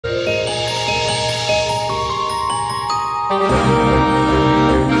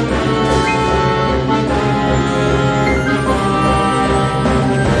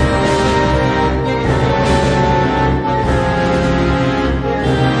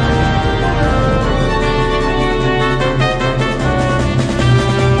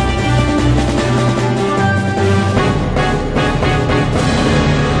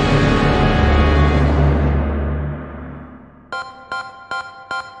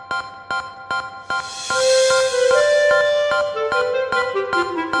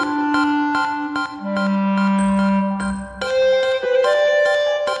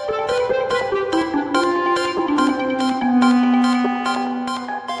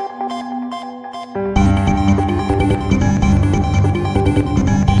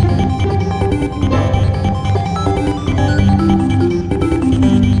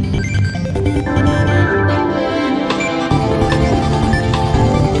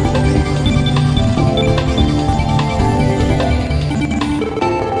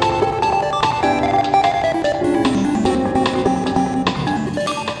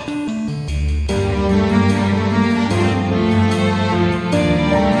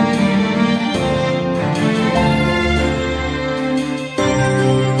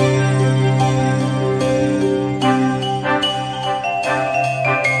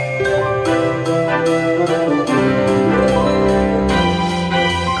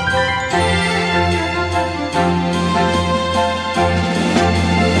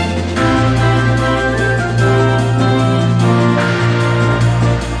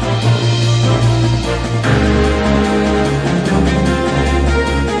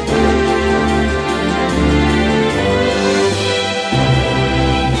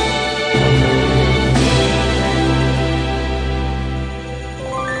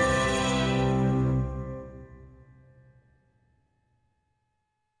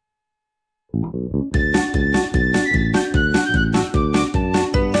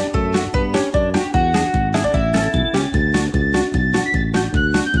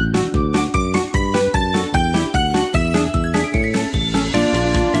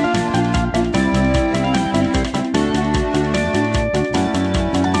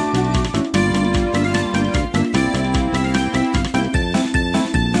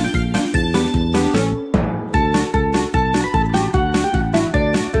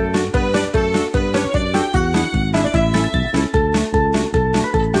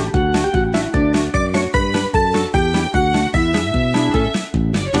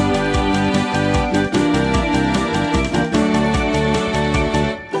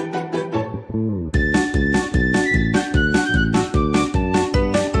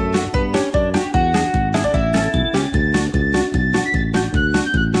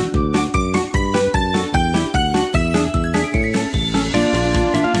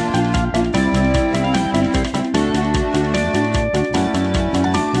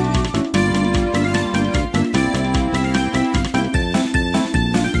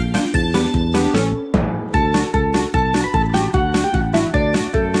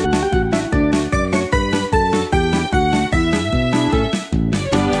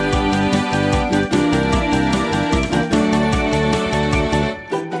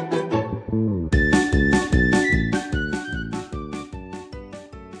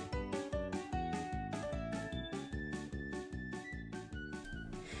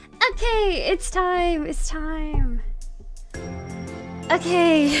Okay, it's time. It's time.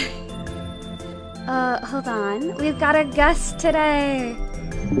 Okay. Hold on. We've got a guest today.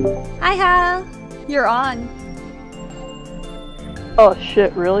 Hi, Hal. You're on. Oh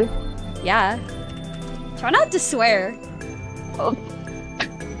shit, really? Yeah. Try not to swear. Oh.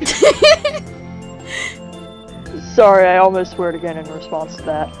 Sorry, I almost sweared again in response to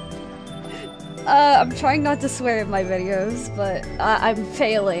that. I'm trying not to swear in my videos, but I'm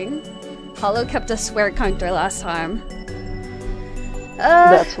failing. Hollow kept a swear counter last time.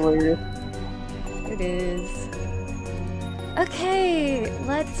 That's hilarious. It is. Okay,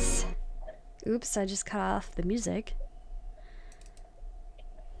 let's... Oops, I just cut off the music.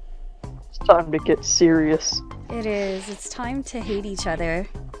 It's time to get serious. It is. It's time to hate each other.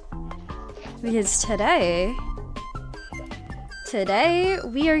 Because today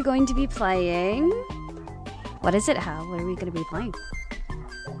we are going to be playing... What is it, Hal? What are we going to be playing?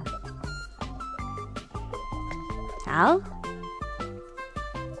 Hal?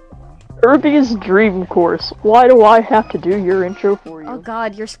 Kirby's Dream Course. Why do I have to do your intro for you? Oh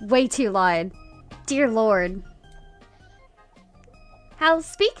god, you're way too loud. Dear lord. Hal,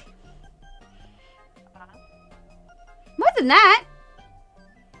 speak? More than that!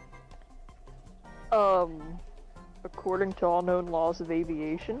 According to all known laws of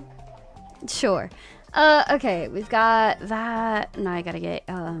aviation. Sure. Okay, we've got that. Now I gotta get,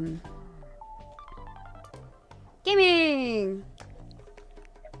 gaming!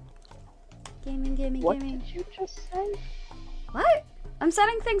 Gaming. What did you just say? What? I'm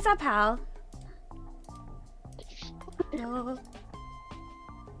setting things up, Hal. No.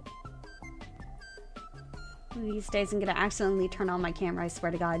 One of these days I'm gonna accidentally turn on my camera, I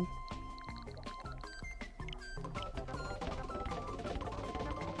swear to god.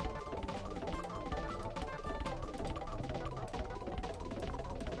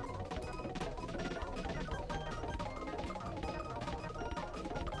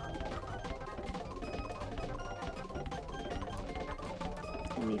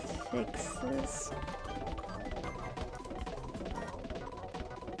 Let me fix this.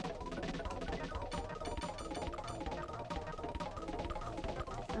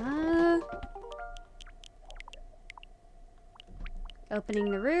 Opening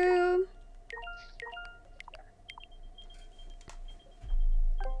the room.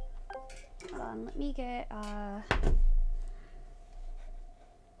 Hold on, let me get, oh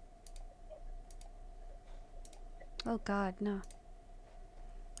god, no.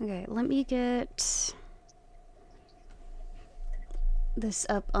 Okay, let me get this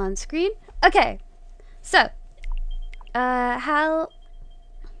up on screen. Okay, so, I've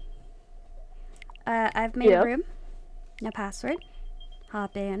made a room. No password.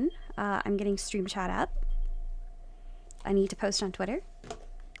 Hop in. I'm getting stream chat up. I need to post on Twitter.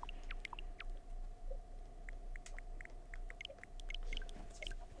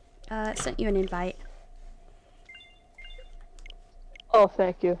 Sent you an invite. Oh,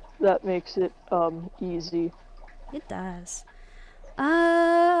 thank you. That makes it, easy. It does.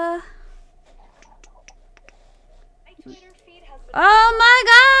 Oh my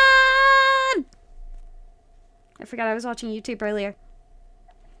god! I forgot I was watching YouTube earlier.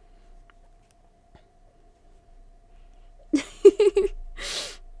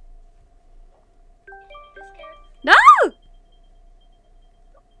 No!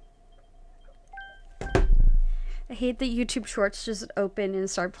 I hate that YouTube Shorts just open and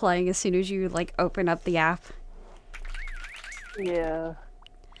start playing as soon as you, like, open up the app. Yeah.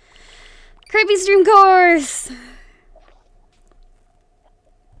 Kirby's Dream Course!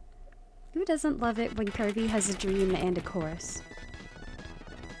 Who doesn't love it when Kirby has a dream and a course?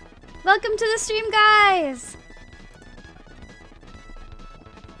 Welcome to the stream, guys!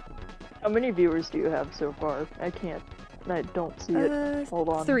 How many viewers do you have so far? I don't see it. Hold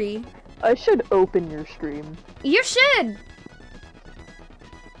on. 3. I should open your stream. You should!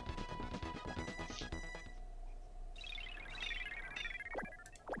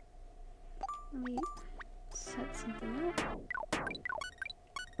 Let me set something up.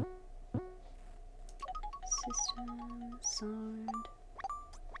 System, sound.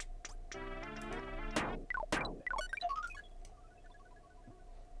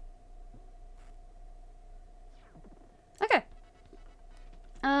 Okay.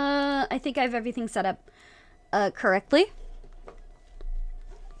 I think I have everything set up correctly.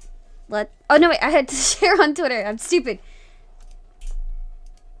 Oh no, wait, I had to share on Twitter. I'm stupid.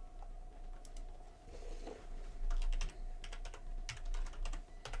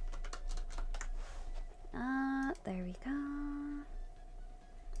 There we go.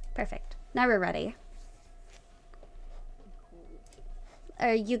 Perfect. Now we're ready.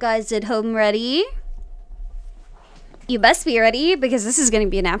 Are you guys at home ready? You best be ready, because this is going to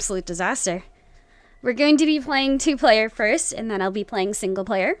be an absolute disaster. We're going to be playing 2-player first, and then I'll be playing single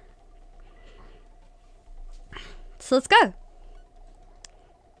player. So let's go.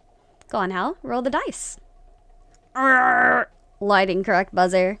 Go on, Hal. Roll the dice. Lighting correct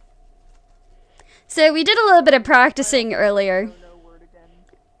buzzer. So we did a little bit of practicing earlier.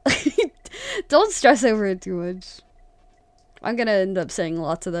 Don't stress over it too much. I'm gonna end up saying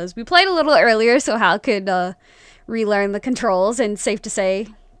lots of those. We played a little earlier so Hal could relearn the controls, and safe to say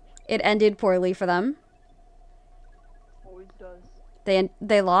it ended poorly for them. Always does.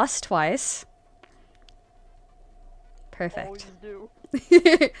 They lost twice. Perfect. Always do.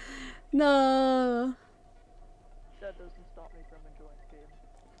 No. That doesn't stop me from enjoying the game.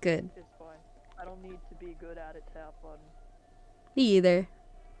 Good. It's fine. I don't need to be good at it to have fun. Me either.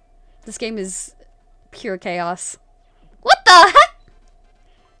 This game is pure chaos. What the heck?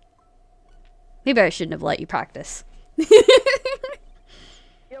 Maybe I shouldn't have let you practice. Yeah,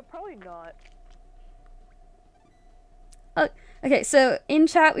 probably not. Oh, okay, so in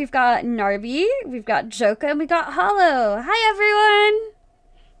chat we've got Narby, we've got Joka, and we got Hollow. Hi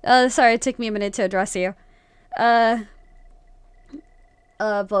everyone! Sorry it took me a minute to address you. But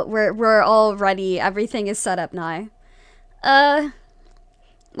we're all ready. Everything is set up now.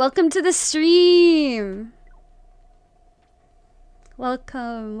 Welcome to the stream!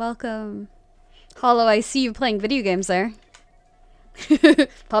 Welcome, welcome. Hollow, I see you playing video games there.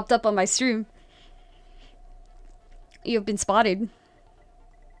 Popped up on my stream. You've been spotted.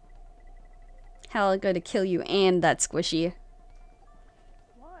 Hell, I'm going to kill you and that squishy.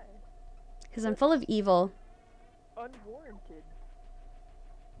 Why? Because I'm full of evil. Unwarranted.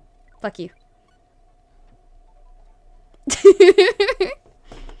 Fuck you.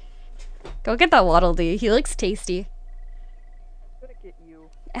 Go get that Waddle Dee. He looks tasty. I'm gonna get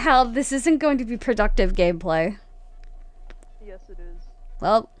you. Hal, this isn't going to be productive gameplay. Yes, it is.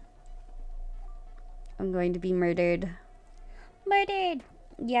 Well, I'm going to be murdered. Murdered!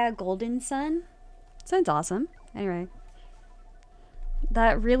 Yeah, Golden Sun. Sounds awesome. Anyway.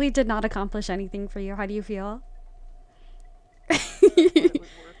 That really did not accomplish anything for you. How do you feel? I thought it would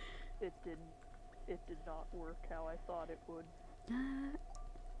work. It didn't. It did not work how I thought it would.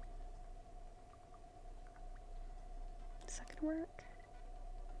 Is that gonna work?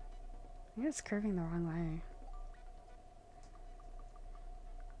 I think it's curving the wrong way.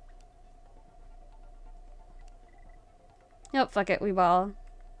 Nope, fuck it, we ball.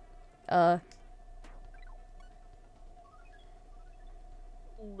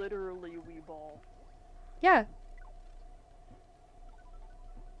 Literally, we ball. Yeah.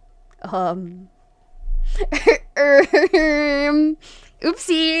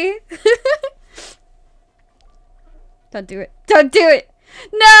 Oopsie. Don't do it. Don't do it.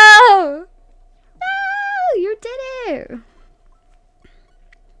 No! No! You did it.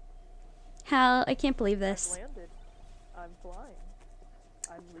 Hal, I can't believe this. I've landed. I'm flying.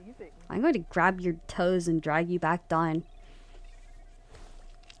 I'm leaving. I'm going to grab your toes and drag you back down.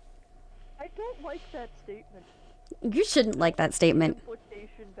 I don't like that statement. You shouldn't like that statement.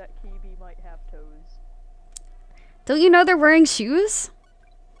 Implication that Kirby might have toes. Don't you know they're wearing shoes?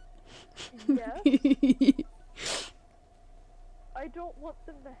 Yes. I don't want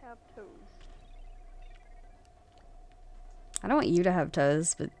them to have toes. I don't want you to have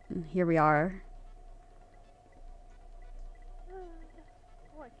toes, but here we are.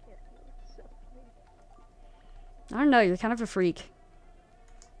 Why can't you accept me? I don't know, you're kind of a freak.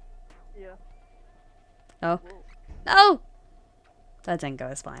 Yeah. Oh. Whoa. No! That didn't go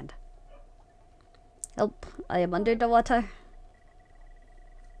as planned. Help, I am under the water.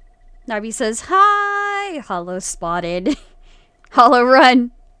 Narby says, hi! Hollow spotted. Hollow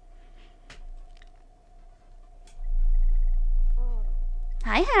run.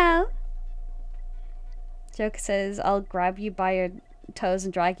 Hi, Hal. Joke says, I'll grab you by your toes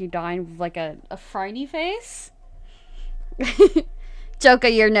and drag you down with like a frowny face. Joka,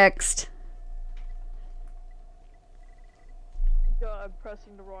 you're next. I'm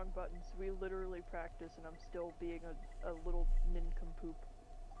pressing the wrong buttons. We literally practice and I'm still being a little nincompoop.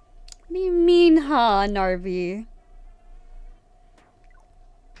 What do you mean, huh, Narby?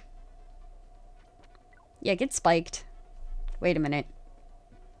 Yeah, get spiked. Wait a minute.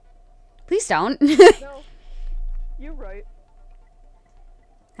 Please don't. No, you're right.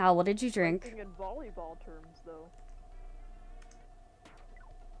 Hal, what did you drink? Thinking in volleyball terms, though.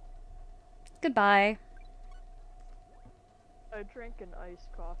 Goodbye. I drank an iced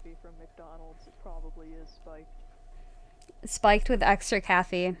coffee from McDonald's. It probably is spiked. Spiked with extra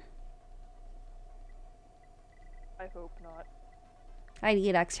caffeine. I hope not. I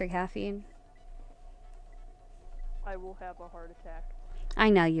need extra caffeine. I will have a heart attack. I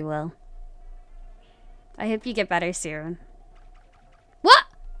know you will. I hope you get better soon. What?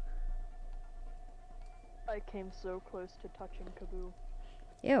 I came so close to touching Kaboo.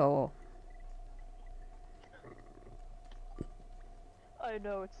 Ew. I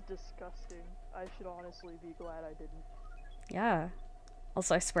know, it's disgusting. I should honestly be glad I didn't. Yeah.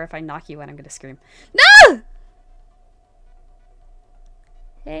 Also, I swear if I knock you out, I'm gonna scream. No!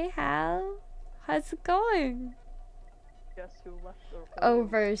 Hey, Hal. How's it going? Guess who left the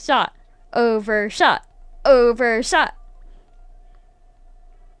Overshot. Overshot. Overshot.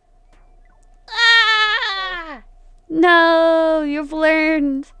 Ah! No, you've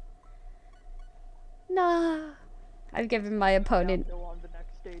learned. No. I've given my opponent. Downhill on the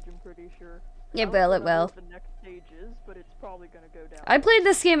next stage, I'm pretty sure. It will, it will. The next stage is, but it's probably gonna go down. I played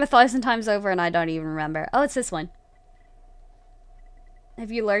this game 1,000 times over and I don't even remember. Oh, it's this one.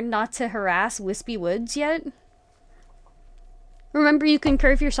 Have you learned not to harass Wispy Woods yet? Remember, you can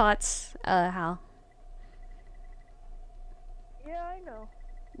curve your shots, Hal. Yeah, I know.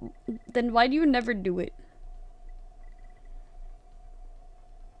 Then why do you never do it?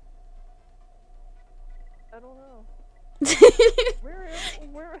 I don't know.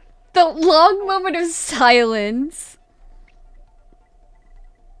 Where? The long moment of silence.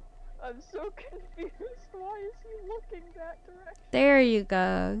 I'm so confused. Why is he looking that direction? There you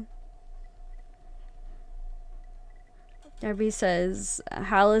go. Derby says,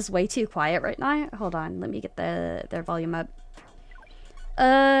 Hal is way too quiet right now. Hold on, let me get their volume up.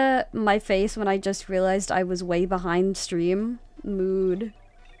 My face when I just realized I was way behind stream. Mood.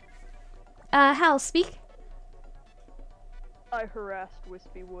 Hal, speak. I harassed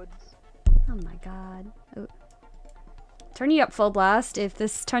Wispy Woods. Oh my god. Oh. Turning up full blast. If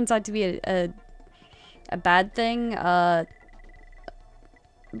this turns out to be a bad thing,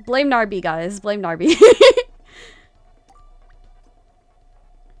 blame Narby, guys. Blame Narby. Did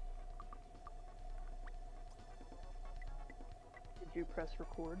you press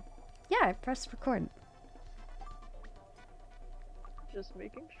record? Yeah, I pressed record. Just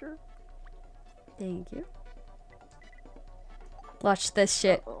making sure. Thank you. Watch this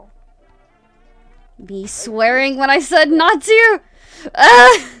shit. Uh-oh. Me swearing when I said not to!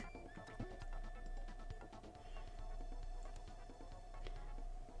 Ah!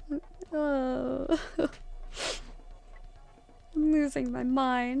 Oh. I'm losing my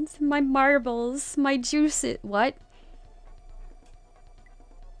mind. My marbles. My juices. What?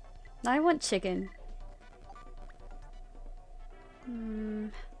 I want chicken.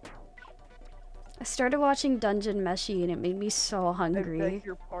 I started watching Dungeon Meshi and it made me so hungry. I beg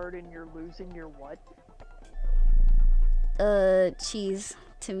your pardon, you're losing your what? Cheese.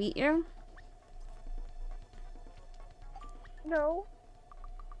 To meet you? No.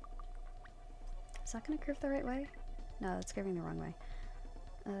 Is that gonna curve the right way? No, it's curving the wrong way.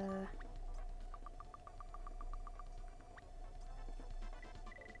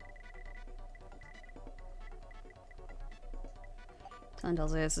 Someone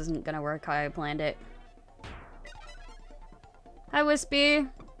tells me this isn't gonna work how I planned it. Hi, Wispy.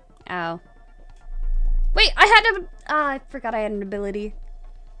 Ow. Wait, I had a... I forgot I had an ability.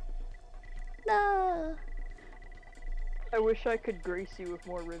 No. I wish I could grace you with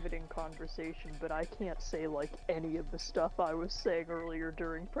more riveting conversation, but I can't say, like, any of the stuff I was saying earlier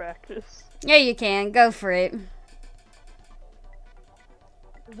during practice. Yeah, you can. Go for it.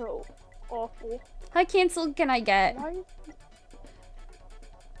 No. Awful. How canceled can I get? Why?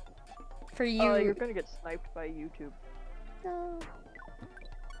 For you. You're gonna get sniped by YouTube. No.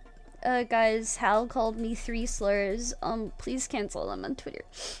 Guys, Hal called me 3 slurs. Please cancel them on Twitter.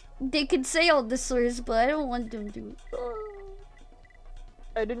 They could say all the slurs, but I don't want them to.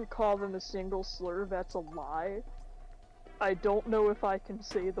 I didn't call them a single slur, that's a lie. I don't know if I can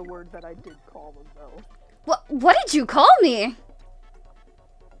say the word that I did call them, though. What did you call me?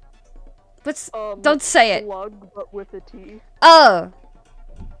 Don't say it. Slug, but with a T. Oh.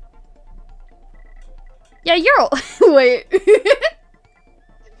 Yeah, you're wait.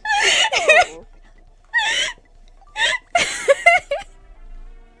 Oh.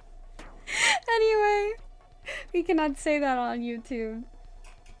 Anyway, we cannot say that on YouTube.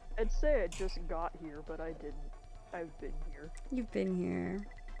 I'd say I just got here, but I didn't. I've been here. You've been here.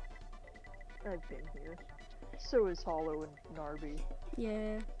 I've been here. So is Hollow and Narby.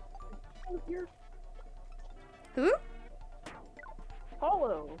 Yeah. Oh, here. Who?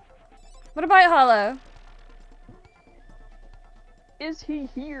 Hollow. What about Hollow? Is he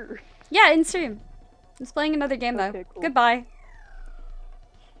here? Yeah, in stream. He's playing another game though. Okay, cool. Goodbye.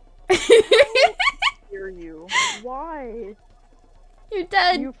 Hear you. Why? You're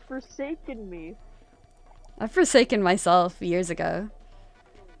dead. You've forsaken me. I've forsaken myself years ago.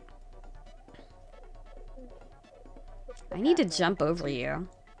 I need to jump over you.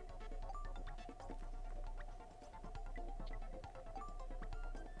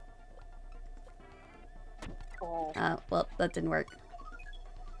 Oh. Well, that didn't work.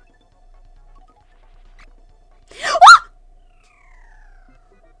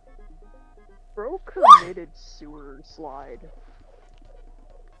 Bro committed sewer slide.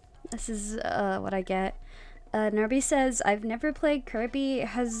 This is what I get. Narby says, I've never played Kirby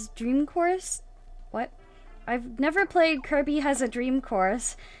Has Dream Course. What? I've never played Kirby Has a Dream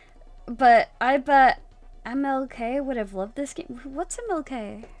Course, but I bet MLK would have loved this game. What's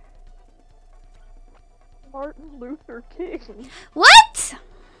MLK? Martin Luther King. What?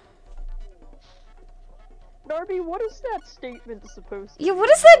 Narby, what is that statement supposed to Yeah, mean? what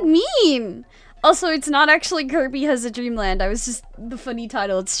does that mean? Also, it's not actually Kirby Has a Dreamland. I was just the funny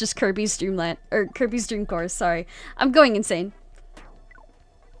title. It's just Kirby's Dreamland or Kirby's Dream Course. Sorry, I'm going insane.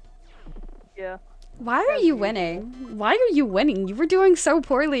 Yeah. Why are you winning? Why are you winning? You were doing so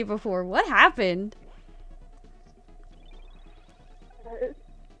poorly before. What happened?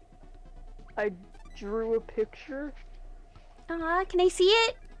 I drew a picture. Can I see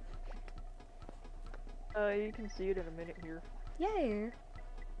it? You can see it in a minute here. Yay.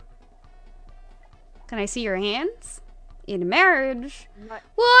 Can I see your hands? In marriage?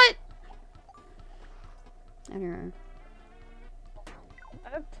 What? I don't know.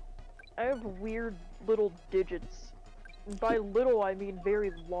 I have weird little digits. And by little, I mean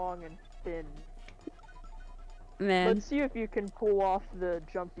very long and thin. Man. Let's see if you can pull off the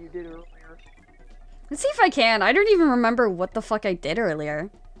jump you did earlier. Let's see if I can. I don't even remember what the fuck I did earlier.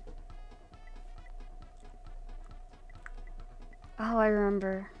 Oh, I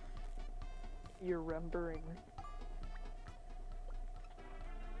remember. You're remembering.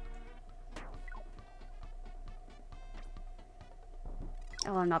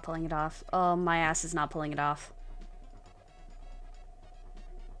 Oh, I'm not pulling it off. Oh, my ass is not pulling it off.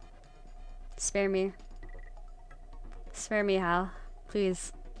 Spare me. Spare me, Hal.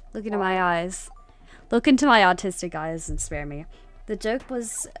 Please. Look into my eyes. Look into my autistic eyes and spare me. The joke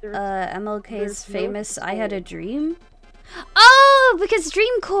was MLK's famous I Had a Dream? Oh, because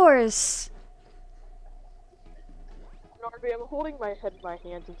Dream Course! Narby, I'm holding my head in my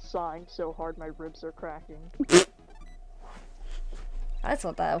hands and sighing so hard my ribs are cracking. That's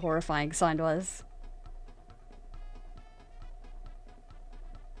what that horrifying sound was.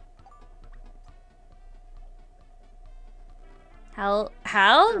 How?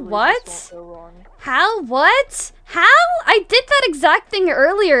 What? How? What? How? I did that exact thing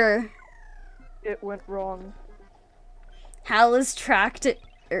earlier. It went wrong. Hal is tracked at...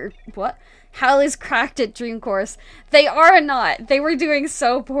 what? Hal is cracked at Dream Course. They are not. They were doing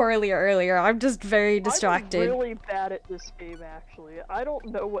so poorly earlier. I'm just very distracted. I'm really bad at this game, actually. I don't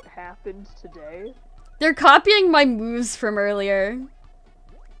know what happened today. They're copying my moves from earlier.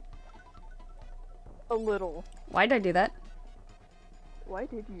 A little. Why did I do that? Why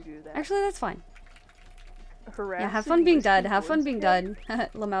did you do that? Actually, that's fine. Harassing yeah, have fun being dead. Have fun being dead.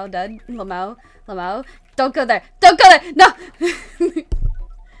 Lamau dead. Lamau. Lamau. Don't go there. Don't go there. No!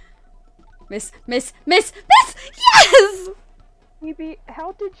 Miss. Yes! Phoebe,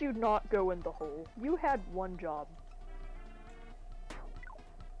 how did you not go in the hole? You had one job.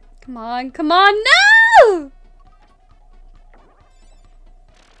 Come on. No!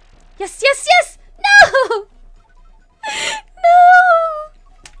 Yes! No! No!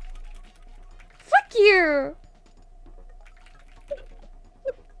 Fuck you!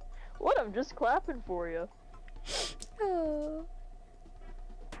 What? I'm just clapping for you. Oh.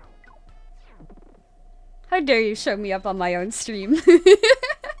 How dare you show me up on my own stream?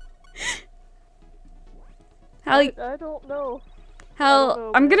 I don't know.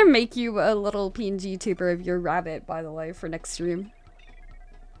 I'm gonna make you a little PNG tuber of your rabbit, by the way, for next stream.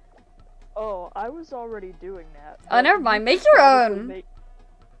 Oh, I was already doing that. Oh, never mind. Make your own.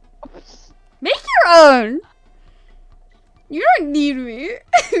 Make your own! You don't need me.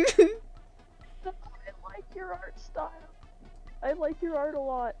 I like your art style. I like your art a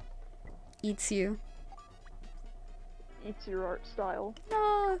lot. Eats you. Eats your art style.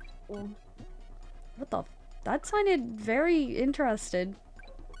 No. What the? That sounded very interested.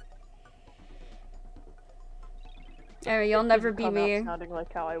 Anyway, you'll never be me. Sounding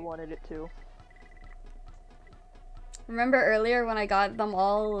like how I wanted it to. Remember earlier when I got them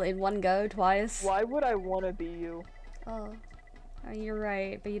all in one go twice? Why would I want to be you? Oh, you're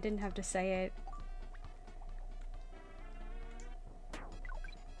right, but you didn't have to say it.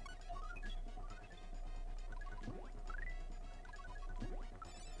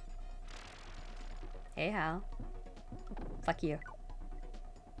 Hey, Hal. Fuck you.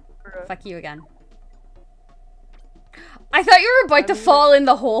 Fuck you again. I thought you were about to fall in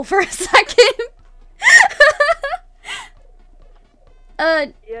the hole for a second.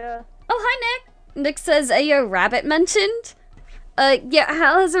 Yeah. Oh, hi, Nick. Nick says, Ayo, rabbit mentioned? Yeah,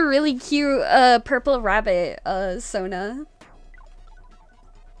 Hal has a really cute, purple rabbit, Sona.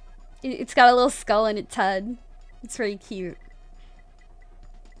 It's got a little skull in its head. It's very cute.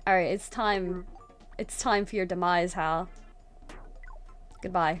 Alright, it's time. It's time for your demise, Hal.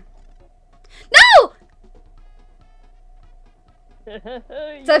 Goodbye. No!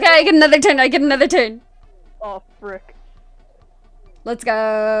 It's okay, I get another turn, Oh, frick. Let's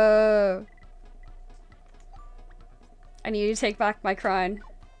go! I need to take back my crown.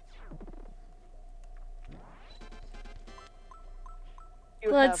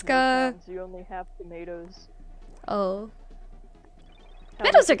 Let's go. No crowns, you only have tomatoes. Oh. How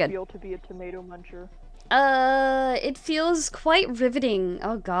Tomatoes does are it good. feel to be a tomato muncher? It feels quite riveting.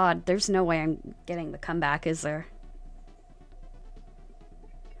 Oh god, there's no way I'm getting the comeback, is there?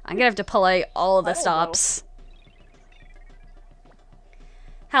 I'm gonna have to pull out all of the stops.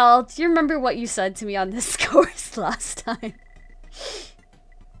 Hal, do you remember what you said to me on this course last time?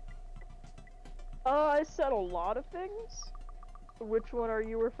 I said a lot of things. Which one are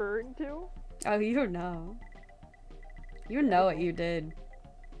you referring to? Oh, you know. You know what you did.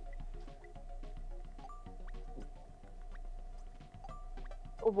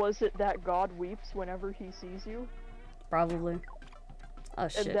 Was it that God weeps whenever he sees you? Probably. Oh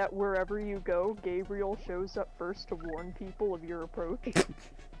shit. And that wherever you go, Gabriel shows up first to warn people of your approach?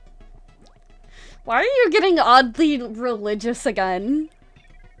 Why are you getting oddly religious again?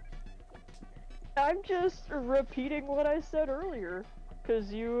 I'm just repeating what I said earlier.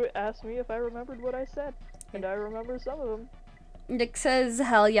 Because you asked me if I remembered what I said. And I remember some of them. Nick says,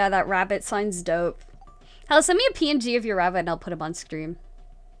 hell yeah, that rabbit sounds dope. Hell, send me a PNG of your rabbit and I'll put him on stream.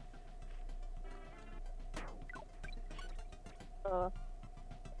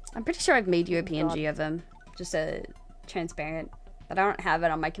 I'm pretty sure I've made you a PNG of him. Just a transparent. But I don't have it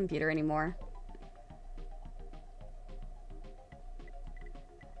on my computer anymore.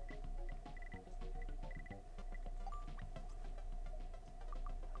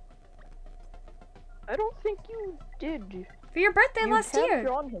 I don't think you did. For your birthday last year. You've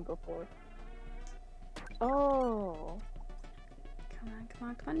drawn him before. Oh. Come on, come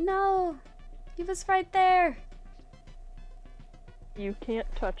on, come on. No! He was right there. You can't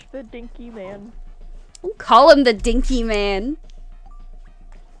touch the dinky man. Don't call him the dinky man.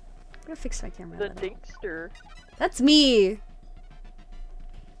 I'm gonna fix my camera. The dinkster. That's me.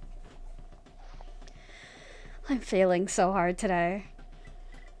 I'm failing so hard today.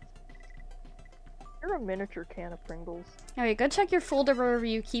 You're a miniature can of Pringles. Alright, go check your folder wherever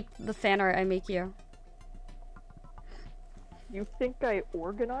you keep the fan art I make you. You think I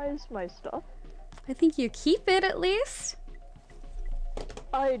organize my stuff? I think you keep it at least.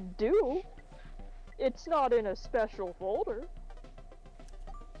 I do. It's not in a special folder.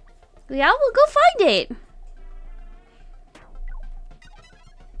 Yeah, we'll go find it.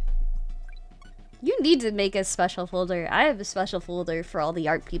 You need to make a special folder. I have a special folder for all the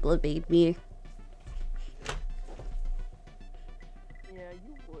art people have made me. Yeah,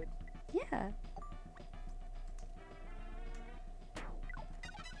 you would. Yeah.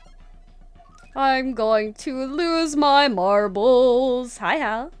 I'm going to lose my marbles. Hi,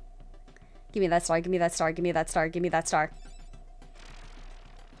 Hal. Give me that star, give me that star, give me that star, give me that star.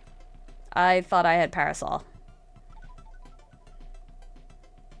 I thought I had Parasol.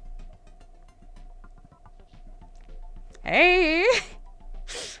 Hey!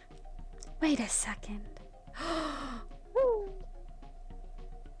 Wait a second.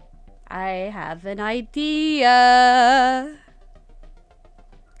 I have an idea.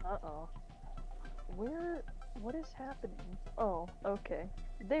 Uh-oh. What is happening? Oh, okay.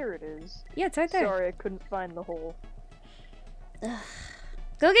 There it is. Yeah, it's right there. Sorry, I couldn't find the hole. Ugh.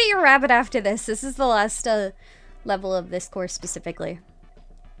 Go get your rabbit after this. This is the last level of this course specifically.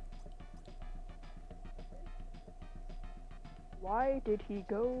 Why did he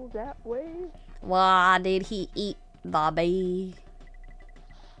go that way? Why did he eat Bobby?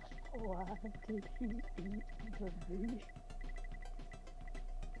 Why did he eat the bee?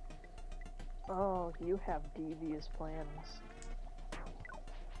 Oh, you have devious plans.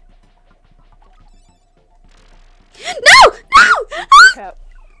 No! No! Ah!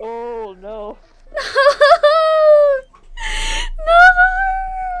 Oh no. No! No!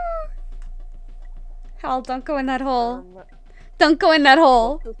 Hal, don't go in that hole. Don't go in that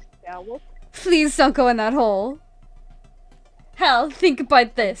hole. Please don't go in that hole. Hal, think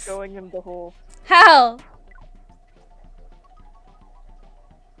about this. Going in the hole. Hal!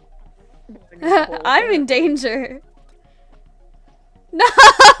 I'm in danger. No!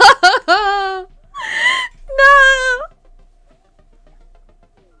 No!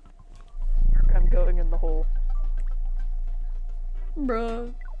 I'm going in the hole.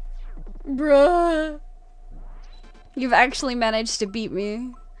 Bruh. Bruh. You've actually managed to beat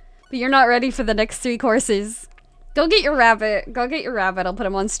me. But you're not ready for the next 3 courses. Go get your rabbit. Go get your rabbit. I'll put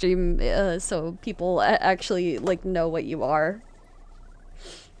him on stream so people actually, like, know what you are.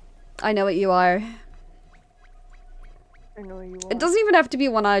 I know what you are. I know you are. It doesn't even have to be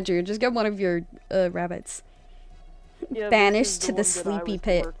one-eyed, Drew. Just get one of your rabbits. Yeah, Banished to the sleepy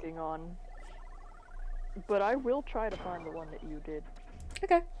pit. Working on. But I will try to find the one that you did.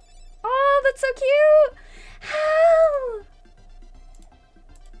 Okay. Oh, that's so cute! How?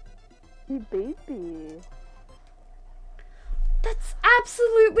 Hey, baby. That's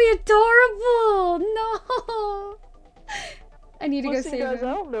absolutely adorable! No! I need to go save guys, him.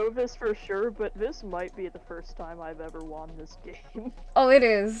 I don't know this for sure, but this might be the first time I've ever won this game. Oh, it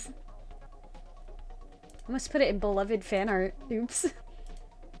is. I must put it in beloved fan art. Oops.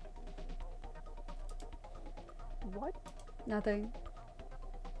 What? Nothing.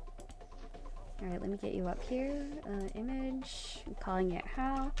 Alright, let me get you up here. Image. I'm calling it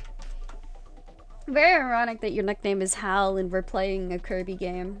Hal. Very ironic that your nickname is Hal and we're playing a Kirby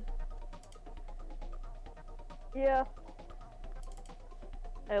game. Yeah.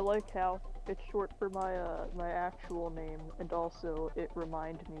 I like Hal. It's short for my my actual name, and also it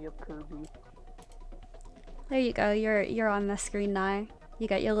reminds me of Kirby. There you go. You're on the screen now. You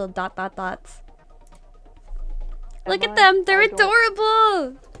got your little dots. Look at them. They're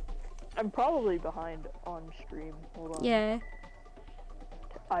adorable. I'm probably behind on stream. Hold on. Yeah.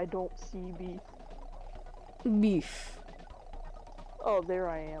 I don't see beef. Beef. Oh, there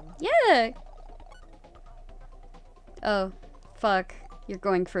I am. Yeah. Oh, fuck. You're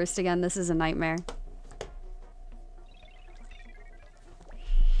going first again. This is a nightmare.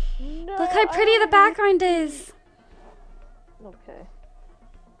 No, Look how pretty the background is. Okay.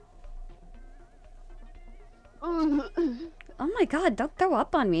 Oh my god, don't throw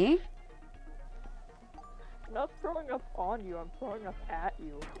up on me. I'm not throwing up on you, I'm throwing up at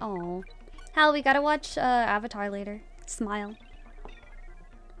you. Oh. Hal, we gotta watch Avatar later. Smile.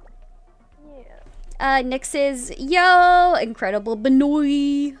 Yeah. Nyx is, yo, incredible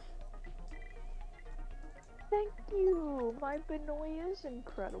Benoy. Thank you. My Benoy is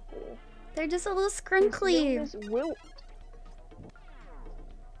incredible. They're just a little His scrinkly. name is Wilt.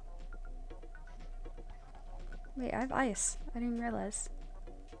 Wait, I have ice. I didn't realize.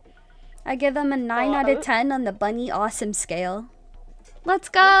 I give them a 9 Oh, out I of was- 10 on the bunny awesome scale. Let's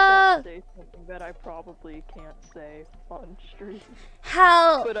I was about go! to say something that I probably can't say on stream.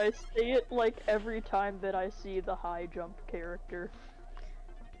 Hal, But I say it like every time that I see the high jump character.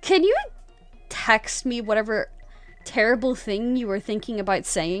 can you text me whatever terrible thing you were thinking about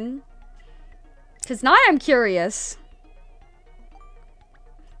saying? Because now I'm curious.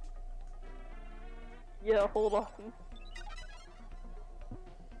 Yeah, hold on.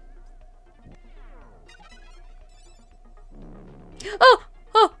 Oh!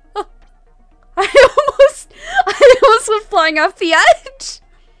 Oh! Oh! I almost went flying off the edge!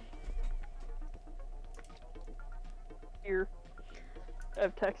 Here.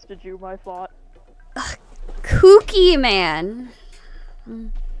 I've texted you my thought. Kooky man.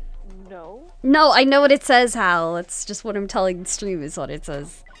 No. No, I know what it says, Hal. It's just what I'm telling the stream is what it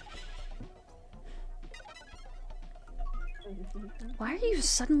says. Why are you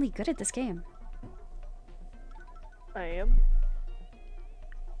suddenly good at this game? I am.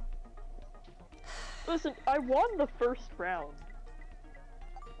 Listen, I won the first round.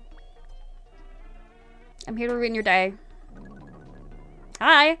 I'm here to ruin your day.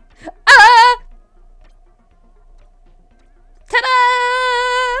 Hi! Ah!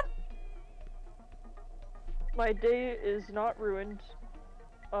 Ta-da! My day is not ruined.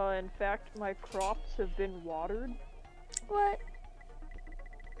 In fact, my crops have been watered. What?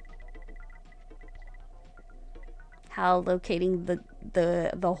 Hal locating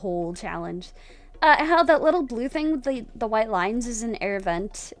the whole challenge. Hal, that little blue thing with the white lines is an air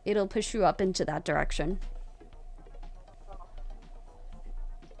vent. It'll push you up into that direction.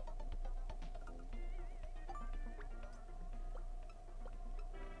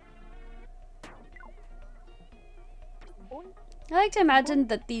 I like to imagine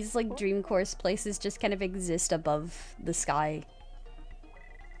that these like dream course places just kind of exist above the sky.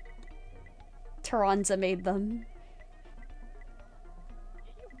 Taranza made them.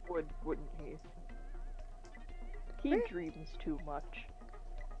 Wouldn't he? He dreams too much.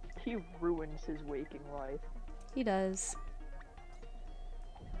 He ruins his waking life. He does.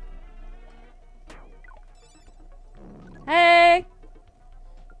 Hey!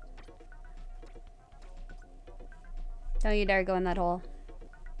 Don't you dare go in that hole.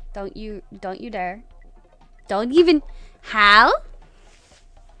 Don't you dare. Don't even, Hal?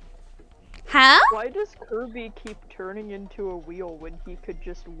 Hal? Why does Kirby keep turning into a wheel when he could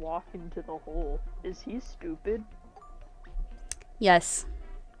just walk into the hole? Is he stupid? Yes.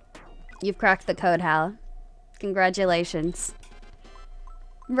 You've cracked the code, Hal. Congratulations.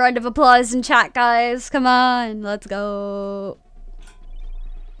 Round of applause in chat, guys. Come on, let's go.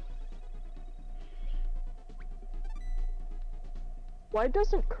 Why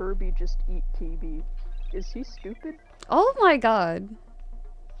doesn't Kirby just eat TV? Is he stupid? Oh my god.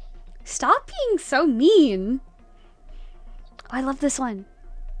 Stop being so mean. Oh, I love this one.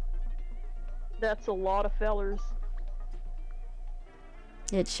 That's a lot of fellers.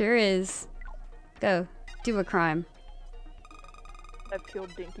 It sure is. Go. Do a crime. I've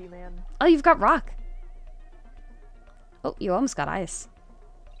killed Dinky Man. Oh, you've got rock. Oh, you almost got ice.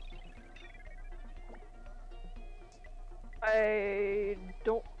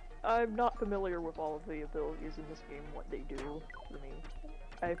 I'm not familiar with all of the abilities in this game, what they do for me.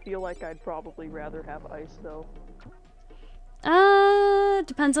 I feel like I'd probably rather have ice though.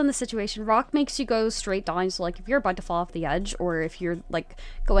 Depends on the situation. Rock makes you go straight down, so like if you're about to fall off the edge, or if you're like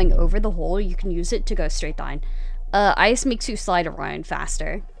going over the hole, you can use it to go straight down. Ice makes you slide around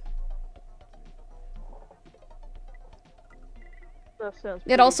faster. That sounds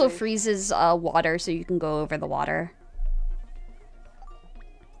It also pretty freezes water, so you can go over the water.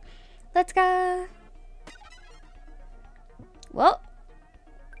 Let's go! Well,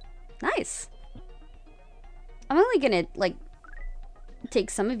 nice. I'm only gonna, like, take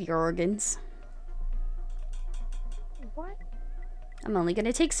some of your organs. What? I'm only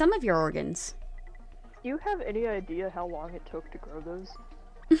gonna take some of your organs. Do you have any idea how long it took to grow those?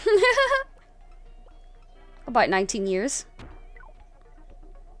 About 19 years.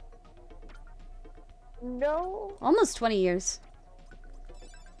 No. Almost 20 years.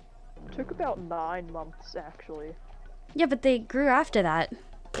 Took about 9 months, actually. Yeah, but they grew after that.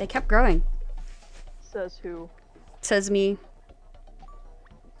 They kept growing. Says who? Says me.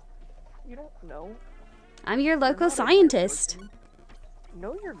 You don't know. I'm your You're local not a scientist. person.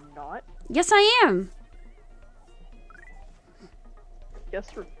 No, you're not. Yes, I am.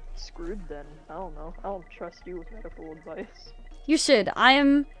 Guess we're screwed then. I don't know. I don't trust you with medical advice. You should. I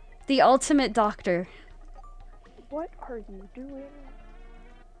am the ultimate doctor. What are you doing?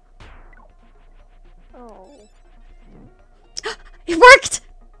 Oh. It worked!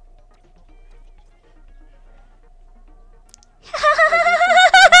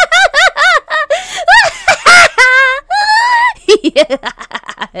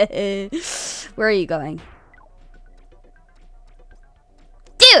 Where are you going?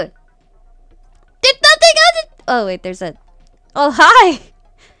 Dude! Did nothing else? Oh, wait, there's a... Oh, hi!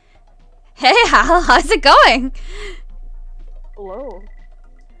 Hey, Hal, how's it going? Hello.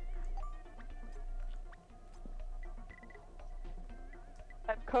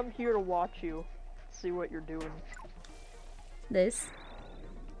 I've come here to watch you. See what you're doing. This.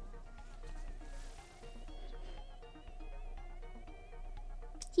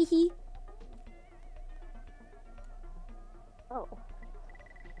 Hee. Oh.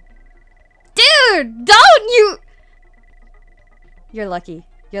 Dude, don't you... You're lucky.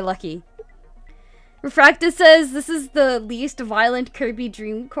 You're lucky. Refractus says, this is the least violent Kirby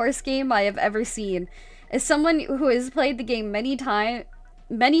Dream Course game I have ever seen. As someone who has played the game many a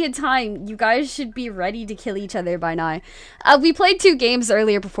time, you guys should be ready to kill each other by now. We played 2 games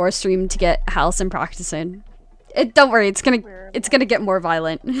earlier before stream to get Hal some practice in. Don't worry, it's gonna get more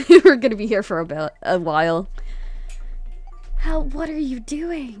violent. We're gonna be here for a while. Hal, what are you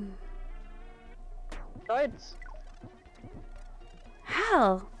doing? Besides,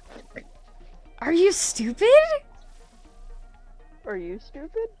 Hal, are you stupid? are you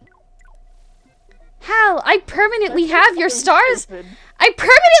stupid? Hal, I permanently That's have your so stars. stupid. I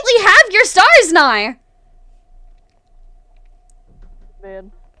permanently have your stars now.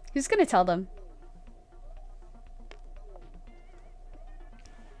 Man. Who's gonna tell them?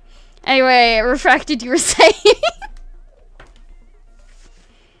 Anyway, Refracted, you were saying.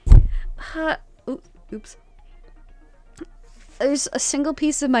 Oops. There's a single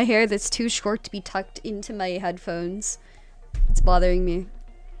piece of my hair that's too short to be tucked into my headphones. It's bothering me.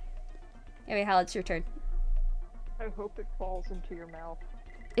 Anyway, Hal, it's your turn. I hope it falls into your mouth.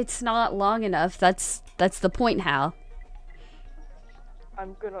 It's not long enough. That's the point, Hal.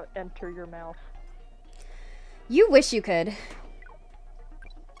 I'm gonna enter your mouth. You wish you could.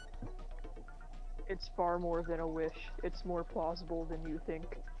 It's far more than a wish. It's more plausible than you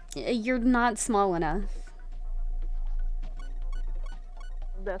think. You're not small enough.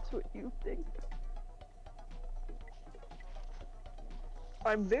 That's what you think.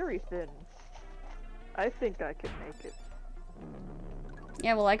 I'm very thin. I think I can make it.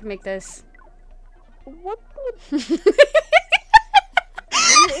 Yeah, well, I can make this. What the?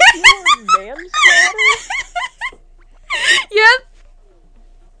 You manslaughter? Yep.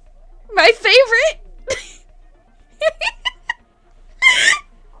 My favorite.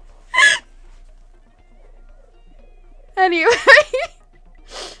 Anyway.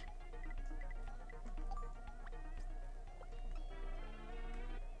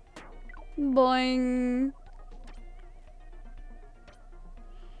 Boing.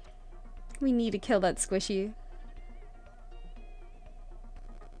 We need to kill that squishy.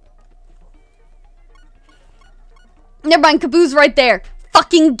 Never mind, Kaboo's right there.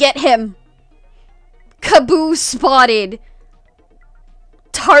 Fucking get him. Kaboo spotted.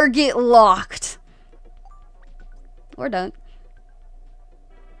 Target locked. Or don't.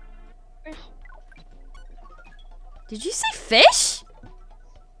 Fish. Did you say fish?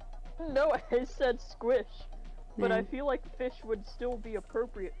 No, I said squish. But I Man. feel like fish would still be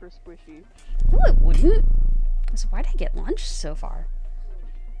appropriate for squishy. No, it wouldn't. So why'd I get lunch so far?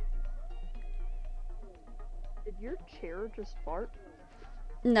 Did your chair just fart?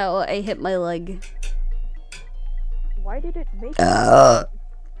 No, I hit my leg. Why did it make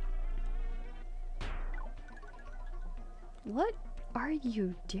What are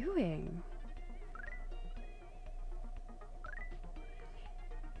you doing?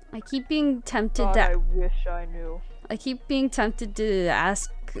 I keep being tempted God, to. I wish I knew. I keep being tempted to ask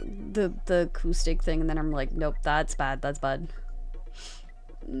the acoustic thing, and then I'm like, nope, that's bad. That's bad.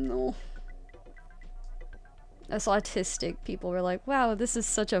 No. As autistic people were like, wow, this is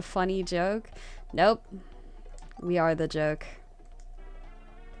such a funny joke. Nope. We are the joke.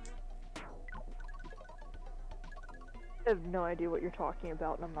 I have no idea what you're talking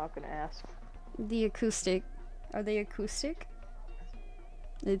about, and I'm not gonna ask. The acoustic. Are they acoustic?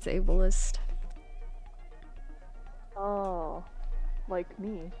 It's ableist. Oh, like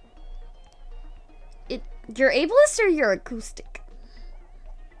me. You're ableist or you're acoustic?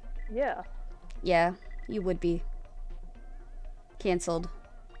 Yeah. Yeah, you would be. Cancelled.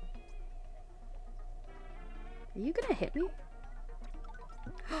 Are you gonna hit me?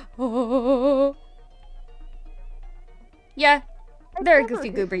 Oh. Yeah, they're a goofy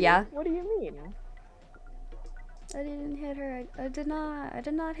goober, yeah. What do you mean? I didn't hit her. I did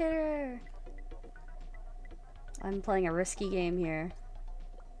not hit her. I'm playing a risky game here.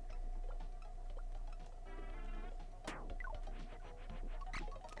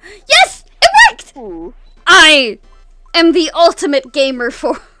 Yes! It worked! Ooh. I am the ultimate gamer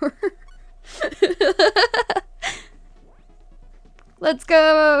for. Let's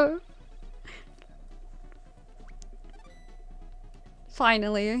go!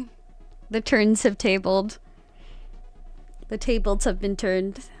 Finally. The turns have tabled. The tables have been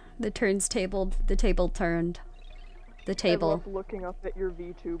turned. The turns tabled. The table turned. The table. I love looking up at your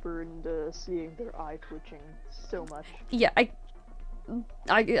VTuber and seeing their eye twitching so much. Yeah,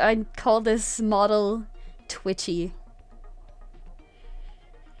 I call this model twitchy.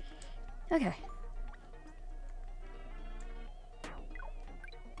 Okay.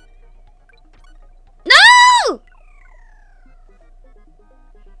 No!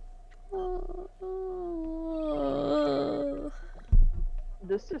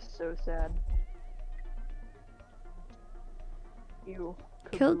 This is so sad. Ew.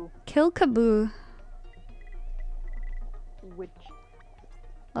 Kill Kaboo. Which?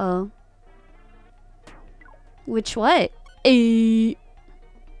 Oh. Which what?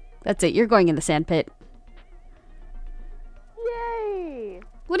 That's it, you're going in the sandpit. Yay!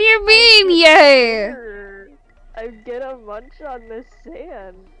 What do you mean, yay? I get a munch on this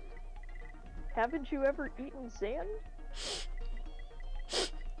sand. Haven't you ever eaten sand?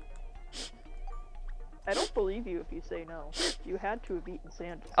 I don't believe you if you say no. You had to have eaten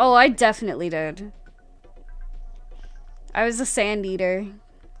sand. Oh, I definitely did. I was a sand eater.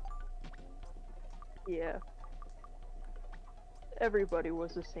 Yeah. Everybody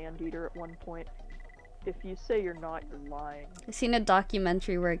was a sand eater at one point. If you say you're not, you're lying. I seen a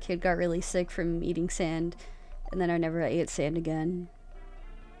documentary where a kid got really sick from eating sand, and then I never ate sand again.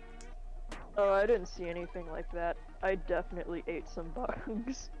 Oh, I didn't see anything like that. I definitely ate some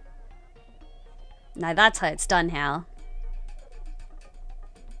bugs. Now that's how it's done, Hal.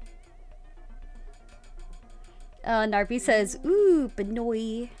 Narby says, ooh,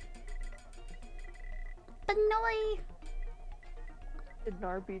 Benoy. Benoy. Did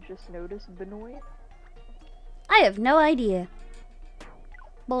Narby just notice Benoit? I have no idea.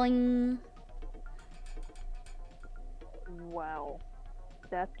 Boing. Wow.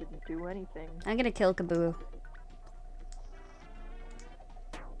 That didn't do anything. I'm gonna kill Kaboo.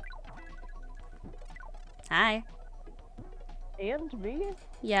 Hi. And me?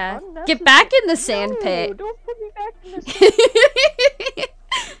 Yeah. Get back in the sand pit. Don't put me back in the sand pit.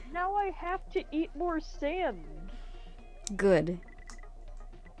 Now I have to eat more sand. Good.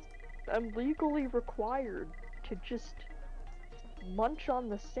 I'm legally required to just munch on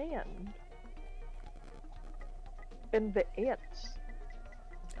the sand. And the ants.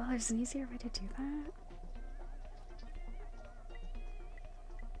 Oh, there's an easier way to do that?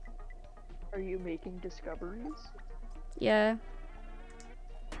 Are you making discoveries? Yeah.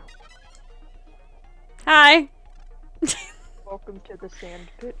 Hi! Welcome to the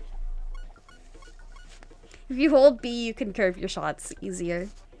sand pit. If you hold B, you can curve your shots easier.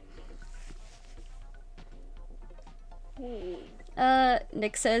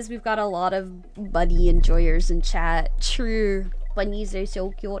 Nick says we've got a lot of bunny enjoyers in chat. True. Bunnies are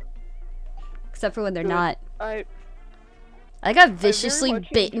so cute. Except for when they're not. I got viciously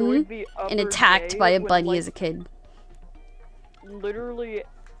bitten and attacked by a bunny as a kid. Literally,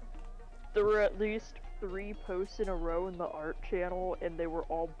 there were at least 3 posts in a row in the art channel, and they were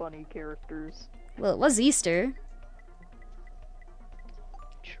all bunny characters. Well, it was Easter.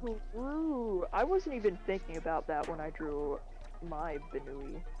 True. I wasn't even thinking about that when I drew my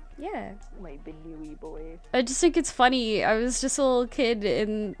Benui. Yeah. My Benui boy. I just think it's funny. I was just a little kid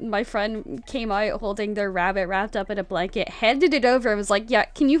and my friend came out holding their rabbit wrapped up in a blanket, handed it over and was like, yeah,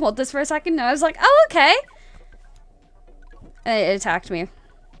 can you hold this for a second? And I was like, oh, okay. And it attacked me.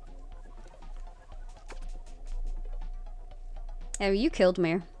 Oh, you killed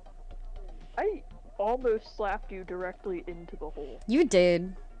me. I almost slapped you directly into the hole. You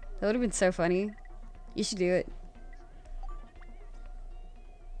did. That would have been so funny. You should do it.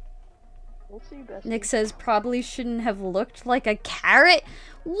 We'll see, Bessie. Nick says probably shouldn't have looked like a carrot.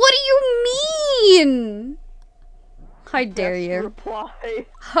 What do you mean? How dare Best you? reply.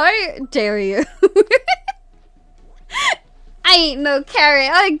 How dare you? I ain't no carrot.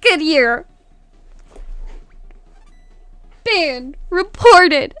 I'm good here. Banned.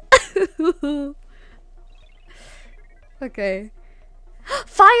 Reported. Okay.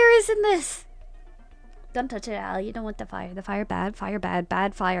 Fire is in this. Don't touch it, Al. You don't want the fire. The fire bad. Fire bad.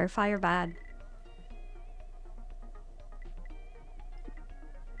 Bad fire. Fire bad.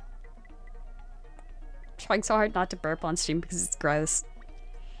 Trying so hard not to burp on stream because it's gross.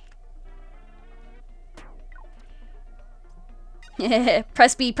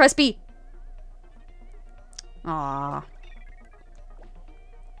 Press B. Press B. Aww.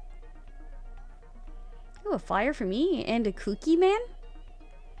 Oh, a fire for me and a cookie man?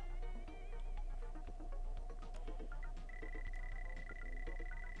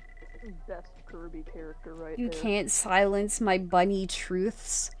 Best Kirby character right You there. can't silence my bunny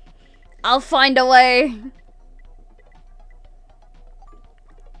truths. I'll find a way.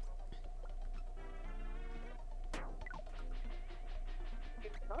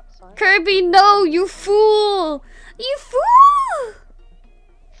 Kirby, no, you fool! You fool!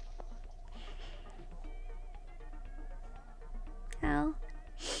 Hell.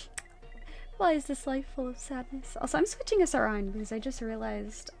 Why is this life full of sadness? Also, I'm switching us around because I just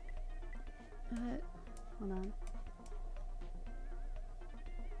realized... hold on.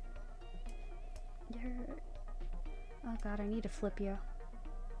 Oh god, I need to flip you.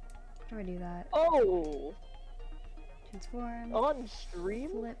 How do I do that? Oh! Transform. On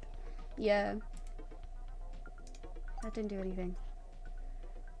stream? Flip. Yeah. That didn't do anything.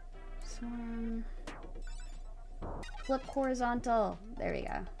 Swarm. Flip horizontal. There we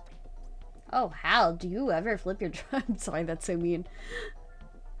go. Oh, Hal, do you ever flip your drum? Sorry, that's so mean.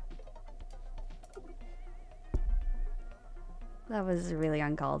 That was really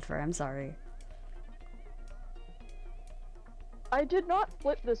uncalled for. I'm sorry. I did not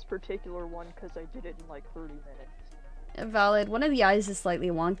flip this particular one because I did it in like 30 minutes. Valid. One of the eyes is slightly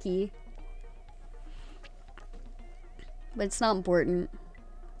wonky. But it's not important.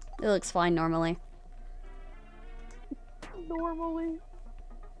 It looks fine normally. Normally?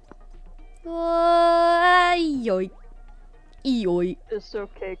 Yoink. Yoink. It's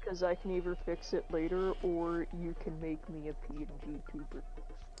okay because I can either fix it later or you can make me a PNG tuber.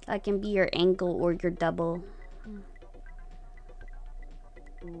 I can be your ankle or your double.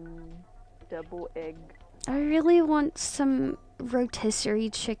 Double egg. I really want some rotisserie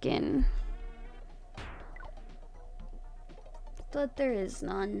chicken. But there is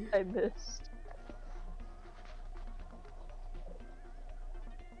none. I missed.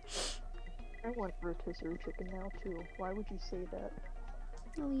 I want rotisserie chicken now too. Why would you say that?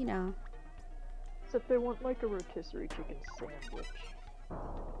 Oh, you know. Except I want like a rotisserie chicken sandwich.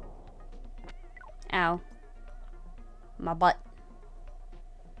 Ow. My butt.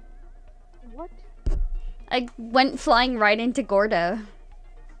 What? I went flying right into Gordo.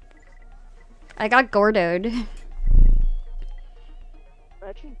 I got Gordoed.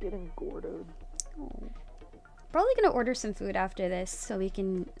 Imagine getting Gordoed. Oh. Probably gonna order some food after this so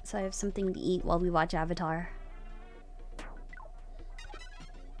I have something to eat while we watch Avatar.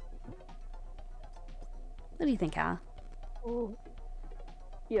 What do you think, Hal? Oh.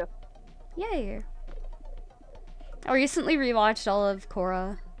 Yeah. Yay! I recently rewatched all of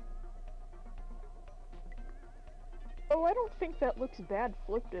Korra. Oh, I don't think that looks bad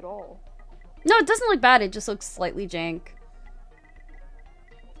flipped at all. No, it doesn't look bad, it just looks slightly jank.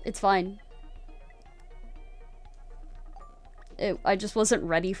 It's fine. I just wasn't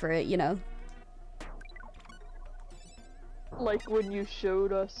ready for it, you know? Like when you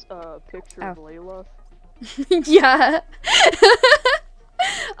showed us a picture of Layla. Yeah.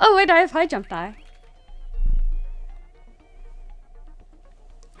 Oh wait, I have high jump die.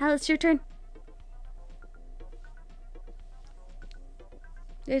 Hal, it's your turn.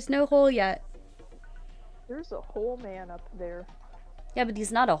 There's no hole yet. There's a whole man up there. Yeah, but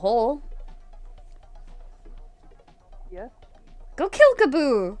he's not a hole. Yeah. Go kill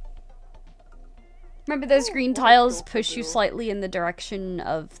Kaboo! Remember those Oh, green I'll tiles kill push you Kaboo. slightly in the direction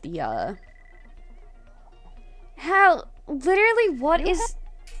of the, Hal, literally, what You is...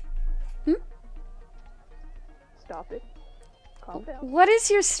 Stop it. Calm down. What is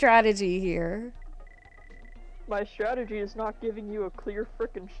your strategy here? My strategy is not giving you a clear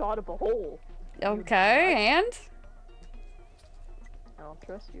frickin' shot of a hole. Okay, and? I don't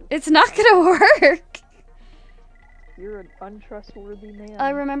trust you. It's not gonna work! You're an untrustworthy man.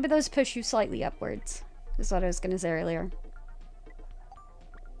 I remember those push you slightly upwards. Is what I was gonna say earlier.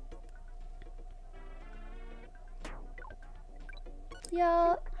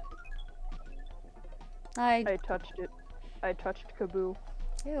 Yeah. I touched it. I touched Kaboo.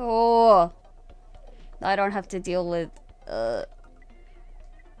 Ew. I don't have to deal with,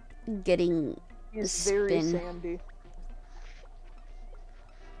 getting He's very spin. sandy.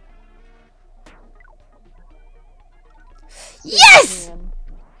 Yes! Man.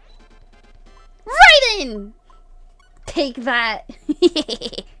 Right in! Take that.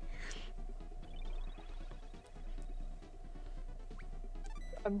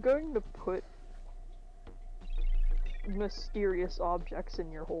 I'm going to put mysterious objects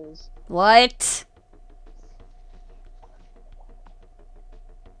in your holes. What?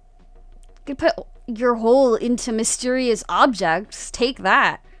 You could put your hole into mysterious objects. Take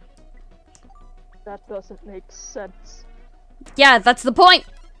that. That doesn't make sense. Yeah, that's the point.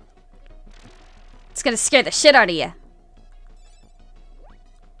 It's gonna scare the shit out of you.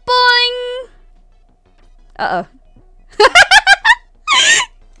 Boing! Uh-oh.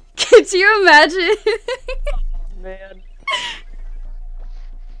 Could you imagine? Man.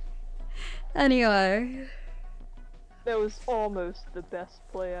 Anyway. That was almost the best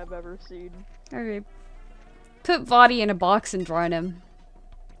play I've ever seen. Okay. Put Vadi in a box and drown him.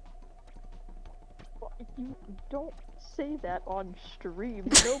 You don't say that on stream.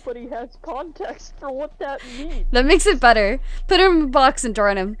 Nobody has context for what that means. That makes it better. Put him in a box and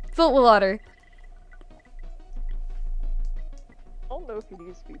drown him. Fill it with water. I don't know if he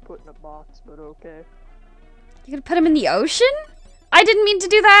needs to be put in a box, but okay. You gonna put him in the ocean? I didn't mean to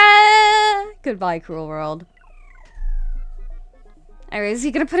do that! Goodbye, cruel world. Anyways,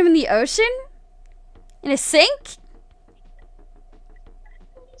 you gonna put him in the ocean? In a sink?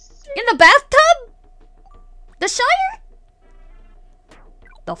 In the bathtub? The Shire?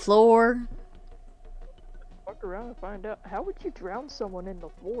 The floor? Walk around and find out. How would you drown someone in the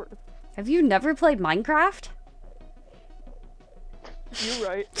floor? Have you never played Minecraft? You're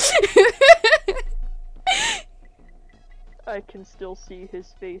right. I can still see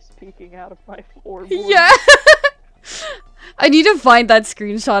his face peeking out of my floorboard. Yeah! I need to find that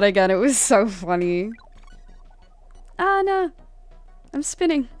screenshot again. It was so funny. Ah, no. I'm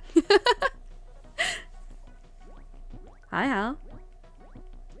spinning. Hi, Hal.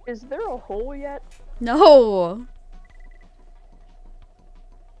 Is there a hole yet? No!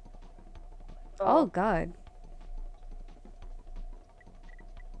 Oh, God.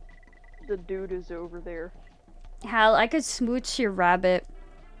 The dude is over there. Hal, I could smooch your rabbit.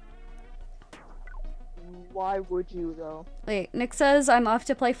 Why would you, though? Wait, Nick says I'm off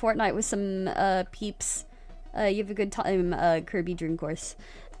to play Fortnite with some, peeps. You have a good time, Kirby Dream Course.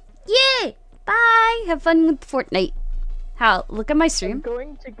 Yay! Bye! Have fun with Fortnite. Hal, look at my I'm stream.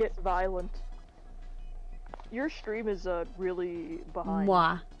 going to get violent. Your stream is, really behind.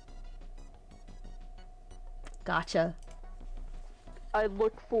 Mwah. Gotcha. I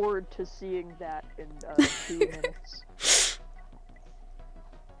look forward to seeing that in, 2 minutes.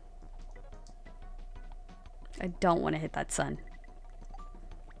 I don't want to hit that sun.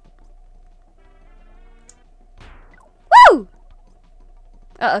 Woo!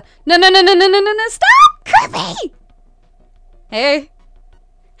 Uh-oh. No, no, no, no, no, no, no, no, stop! Kirby! Hey.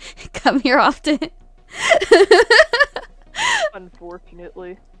 Come here often.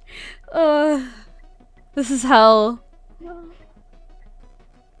 Unfortunately. This is hell.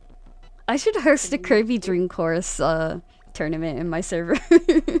 I should host a Kirby Dream Course, tournament in my server.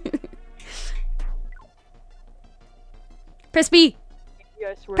 Press B! Yeah,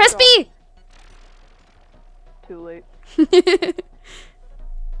 I swear Press to B! God. Too late.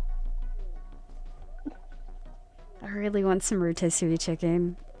 I really want some rotisserie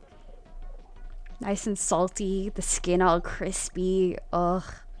chicken. Nice and salty, the skin all crispy. Ugh.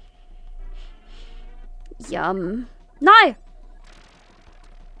 Yum. No!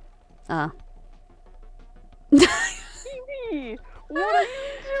 Oh. Kirby, what are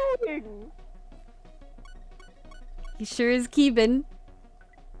you doing? He sure is keeping.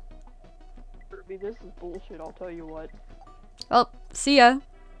 Kirby, this is bullshit, I'll tell you what. Well, see ya.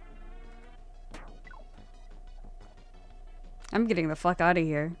 I'm getting the fuck out of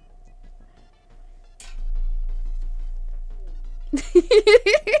here.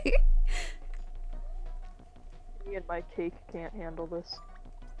 Me and my cake can't handle this.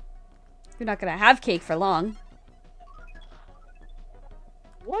 You're not gonna have cake for long.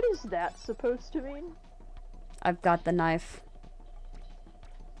 What is that supposed to mean? I've got the knife.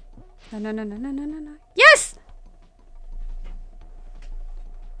 No, no, no, no, no, no, no, no. Yes!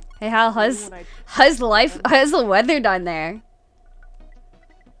 Hey, Hal, how's the weather down there?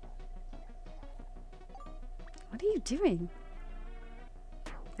 What are you doing?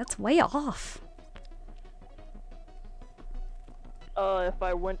 That's way off. If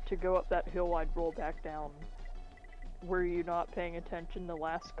I went to go up that hill, I'd roll back down. Were you not paying attention the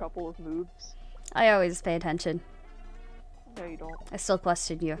last couple of moves? I always pay attention. No, you don't. I still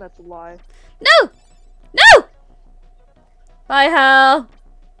question you. That's a lie. No! No! Bye, Hal.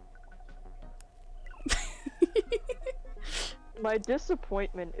 My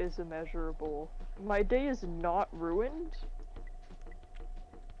disappointment is immeasurable. My day is not ruined.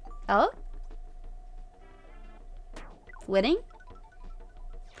 Oh? Winning?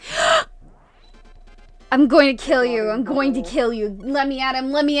 I'm going to kill you. I'm going to kill you. Let me at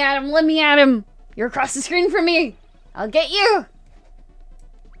him. Let me at him. Let me at him. You're across the screen from me. I'll get you.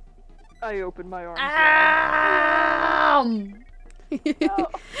 I open my arms. Ow!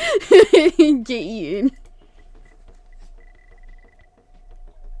 Get eaten.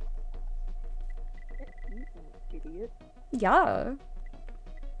 Idiot. Yeah.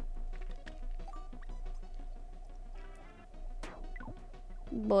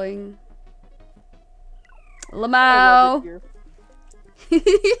 Boing. Lamau.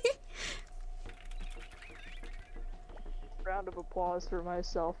 Round of applause for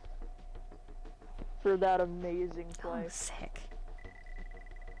myself for that amazing play. Oh, sick.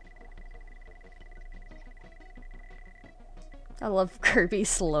 I love Kirby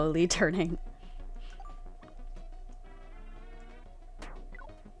slowly turning.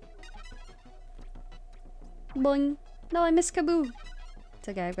 Boing. No, I missed Kaboo. It's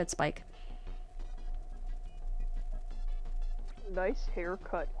okay, I've got Spike. Nice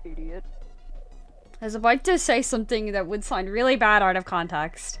haircut, idiot. I was about to say something that would sound really bad out of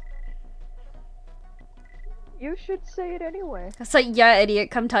context. You should say it anyway. It's like, yeah,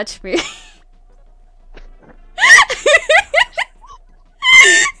 idiot, come touch me.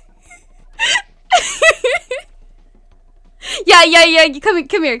 yeah,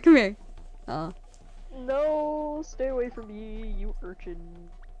 come here. Oh. No, stay away from me, you urchin.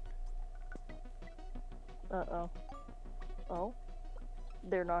 Uh-oh. Oh?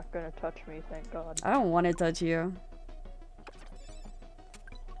 They're not gonna touch me, thank God. I don't want to touch you.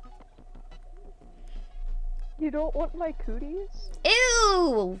 You don't want my cooties?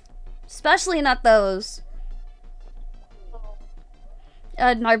 Ew! Especially not those.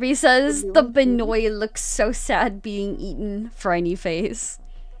 Narby says, the Benoy looks so sad being eaten. Friny face.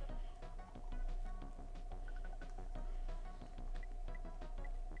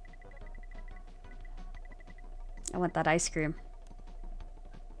 I want that ice cream.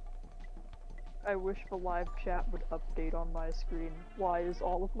 I wish the live chat would update on my screen. Why is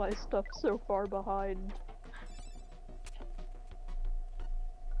all of my stuff so far behind?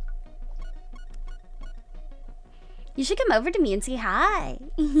 You should come over to me and say hi.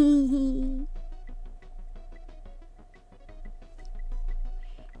 I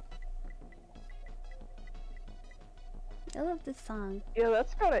love this song. Yeah,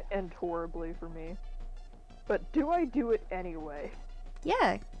 that's gotta end horribly for me. But do I do it anyway?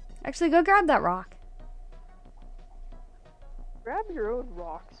 Yeah. Actually, go grab that rock. Grab your own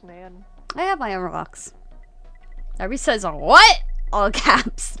rocks, man. I have my own rocks. Narby says, what? All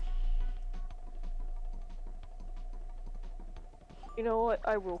caps. You know what?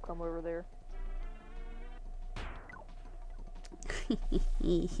 I will come over there.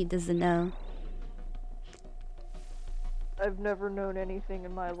 He doesn't know. I've never known anything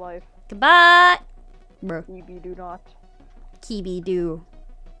in my life. Goodbye! Bro. Kibi do not. Kibi do.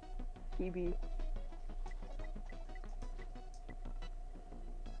 Kibi.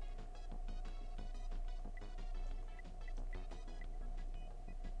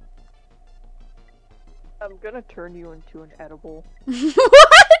 I'm gonna turn you into an edible.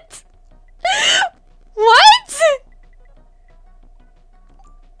 What? What?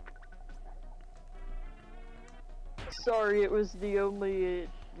 Sorry, it was the only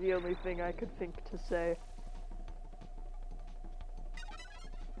thing I could think to say.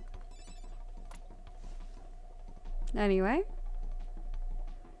 Anyway.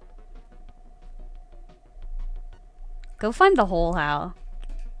 Go find the hole, Hal.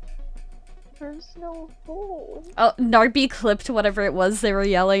 There's no hole. Oh, Narby clipped whatever it was they were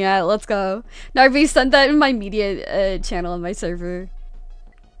yelling at. Let's go. Narby sent that in my media channel on my server.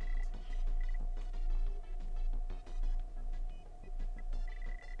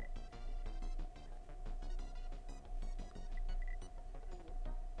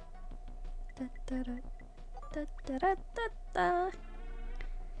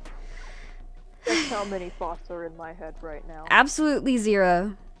 That's how many thoughts are in my head right now. Absolutely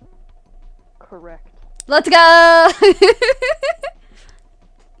zero. Correct. Let's go!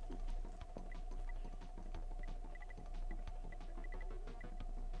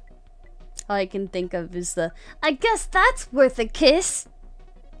 All I can think of is the, I guess that's worth a kiss.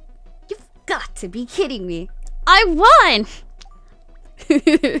 You've got to be kidding me. I won!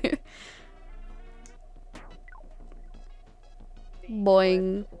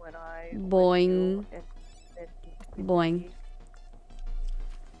 Boing. Boing. Boing.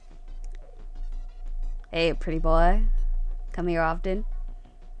 Hey, pretty boy. Come here often.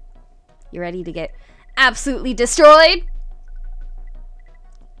 You ready to get absolutely destroyed?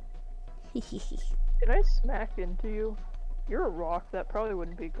 Can I smack into you? You're a rock. That probably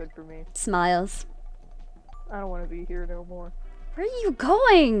wouldn't be good for me. Smiles. I don't want to be here no more. Where are you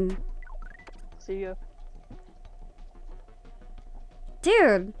going? See ya.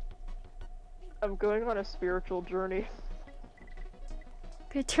 Dude. I'm going on a spiritual journey. I'm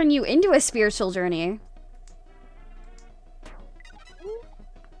gonna turn you into a spiritual journey.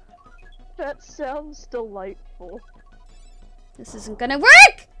 That sounds delightful. This isn't gonna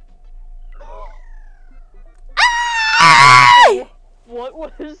work! Ah! What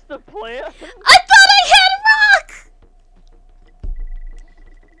was the plan? I thought I had rock!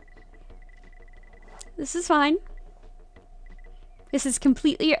 This is fine. This is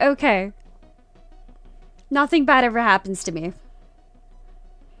completely okay. Nothing bad ever happens to me.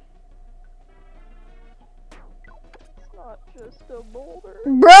 It's not just a boulder.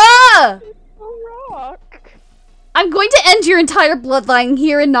 Bruh! It's a rock. I'm going to end your entire bloodline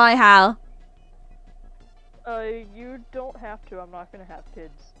here in Nihal. You don't have to. I'm not gonna have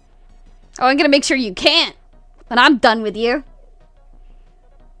kids. Oh, I'm gonna make sure you can't. When I'm done with you.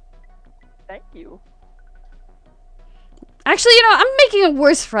 Thank you. Actually, you know, I'm making a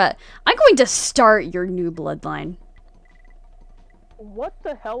worse threat. I'm going to start your new bloodline. What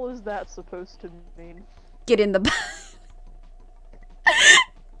the hell is that supposed to mean? Get in the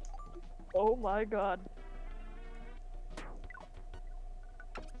Oh my god.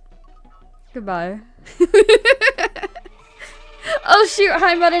 Goodbye. Oh shoot,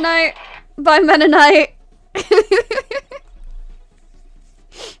 hi Mennonite. Bye Mennonite.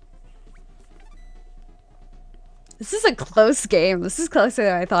 This is a close game. This is closer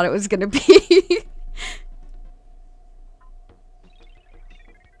than I thought it was gonna be.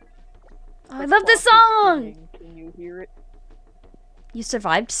 Oh, I love this song! Can you hear it? You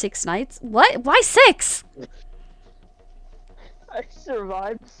survived 6 nights? What? Why 6? I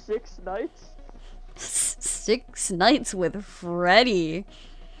survived 6 nights? 6 nights with Freddy.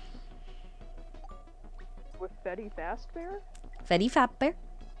 With Fetty Fazbear? Fetty Fazbear.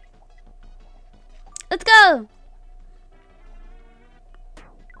 Let's go!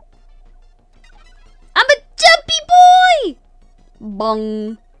 I'm a jumpy boy!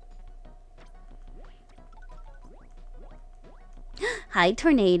 Bong. Hi,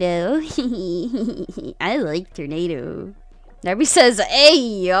 Tornado. I like Tornado. Darby says, hey,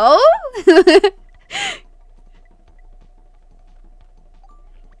 yo!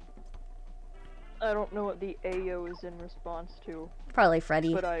 I don't know what the Ayo is in response to, Probably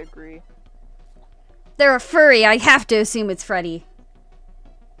Freddy. but I agree. They're a furry. I have to assume it's Freddy.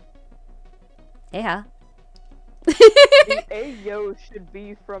 Yeah. The Ayo should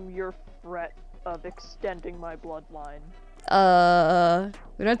be from your threat of extending my bloodline.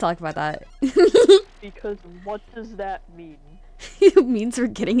 We don't talk about that. Because what does that mean? It means we're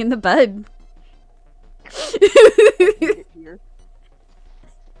getting in the bed. Get here.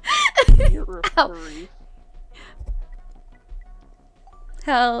 You're a Ow. furry.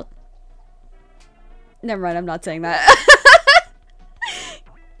 Hell. Never mind, I'm not saying that.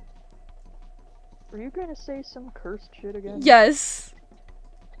 Are you gonna say some cursed shit again? Yes.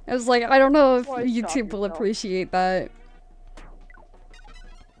 I was like, I don't know if Why, stop YouTube will yourself. appreciate that.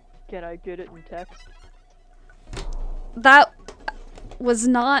 Can I get it in text? That was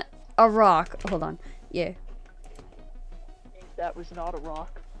not a rock. Hold on. Yeah. That was not a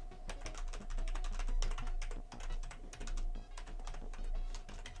rock.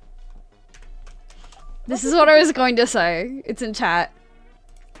 This is what I was going to say. It's in chat.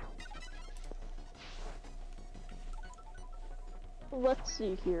 Let's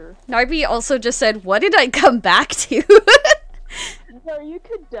see here. Narby also just said, what did I come back to? No, you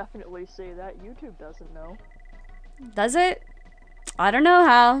could definitely say that. YouTube doesn't know. Does it? I don't know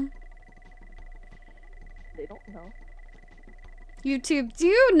how. They don't know. YouTube, do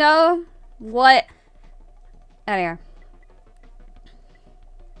you know what? Anyway.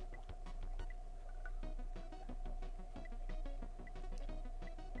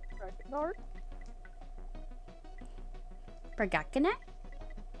 Ragnar? Bragakana?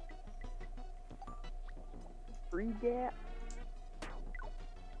 Freegat?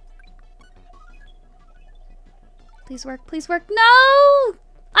 Please work, please work. No!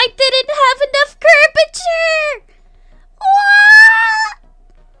 I didn't have enough curvature! What?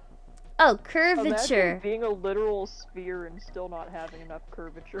 Oh, curvature. Imagine being a literal sphere and still not having enough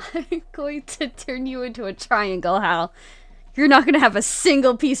curvature. I'm going to turn you into a triangle, Hal. You're not going to have a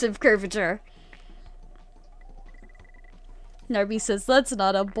single piece of curvature. Narby says, that's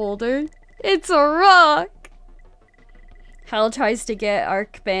not a boulder. It's a rock. Hal tries to get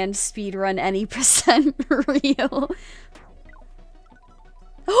Arc Band speedrun any percent real.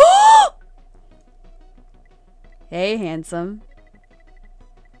 Hey, handsome.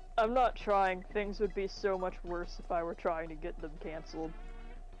 I'm not trying. Things would be so much worse if I were trying to get them cancelled.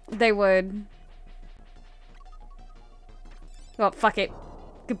 They would. Well, fuck it.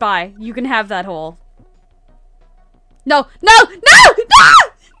 Goodbye. You can have that hole. No! No! No! No!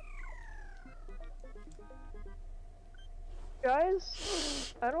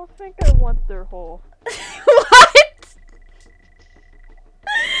 Guys, I don't think I want their hole. What?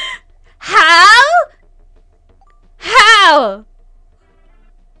 How? How?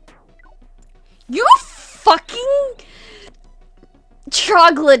 You fucking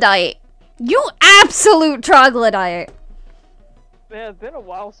troglodyte. You absolute troglodyte. Man, it's been a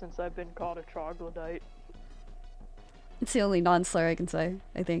while since I've been called a troglodyte. It's the only non-slur I can say,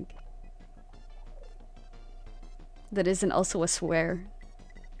 I think. That isn't also a swear.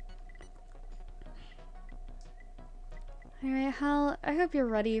 Alright, Hal, I hope you're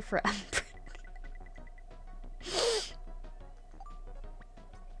ready for Emperor.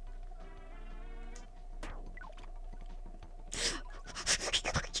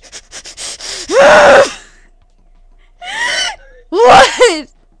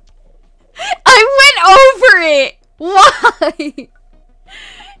 What? I went over it! Why?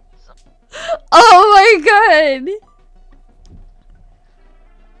 Oh my god!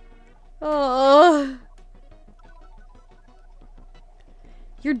 Oh.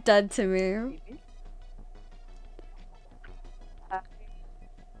 You're dead to me.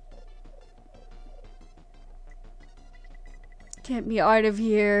 Get me out of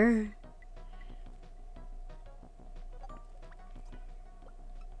here.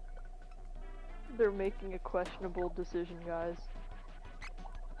 They're making a questionable decision, guys.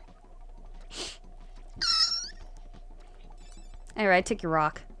 Alright, I took your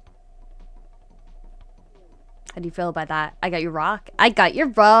rock. How do you feel about that? I got your rock. I got your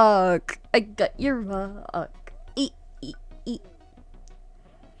rock. I got your rock. Eat, eat, eat.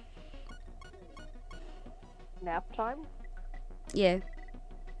 Nap time? Yeah.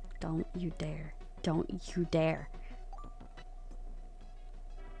 Don't you dare. Don't you dare.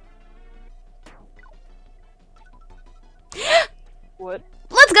 What?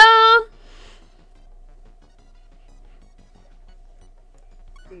 Let's go!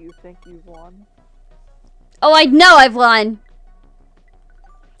 Do you think you've won? Oh, I know I've won.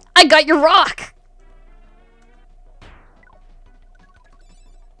 I got your rock.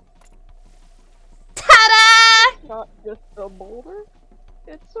 Ta-da! Not just a boulder,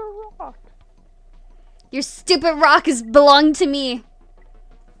 it's a rock. Your stupid rock is belong to me.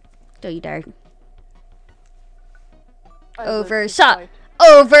 Don't you dare. Overshot!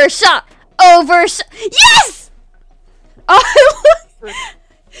 Overshot! Overshot! Yes! Oh,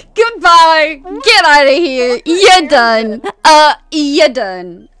 goodbye! Get out of here! You're done! You're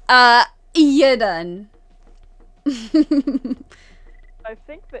done. You're done. I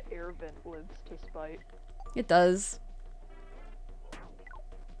think the air vent lives to spite. It does.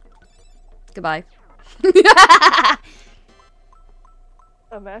 Goodbye.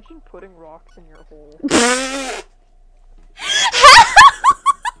 Imagine putting rocks in your hole.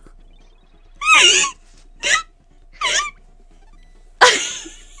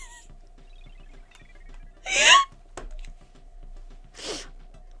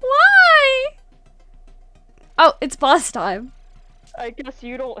 Why? Oh, it's boss time. I guess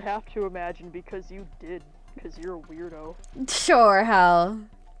you don't have to imagine because you did, because you're a weirdo. Sure, Hal.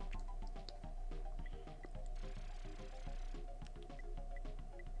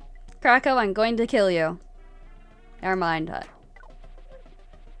 Krakow, I'm going to kill you. Never mind.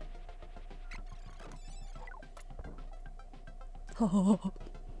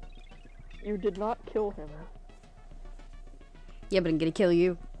 You did not kill him. Yeah, but I'm gonna kill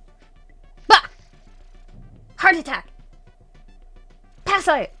you. Bah! Heart attack! Pass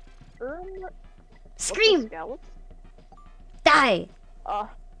out! Scream! Die!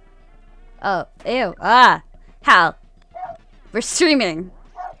 Oh, ew. Hal. We're streaming.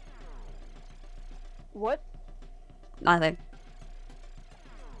 What? Nothing.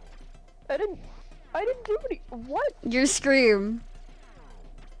 I didn't do any. What? Your scream.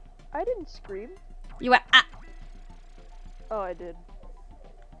 I didn't scream. You went, ah! Oh, I did.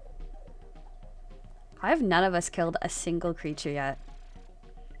 How have none of us killed a single creature yet?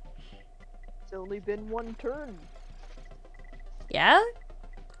 It's only been one turn. Yeah?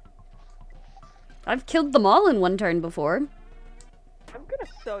 I've killed them all in one turn before. I'm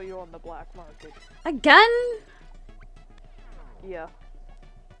gonna sell you on the black market. Again? Yeah.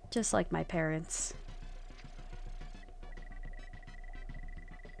 Just like my parents.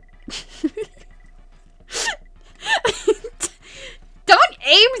 Don't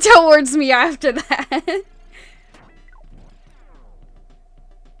aim towards me after that.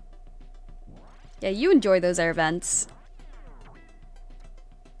 Yeah, you enjoy those air vents.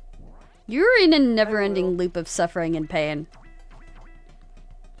 You're in a never-ending loop of suffering and pain.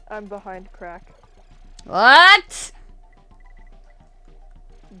 I'm behind crack. What?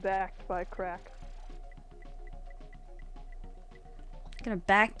 Backed by crack. Gonna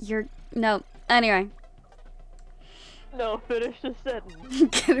back your... No. Anyway. No, finish the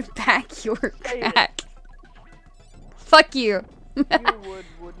sentence. Gonna back your crack. Fuck you. You would,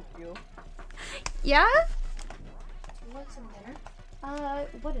 wouldn't you? Yeah? You want some dinner?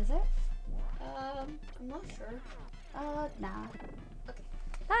 What is it? I'm not sure. Nah. Okay.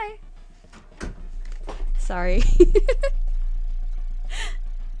 Bye. Sorry.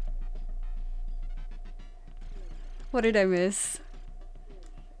 What did I miss?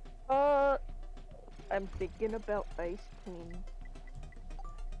 I'm thinking about Ice Queen.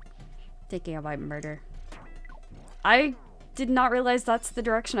 Thinking about murder. I did not realize that's the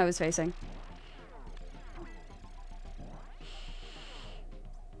direction I was facing.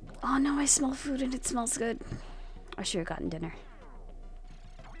 Oh no, I smell food and it smells good. I should have gotten dinner.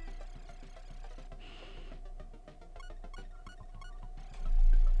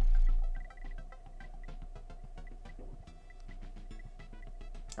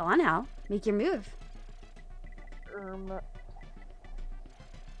 Go on, Hal. Make your move.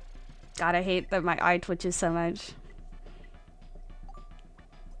 God, I hate that my eye twitches so much.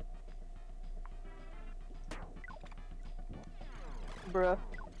 Bruh.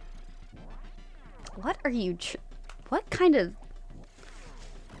 What are you what kind of...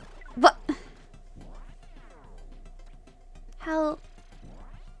 What? Hal...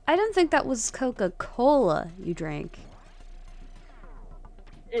 I don't think that was Coca-Cola you drank.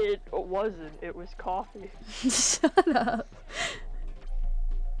 It wasn't. It was coffee. Shut up.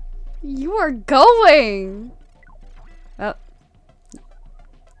 You are going! Oh.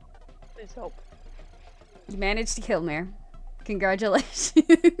 Please help. You managed to kill me.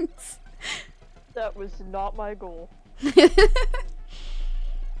 Congratulations. That was not my goal.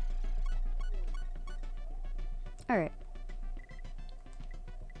 Alright.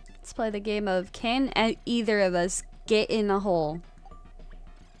 Let's play the game of can either of us get in a hole?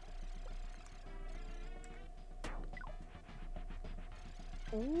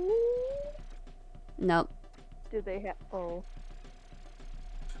 Ooh. Nope. Do they have? Oh.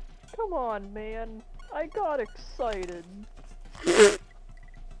 Come on, man. I got excited.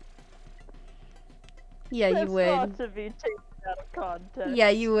 Yeah, you That's would. not to be taken out of context. Yeah,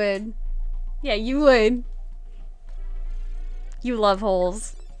 you would. Yeah, you would. You love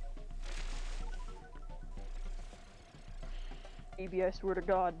holes. Maybe I swear to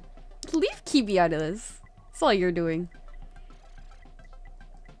God. Leave Kirby out of this. That's all you're doing.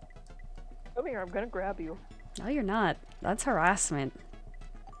 Come here, I'm gonna grab you. No, you're not. That's harassment.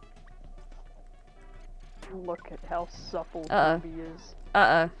 Look at how supple Uh-uh. Kirby is.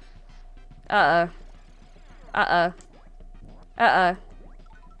 Uh-uh. Uh-uh. Uh-uh. Uh-uh.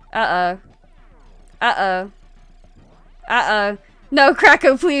 Uh-uh. Uh-uh. Uh-uh. No,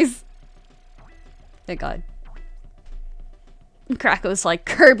 Kracko, please! Thank God. Kracko's like,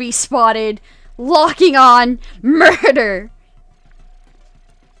 Kirby spotted! Locking on! Murder!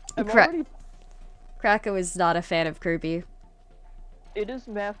 Kracko is not a fan of Kirby. It is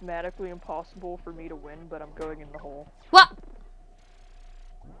mathematically impossible for me to win, but I'm going in the hole. What?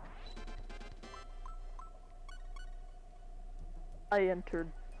 I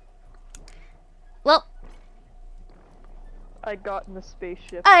entered. Well, I got in the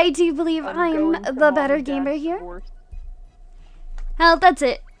spaceship. I do believe I'm going to the Mom better and gamer Dad's here. divorce. Hell, that's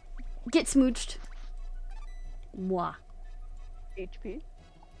it. Get smooched. Mwah. HP.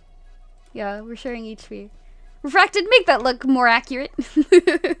 Yeah, we're sharing HP. Refracted, make that look more accurate.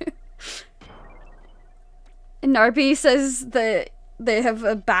 And Narby says that they have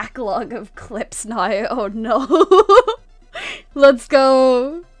a backlog of clips now. Oh no. Let's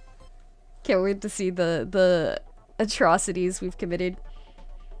go. Can't wait to see the atrocities we've committed.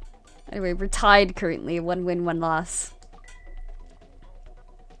 Anyway, we're tied currently. 1 win, 1 loss.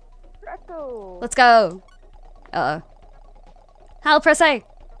 Kracko. Let's go. Uh-oh. Hal, press A.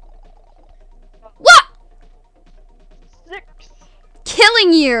 What?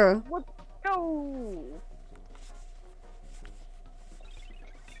 killing you! Let's go!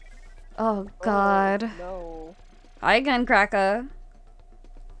 Oh god. Oh, no. Hi again, Kraka.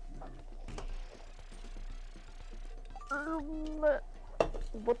 What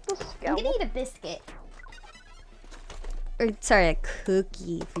the I'm scout? gonna eat a biscuit. Or, sorry, a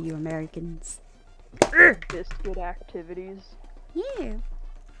cookie for you Americans. Biscuit activities. Yeah.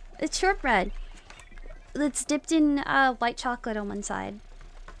 It's shortbread. It's dipped in white chocolate on one side.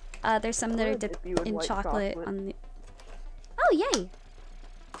 There's some that are I'll dipped dip you in white chocolate chocolate. on the... Oh, yay!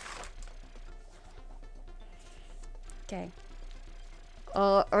 Okay.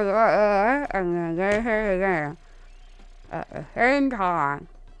 I'm gonna get her again. At the same time.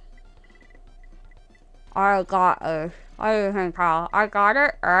 I got it. I got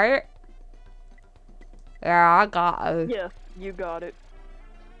it, right? Yeah, I got it. Yeah, you got it.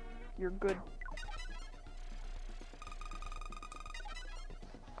 You're good.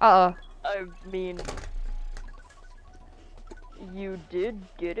 Uh-oh. I mean, you did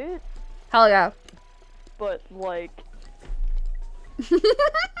get it, Hell yeah. but like,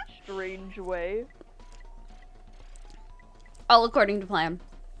 strange way. All according to plan.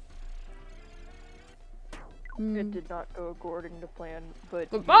 It did not go according to plan, but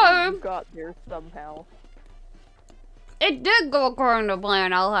Goodbye. you got there somehow. It did go according to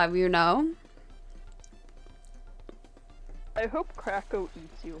plan, I'll have you know. I hope Krako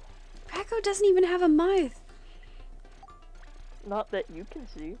eats you. Krako doesn't even have a mouth. Not that you can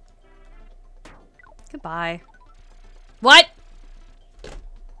see. Goodbye. What?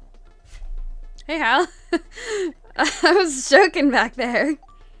 Hey, Hal. I was joking back there.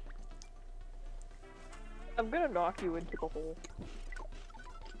 I'm gonna knock you into the hole.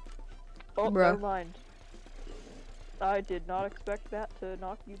 Oh, Bruh. never mind. I did not expect that to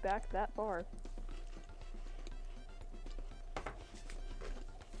knock you back that far.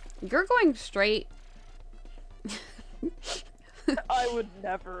 You're going straight. I would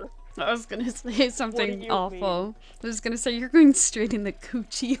never. I was gonna say something What do you awful. mean? I was gonna say you're going straight in the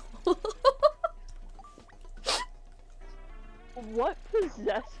coochie hole. What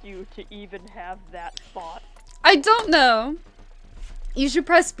possessed you to even have that thought? I don't know. You should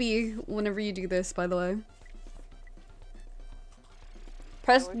press B whenever you do this, by the way.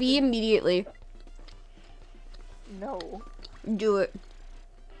 Press I B should- immediately. No. Do it.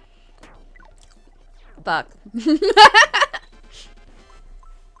 Fuck.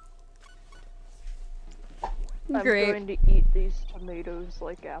 I'm Great. going to eat these tomatoes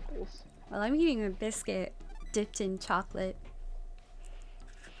like apples. Well, I'm eating a biscuit dipped in chocolate.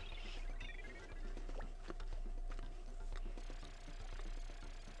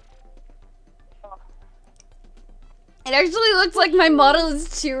 It actually looks like my model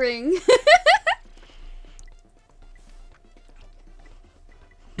is chewing.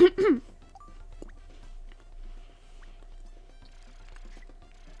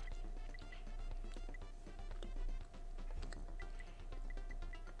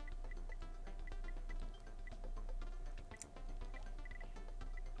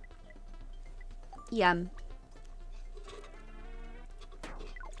 Yum.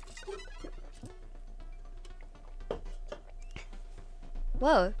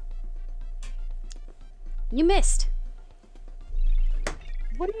 Whoa. You missed.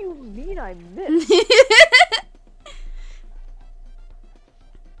 What do you mean I missed?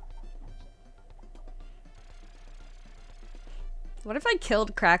 What if I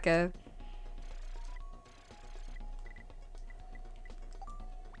killed Kraka?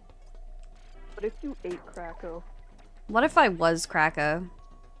 What if you ate Krako? What if I was Kraka?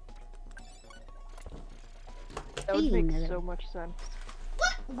 That would Wait a make minute. so much sense.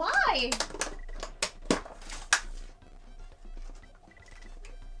 What? Why?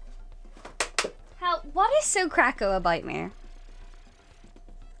 How? What is so Krako about me?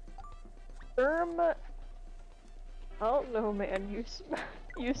 I don't know, man.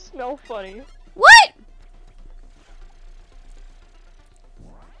 You smell funny. What?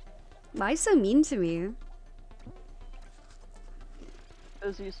 Why so mean to me?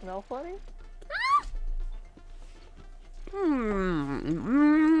 Does you smell funny?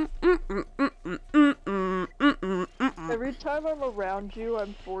 Every time I'm around you,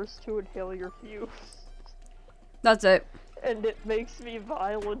 I'm forced to inhale your fumes. That's it. And it makes me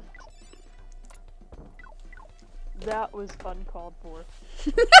violent. That was uncalled for.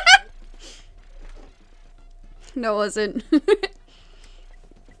 No, it wasn't.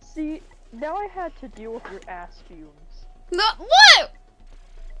 See, now I had to deal with your ass fumes. No, what?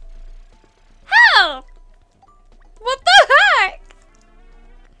 How? What the heck?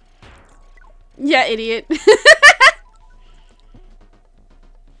 Yeah, idiot.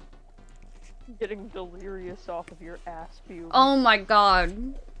 Getting delirious off of your ass fumes. Oh my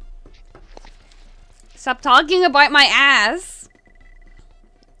god. Stop talking about my ass.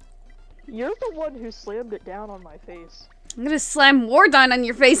 You're the one who slammed it down on my face. I'm gonna slam more down on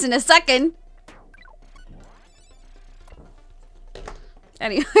your face in a second.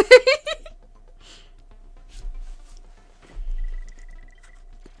 Anyway.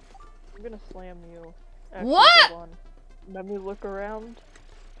 I'm gonna slam you. Actually, What? hold on. Let me look around.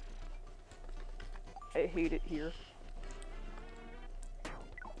 I hate it here.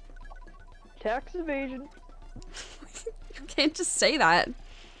 Tax evasion. You can't just say that.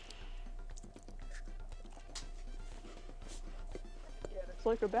 Yeah, it's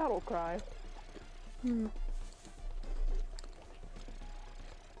like a battle cry. Hmm.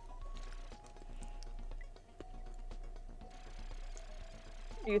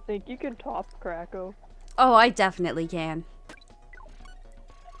 Do you think you can top Krakow? Oh, I definitely can.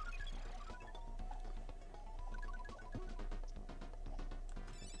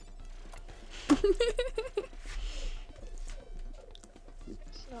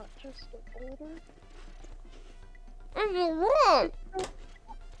 It's not just a boulder.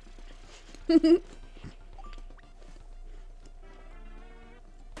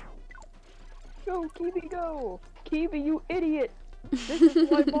 Go, Kirby, go! Kirby, you idiot! This is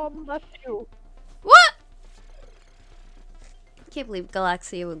why Mom left you! What? I can't believe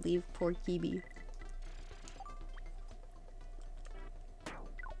Galaxia would leave poor Kirby.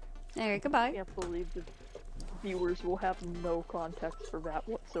 There, I goodbye. can't believe the viewers will have no context for that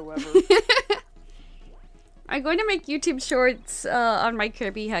whatsoever. I'm going to make YouTube shorts on my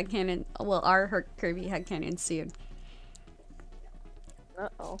Kirby headcanon. Well, our Kirby headcanon soon.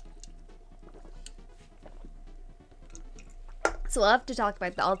 Uh-oh. So we'll have to talk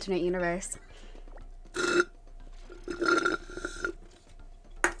about the alternate universe. Are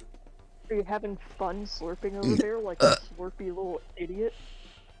you having fun slurping over there like a slurpy little idiot?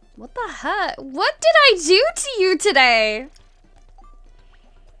 What the heck? What did I do to you today?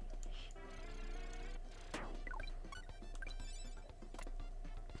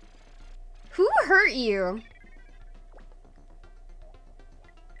 Who hurt you?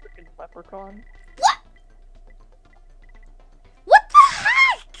 Freaking leprechaun. What? What the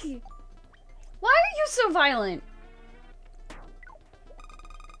heck? Why are you so violent?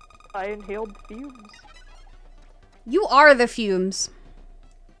 I inhaled fumes. You are the fumes.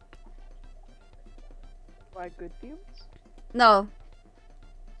 My good fumes? No.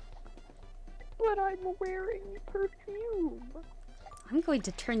 But I'm wearing perfume. I'm going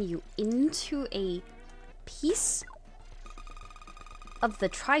to turn you into a piece of the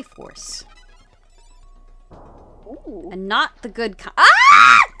Triforce. Ooh. And not the good kind.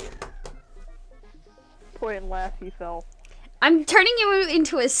 Ah! Point and laugh, he fell. I'm turning you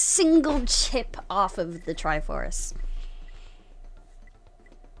into a single chip off of the Triforce.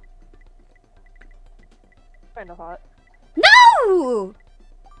 Kinda hot. No!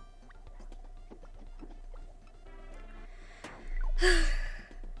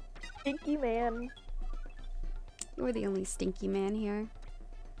 Stinky man. You're the only stinky man here.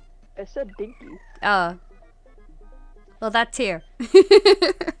 I said dinky. Oh. Well, that's here. There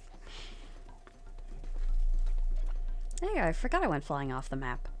you go. I forgot I went flying off the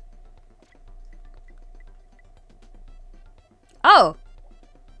map. Oh!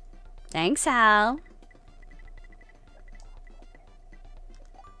 Thanks, Hal.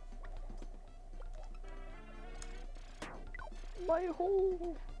 My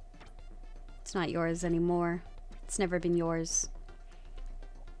hole. It's not yours anymore. It's never been yours.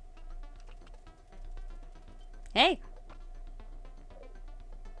 Hey!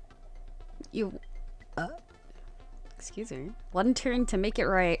 You... excuse me. One turn to make it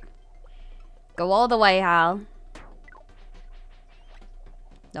right. Go all the way, Hal.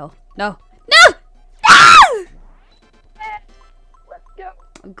 No. No. No! No! Let's go.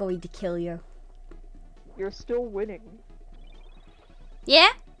 I'm going to kill you. You're still winning. Yeah?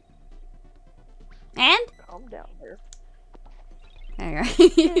 And? Calm down there. Alright.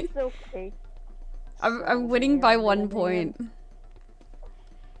 It's okay. I'm winning by 1 point.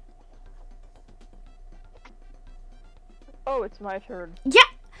 Oh, it's my turn. Yeah!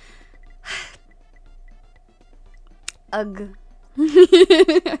 Ugh.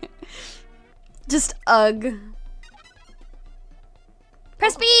 Just ugh.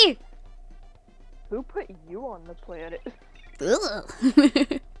 Press B! Who put you on the planet? Ugh.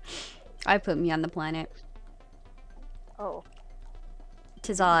 I put me on the planet. Oh.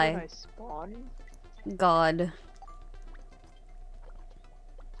 'Tis When I. I spawn? God.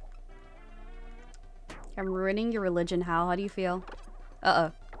 I'm ruining your religion, Hal. How do you feel?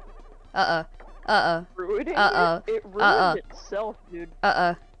 Uh-oh. Uh-oh. Uh-oh. Ruining Uh-oh. it? It ruined itself, dude.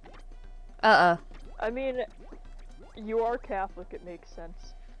 Uh-oh. Uh-oh. I mean, you are Catholic, it makes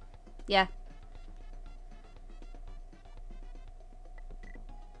sense. Yeah.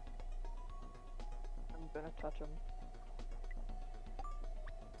 I'm gonna touch him.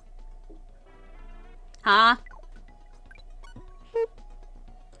 Huh?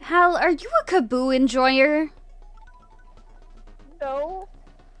 Hal, are you a Kaboo enjoyer? No.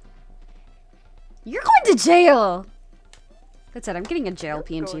 You're going to jail! That's it, I'm getting a jail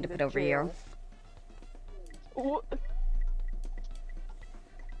You're PNG going to to put over jail. you. Wha-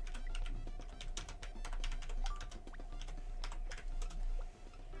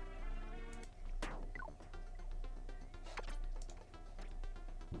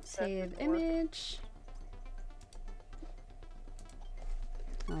 Save didn't work. image.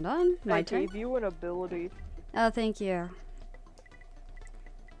 Hold on, my I turn. gave you an ability. Oh, thank you.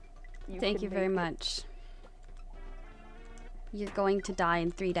 Thank can you very make it. much. You're going to die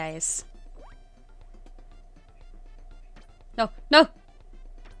in 3 days. No, no!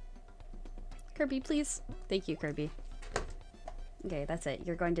 Kirby, please. Thank you, Kirby. Okay, that's it.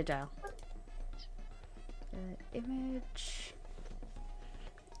 You're going to jail. Image.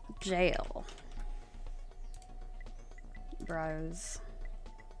 Jail. Browse.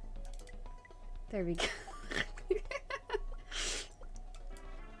 There we go.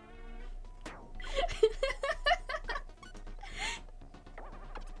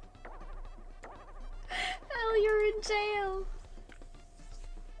 Hell, you're in jail.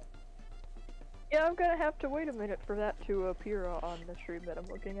 Yeah, I'm gonna have to wait a minute for that to appear on the stream that I'm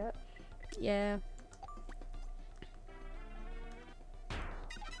looking at. Yeah.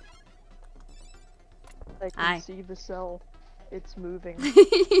 I can Hi. see the cell. It's moving.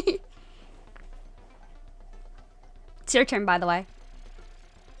 It's your turn, by the way.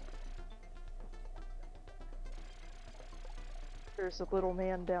 There's a little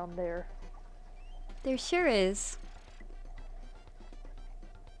man down there. There sure is.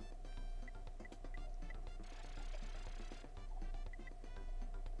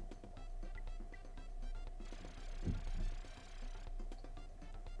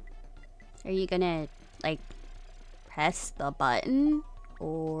 Are you gonna, like, press the button?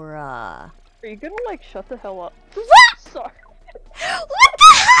 Or, Are you gonna, like, shut the hell up? What? Sorry. What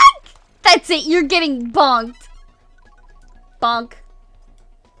the heck? That's it, you're getting bonked. Bonk.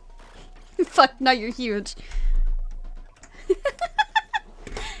 Fuck, now you're huge.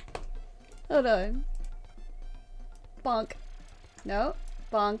 Hold on. Bonk. No.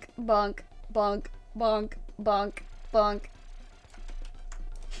 Bonk, bonk, bonk, bonk, bonk, bonk.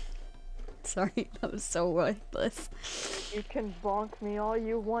 Sorry, that was so worthless. You can bonk me all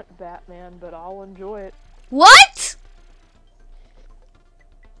you want, Batman, but I'll enjoy it. What?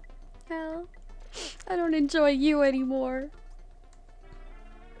 Hell, I don't enjoy you anymore.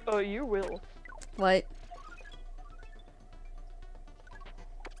 Oh, you will. What?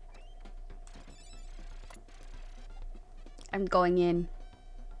 I'm going in.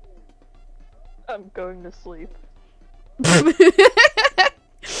 I'm going to sleep.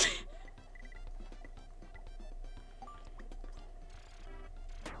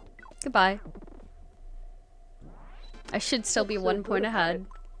 Goodbye. I should still be So 1 point good, ahead.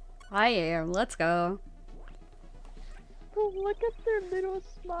 I am. Let's go. Oh, look at their little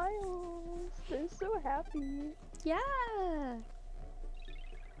smiles. They're so happy. Yeah.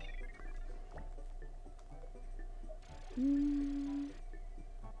 Mm.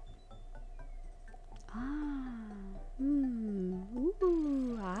 Ah. Mm.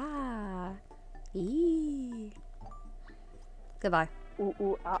 Ooh. Ah. Eee. Goodbye. Ooh,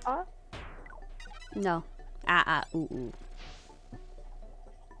 ooh, ah, ah. No. Ah, ah, ooh, ooh.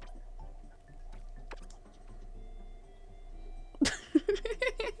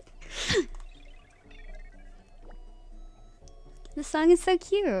 The song is so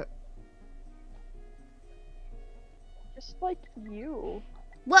cute. Just like you.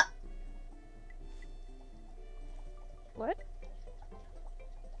 What? What?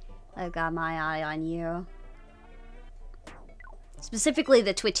 I've got my eye on you. Specifically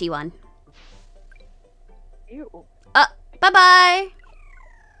the twitchy one. You. Bye-bye!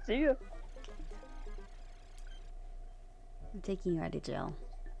 See ya. I'm taking you out of jail.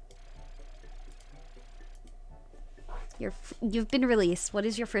 You've been released. What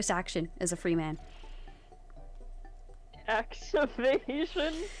is your first action as a free man?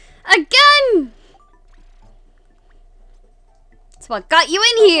 Activation. Again! That's what got you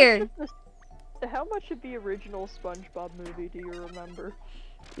in here! How much of the original SpongeBob movie do you remember?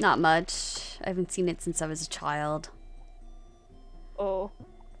 Not much. I haven't seen it since I was a child. Oh,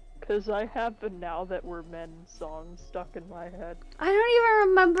 Because I have the Now That We're Men song stuck in my head. I don't even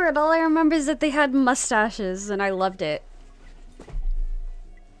remember it. All I remember is that they had mustaches, and I loved it.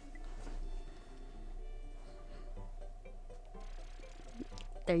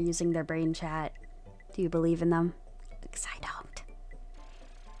 They're using their brain chat. Do you believe in them? Because I don't.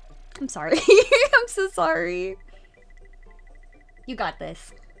 I'm sorry. I'm so sorry. You got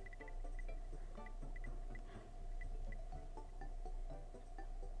this.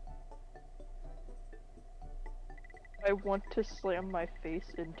 I want to slam my face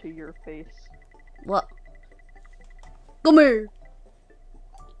into your face. What? Come here.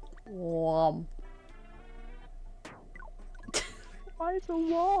 Wom. Why is a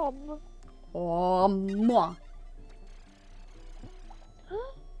wom? Mwah.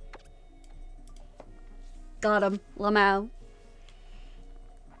 Got him. Lamau.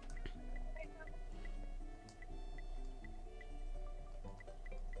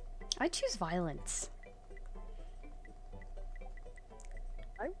 I choose violence.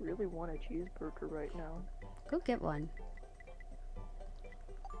 I really want a cheeseburger right now. Go get one.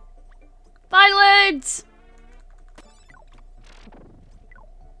 Violence!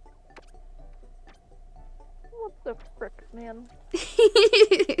 What the frick, man?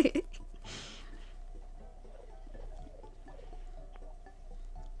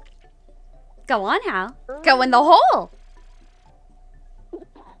 Go on, Hal. Go in the hole!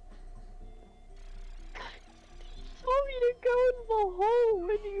 Told me to go in the hole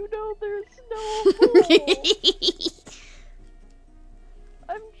when you know there's no hole.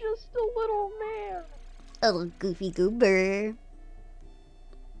 I'm just a little man. A little goofy goober.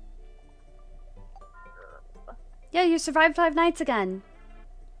 Yeah, you survived 5 nights again.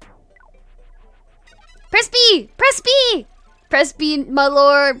 Press B! Press B! Press B, my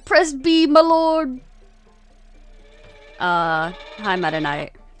lord! Press B, my lord! Hi, Meta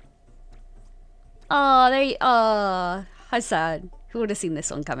Knight. How sad. Who would have seen this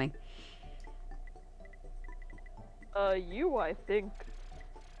one coming? You, I think.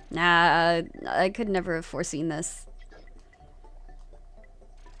 Nah, I could never have foreseen this.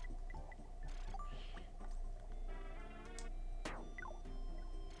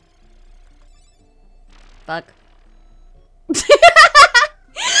 Fuck.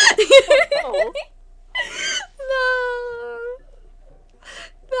 Oh. No.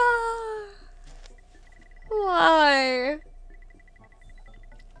 No. Why? I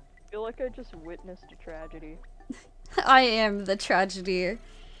feel like I just witnessed a tragedy. I am the tragedy.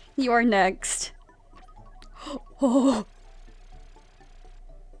 You're next. Oh.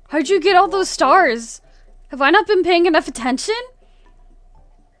 How'd you get all those stars? Have I not been paying enough attention?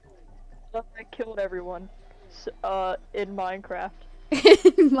 I killed everyone. In Minecraft.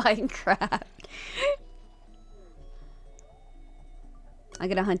 In Minecraft. I'm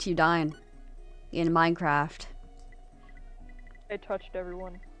gonna hunt you down. In Minecraft. I touched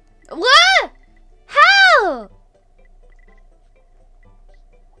everyone. What? How?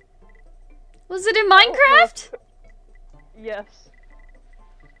 Was it in Minecraft? Yes.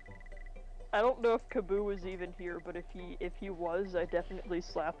 I don't know if Kaboo was even here, but if he was, I definitely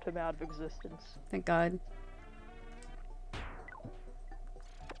slapped him out of existence. Thank God.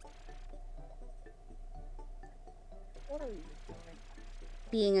 What are you doing?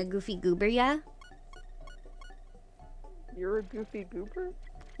 Being a goofy goober, yeah? You're a goofy goober?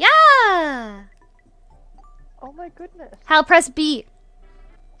 Yeah! Oh my goodness. Hal, press B.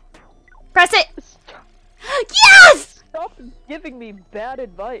 Press it! Stop, Yes! stop giving me bad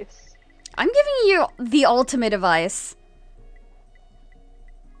advice. I'm giving you the ultimate advice.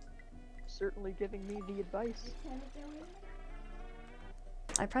 Certainly giving me the advice.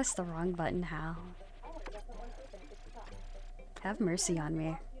 I pressed the wrong button, Hal. Have mercy on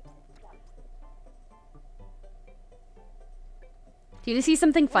me. Do you want to see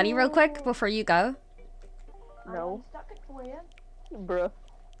something funny real quick before you go? No. Bruh.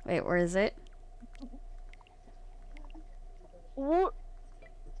 Wait, where is it? What?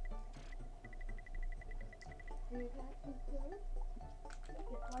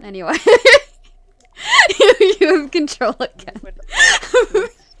 Anyway. You have control again.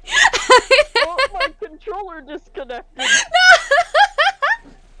 Oh, my controller disconnected.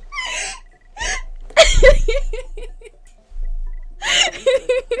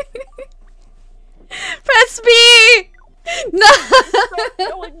 Press B! No! Stop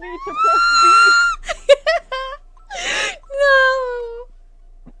telling me to press B. No!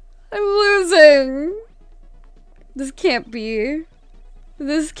 I'm losing. This can't be.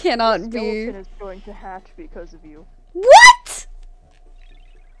 This cannot be. Skeleton is going to hatch because of you. What?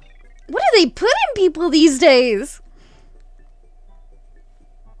 What do they put in people these days?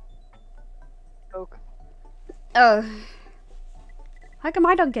 Oh. How come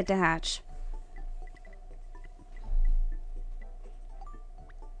I don't get to hatch?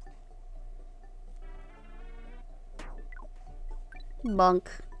 Bunk.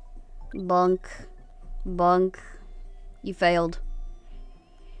 Bunk. Bunk. You failed.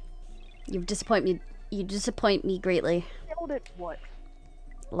 You disappoint me greatly. Failed at what?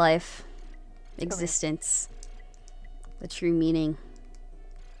 Life. Existence. The true meaning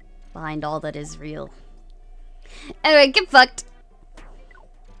behind all that is real. Anyway, get fucked.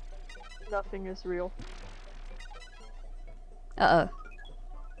 Nothing is real. Uh-oh.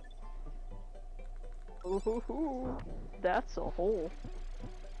 Ooh, that's a hole.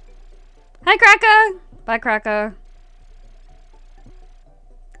 Hi, Cracker! Bye, Cracker.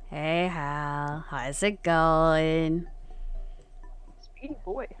 Hey, Hal. How's it going? Speedy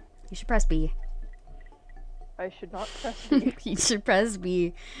boy. You should press B. I should not press B. You should press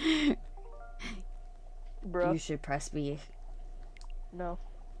B. Bruh. You should press B. No.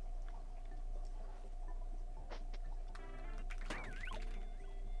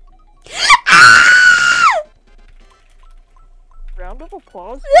 Round of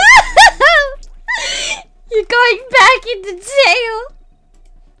applause. You're going back into jail.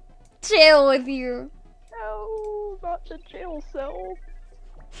 Jail with you. No, not the jail cell.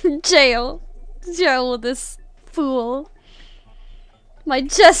 Jail. Jail with this fool. My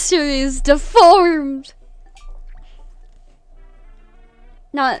gesture is deformed.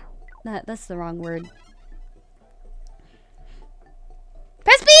 That's the wrong word.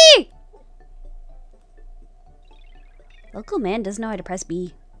 Press B! Local man doesn't know how to press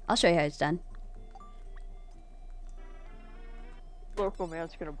B. I'll show you how it's done. Local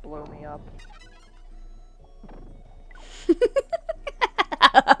man's gonna blow me up.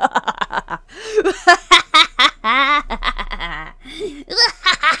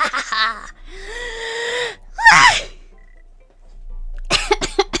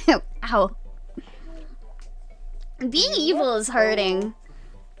 Ow. Being evil is hurting.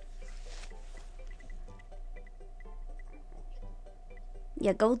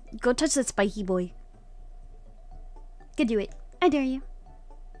 Yeah, go touch that spiky boy. Go do it. I dare you.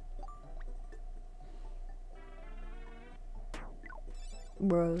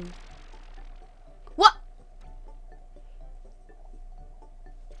 Bro. What?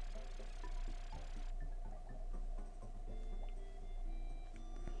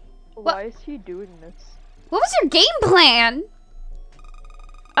 Why is he doing this? What was your game plan?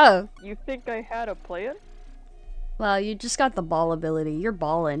 Oh. You think I had a plan? Well, you just got the ball ability. You're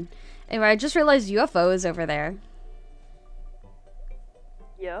ballin'. Anyway, I just realized UFO is over there.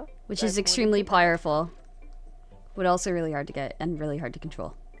 Yeah. Which is extremely powerful. But also really hard to get and really hard to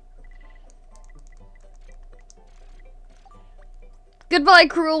control. Goodbye,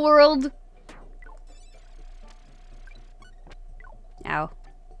 cruel world! Ow.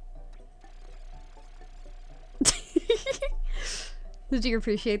 Did you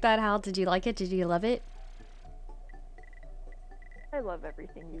appreciate that, Hal? Did you like it? Did you love it? I love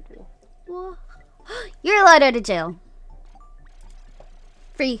everything you do. Well, you're allowed out of jail.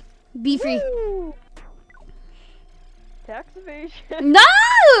 Free. Be free. Woo! Tax evasion.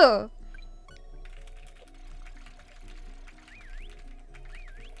 No!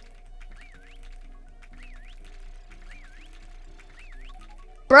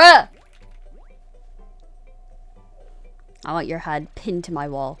 Bruh! I want your head pinned to my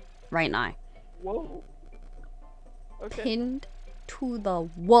wall right now. Whoa. Okay. Pinned to the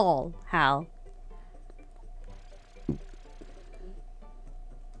wall, Hal.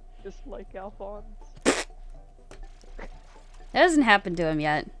 Just like Alphonse. That hasn't happened to him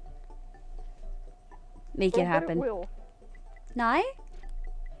yet. Make it happen. But it will. Nye?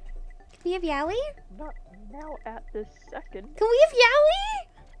 Can we have Yowie? Not now at this second. Can we have Yowie?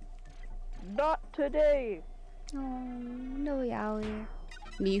 Not today. Oh, no Yowie.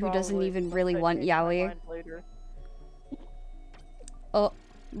 Me who doesn't Probably, even once really I want change my Yowie. mind later. Oh,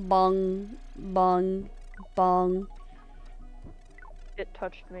 bong, bong, bong. It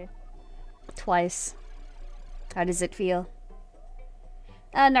touched me. Twice. How does it feel?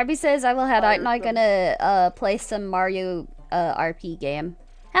 Narby says, I will head out and I'm gonna play some Mario RP game.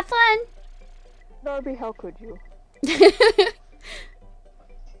 Have fun! Narby, how could you?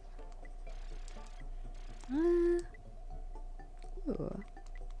 Ooh.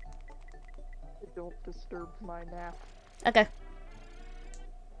 Don't disturb my nap. Okay.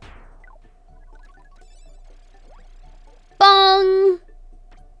 Bong!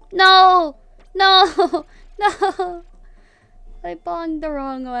 No! No! No! I bonged the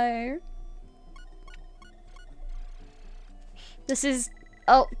wrong way. This is...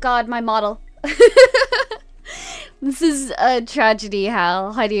 Oh god, my model. This is a tragedy,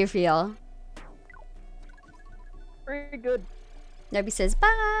 Hal. How do you feel? Very good. Narby says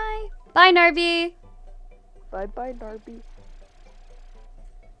bye. Bye, Narby. Bye-bye, Narby.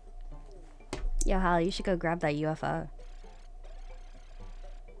 Yo, Hal, you should go grab that UFO.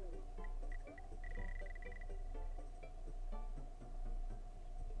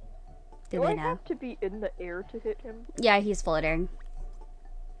 Do I have to be in the air to hit him? Yeah, he's floating.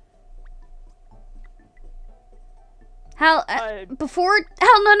 Hal, before...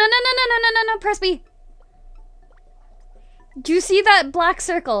 Hal, no, press B. Do you see that black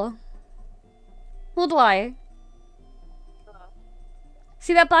circle? Hold Y.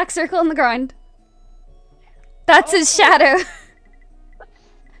 See that black circle on the ground? That's his shadow.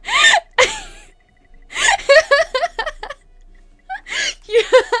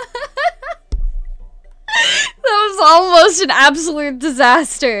 That was almost an absolute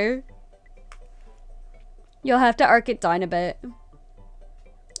disaster. You'll have to arc it down a bit.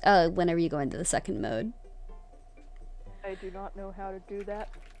 Whenever you go into the second mode. I do not know how to do that.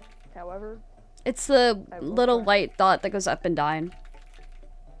 However, it's the little white dot that goes up and down.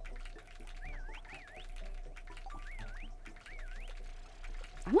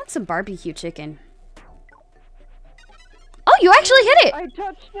 I want some barbecue chicken. Oh, you actually hit it! I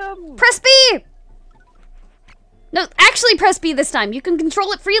touched him! Press B! No, actually press B this time. You can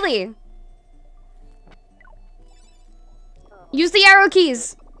control it freely. Use the arrow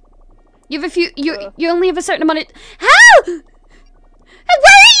keys. You have a few. You only have a certain amount of. How? Where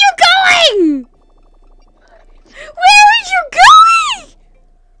are you going? Where are you going?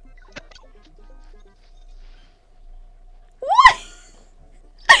 What?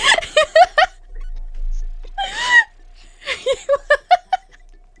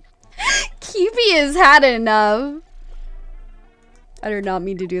 Kirby has had enough. I did not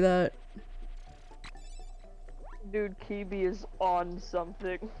mean to do that. Dude, Kirby is on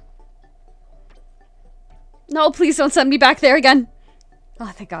something. No, please don't send me back there again. Oh,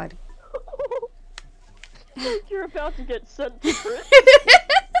 thank God. You're about to get sent to prison.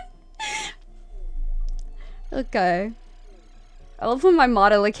 Okay. I love when my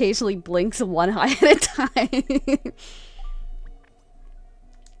model occasionally blinks one eye at a time.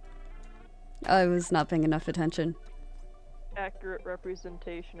 I was not paying enough attention. Accurate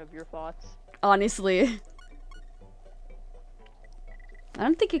representation of your thoughts. Honestly. I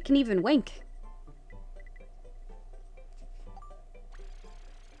don't think it can even wink.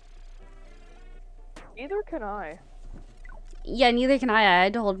 Neither can I. Yeah, neither can I. I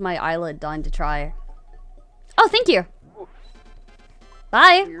had to hold my eyelid down to try. Oh, thank you. Oof.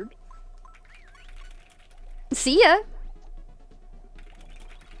 Bye. Weird. See ya.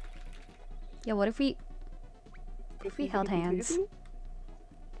 Yeah, what if we held hands?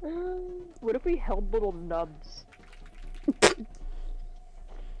 What if we held little nubs?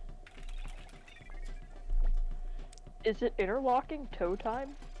 Is it interlocking toe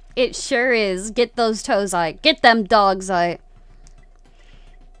time? It sure is. Get those toes out. Get them dogs out.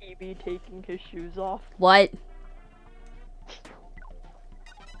 Kirby taking his shoes off. What?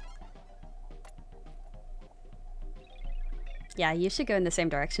 Yeah, you should go in the same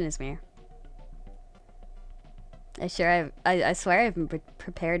direction as me. I swear I've been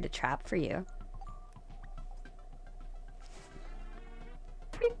prepared to trap for you.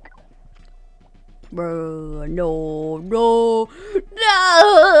 Bro, no.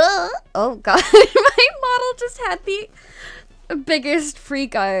 Oh God, my model just had the biggest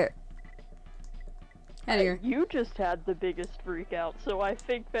freak out. Anyway. You just had the biggest freak out, so I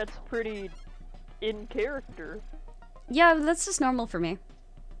think that's pretty in character. Yeah, that's just normal for me.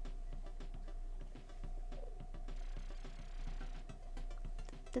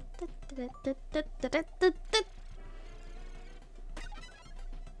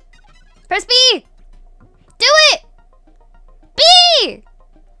 Press B! Do it! B!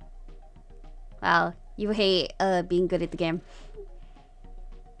 Wow, you hate being good at the game.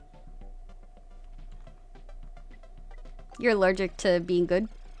 You're allergic to being good?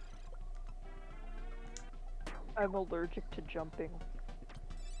 I'm allergic to jumping.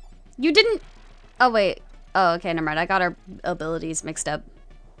 You didn't... Oh, wait. Oh, okay, never mind. I got our abilities mixed up.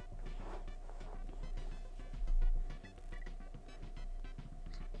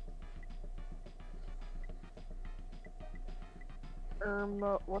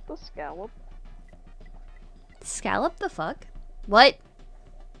 What the scallop? Scallop the fuck? What?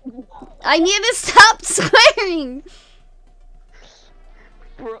 I need to stop swearing!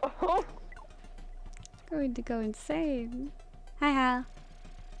 Bro! Going to go insane. Hi, Hal.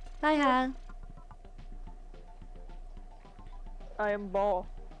 Bye, Hal. I am Ball.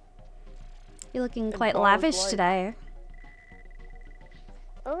 You're looking And quite Paul was lavish like- today.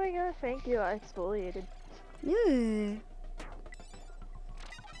 Oh my god, thank you. I exfoliated. Ooh.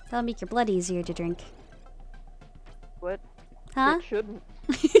 That'll make your blood easier to drink. What? Huh? It shouldn't.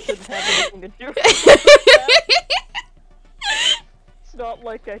 Shouldn't have anything to do with that. It's not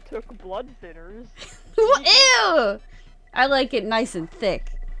like I took blood thinners. Ew! I like it nice and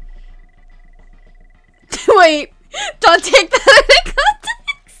thick. Wait, don't take that out of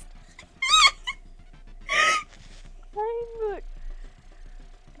context. I'm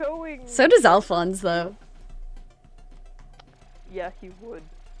going. So does Alphonse, though. Yeah, he would.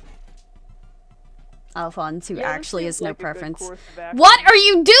 Alphonse, who Yeah, this actually seems has no like a good preference. course of action. What are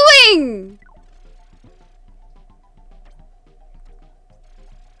you doing?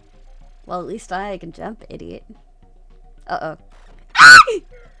 Well, at least I can jump, idiot. Uh-oh.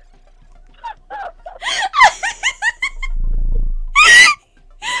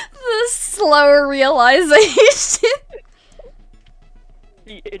 The slower realization.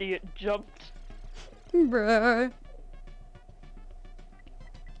 The idiot jumped. Bruh.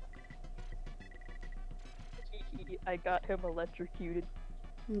 I got him electrocuted.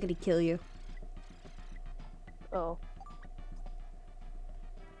 I'm gonna kill you. Oh.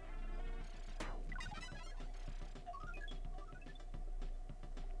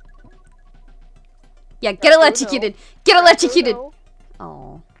 Yeah, get electrocuted. Get electrocuted. No.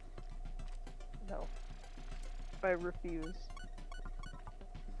 Oh. No. I refuse.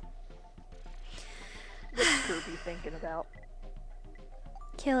 What's Kirby thinking about?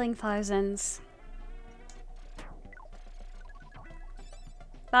 Killing thousands.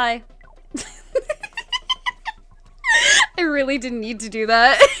 Bye. I really didn't need to do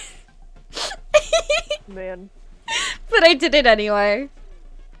that. Man. But I did it anyway.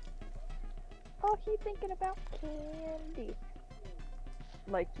 Oh, he's thinking about candy.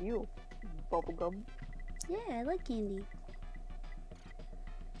 Like you, bubblegum. Yeah, I like candy.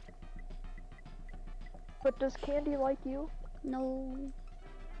 But does candy like you? No.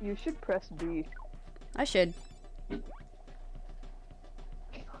 You should press B. I should.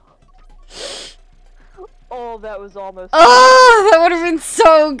 Oh, that was almost. Oh, that would have been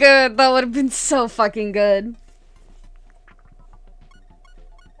so good. That would have been so fucking good.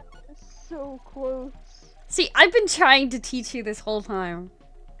 So close. See, I've been trying to teach you this whole time.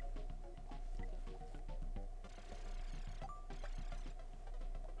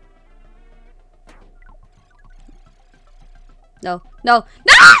 No, no,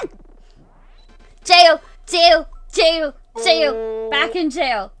 no! Jail, jail, jail, jail. Oh. Back in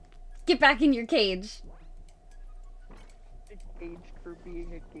jail. Get back in your cage. Caged for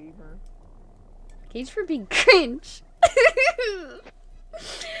being a gamer. Cage for being cringe.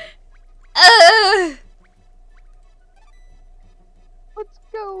 Let's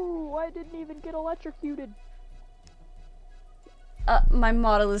go! I didn't even get electrocuted. My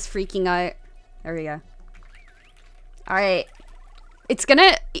model is freaking out. There we go. Alright. It's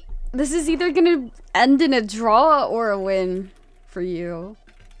gonna... This is either gonna end in a draw or a win for you.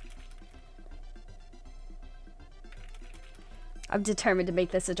 I'm determined to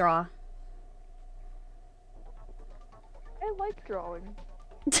make this a draw. I like drawing.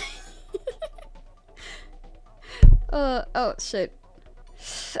 Oh shit.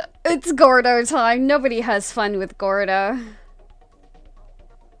 It's Gordo time. Nobody has fun with Gordo.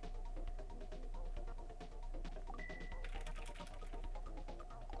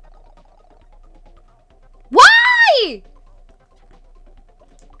 Why?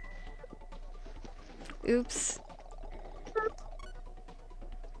 Oops.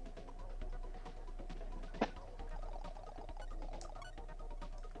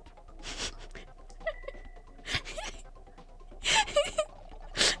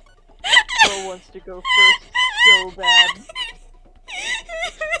 Bo wants to go first so bad.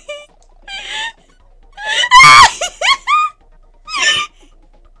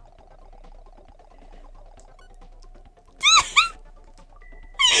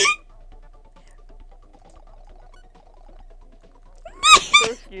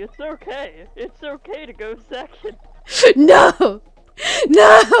 Broski, it's okay. It's okay to go second. No!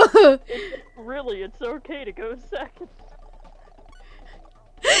 No! Really, it's okay to go second.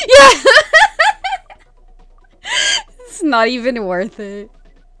 Yeah! It's not even worth it.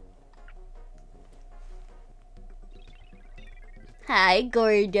 Hi,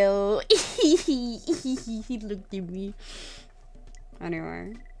 Gordo. He looked at me.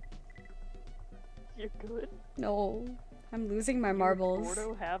 Anyway. You're good? No. I'm losing my You and marbles.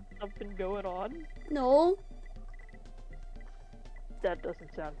 Gordo have something going on? No. That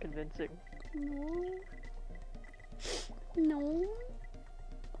doesn't sound convincing. No. No.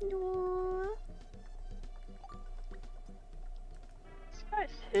 No.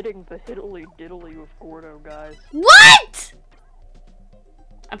 hitting the hiddly diddly with Gordo, guys. What?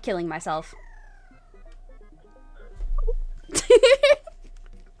 I'm killing myself.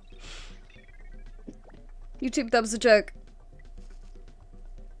 YouTube, that was a joke.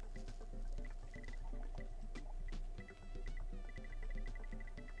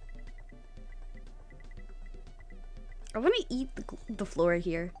 I want to eat the floor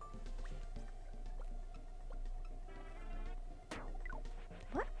here.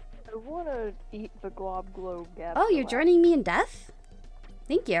 What? I want to eat the glob glow gap. Oh, you're joining me in death?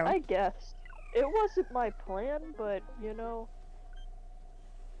 Thank you. I guess. It wasn't my plan, but, you know.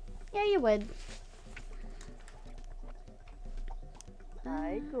 Yeah, you would.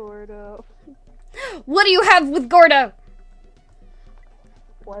 Hi, Gordo. What do you have with Gordo?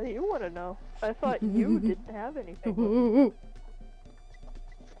 Why do you want to know? I thought you didn't have anything with me.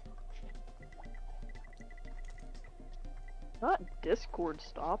 Not Discord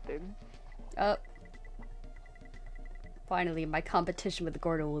stopping. Oh. Finally, my competition with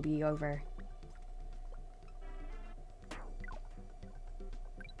Gordo will be over.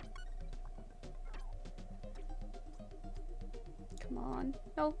 Come on.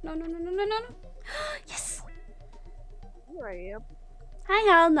 No, no, no, no, no, no, no, no. Yes! Here I am.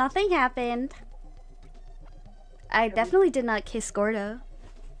 Hi, Hal. Nothing happened. I definitely did not kiss Gordo.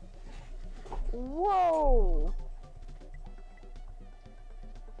 Whoa!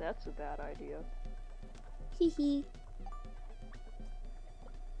 That's a bad idea. Hee hee.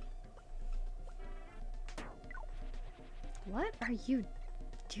 What are you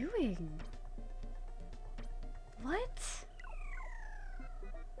doing? What?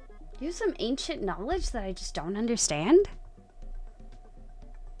 You have some ancient knowledge that I just don't understand?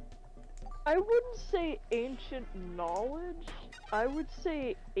 I wouldn't say ancient knowledge. I would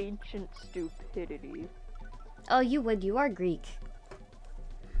say ancient stupidity. Oh, you would. You are Greek.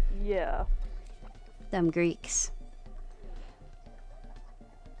 Yeah. Them Greeks.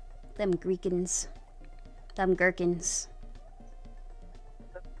 Them Greekins. Them gherkins.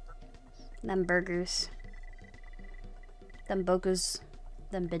 Them burgers. Them bocas.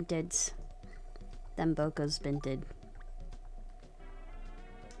 Them binteds. Them bocas binted.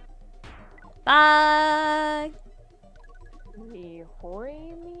 Bye! Me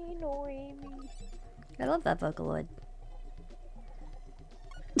hoy me noy me. I love that Vocaloid.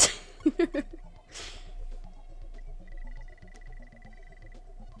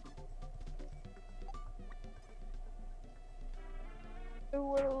 I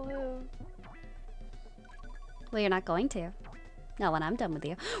wanna live. Well, you're not going to. Not when I'm done with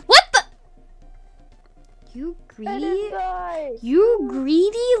you. What the? You I didn't greedy? die. You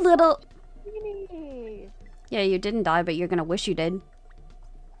greedy little... Greedy. Yeah, you didn't die, but you're gonna wish you did.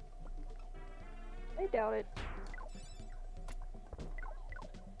 I doubt it.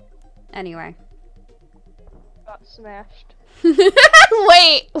 Anyway. Got smashed.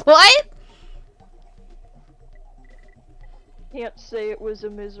 Wait, what? Can't say it was a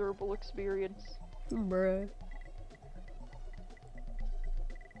miserable experience. Bruh.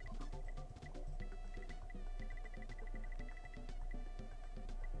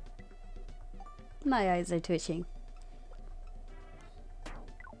 My eyes are twitching.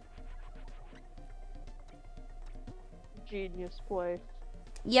 Genius play.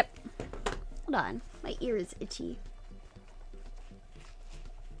 Yep. Hold on. My ear is itchy.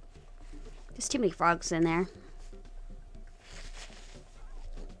 There's too many frogs in there.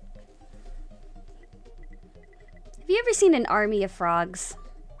 Have you ever seen an army of frogs?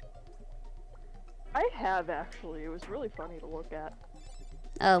 I have actually. It was really funny to look at.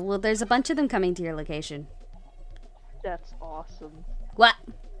 Oh, well, there's a bunch of them coming to your location. That's awesome. What?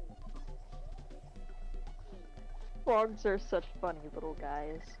 Frogs are such funny little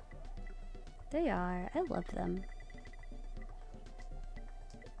guys. They are. I love them.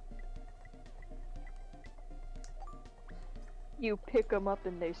 You pick them up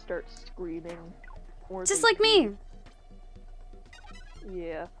and they start screaming. Or Just they like me.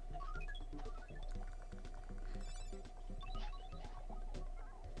 Yeah.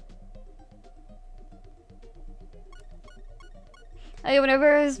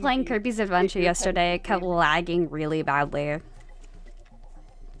 Whenever I was playing Kirby's Adventure yesterday, it kept lagging really badly.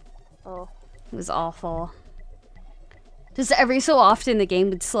 Oh. It was awful. Just every so often the game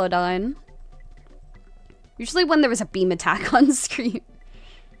would slow down. Usually when there was a beam attack on screen.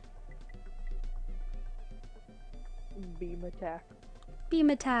 Beam attack. Beam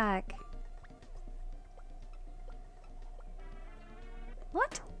attack.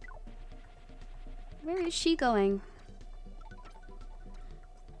 What? Where is she going?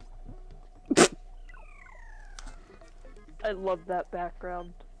 I love that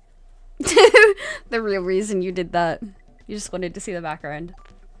background. The real reason you did that. You just wanted to see the background.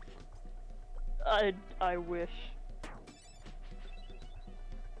 I wish.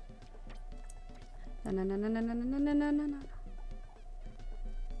 No, no, no, no, no, no, no, no, no, no, no.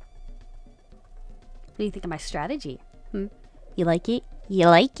 What do you think of my strategy? Hmm? You like it? You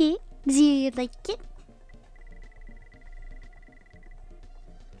like it? Do you like it?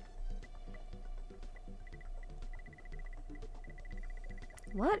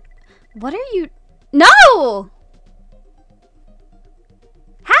 What? What are you? No!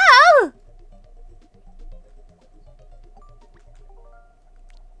 How?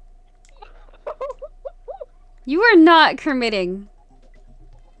 You are not committing.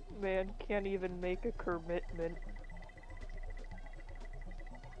 Man can't even make a commitment.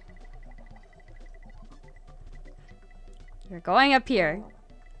 You're going up here.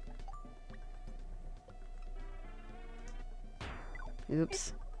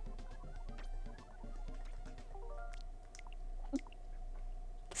 Oops.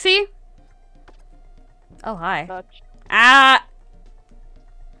 See? Oh, hi. Touch. Ah!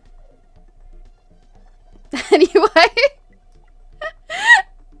 Anyway.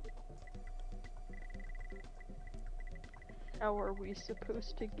 How are we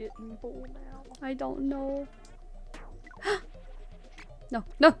supposed to get in bowl now? I don't know. No,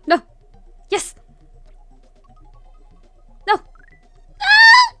 no, no! Yes! No!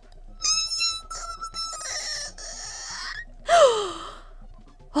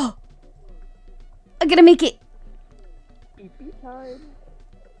 Oh! I'm gonna make it! EP time.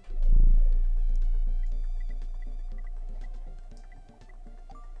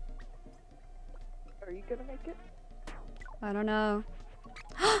 Are you gonna make it? I don't know.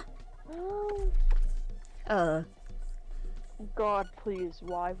 Oh. God, please,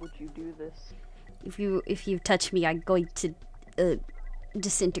 why would you do this? If you touch me, I'm going to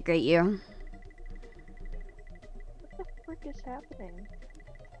disintegrate you. What the frick is happening?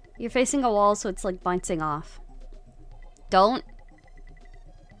 You're facing a wall, so it's like bouncing off. Don't.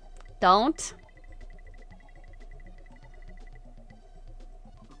 Don't.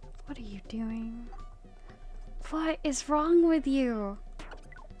 What are you doing? What is wrong with you?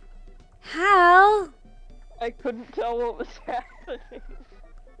 How? I couldn't tell what was happening.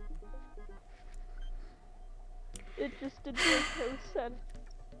 It just didn't make no sense.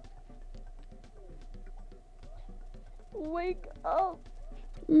 Wake up!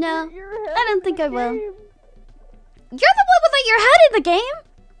 No, Get your head I don't in think the I will. game. You're the one without your head in the game!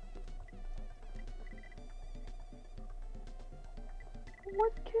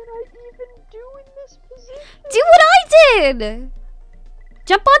 What can I even do in this position? Do what I did!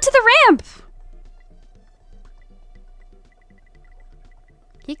 Jump onto the ramp!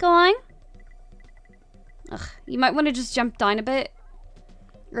 Keep going. Ugh, you might want to just jump down a bit.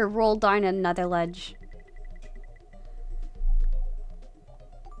 Or roll down another ledge.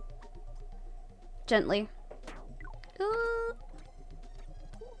 Gently.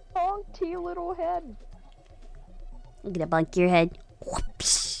 Bonky little head. I'm gonna bonk your head.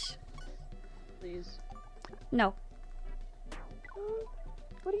 Whoops. Please. No.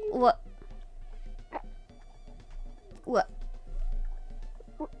 What are you? What? What?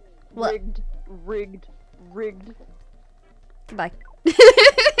 What? Rigged. Rigged. Rigged. Goodbye.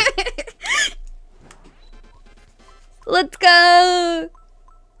 Let's go!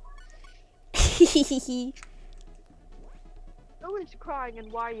 Who is crying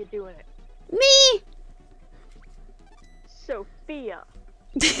and why are you doing it? Me! Sophia.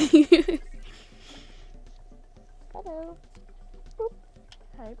 Hello. Boop.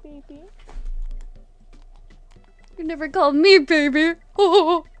 Hi, baby. You never called me baby.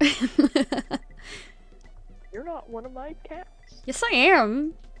 Oh. You're not one of my cats. Yes, I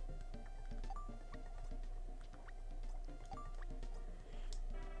am.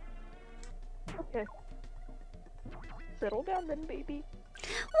 Okay. Settle down then, baby.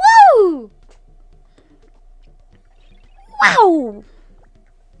 Woo! Wow!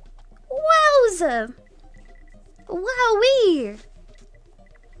 Wowza! Wowee!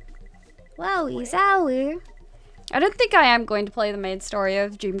 Wowie zowie. I don't think I am going to play the main story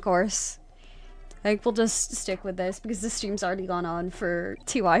of Dream Course. I think we'll just stick with this because the stream's already gone on for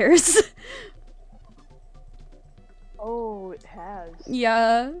 2 hours. Oh, it has.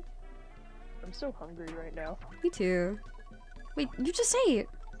 Yeah. I'm so hungry right now. Me too. Wait, you just ate.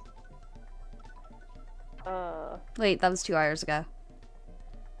 Wait, that was 2 hours ago.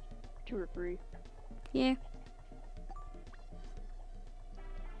 2 or 3. Yeah.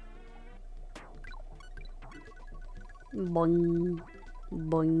 Boing.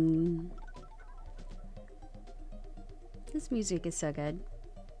 Boing. This music is so good.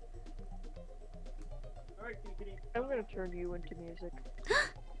 I'm gonna turn you into music.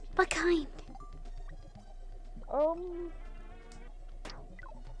 What kind?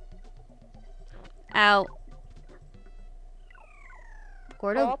 Ow.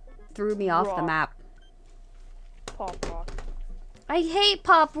 Gordo Pop threw me off the rock. map. Pop rock. I hate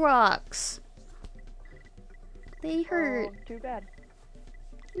pop rocks. They hurt. Oh, too bad.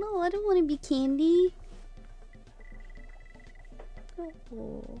 No, I don't want to be candy.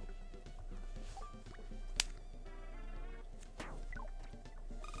 Oh.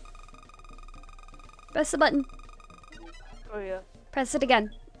 Press the button. Oh yeah. Press it again.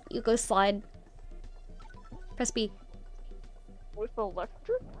 You go slide. Press B. With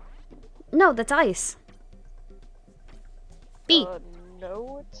electric? No, that's ice. B.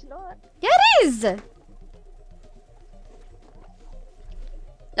 No, it's not. Yeah, it is!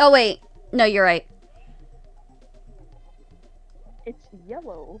 Oh, wait. No, you're right. It's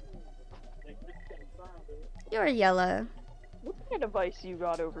yellow. You're yellow. What kind of ice you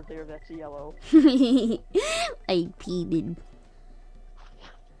got over there that's yellow? I peeded.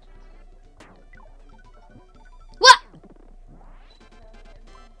 What?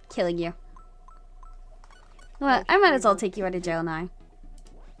 Killing you. Well, I might as well take you out of jail now.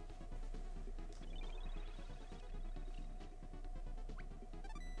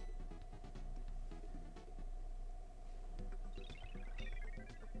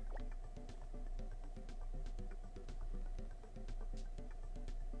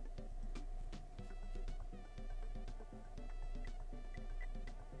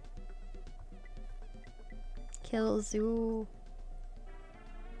 Kill Zoo.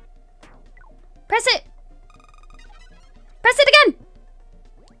 Press it! Press it again!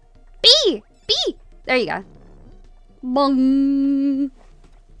 B! B! There you go. Bong!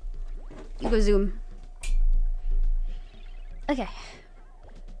 You go zoom. Okay.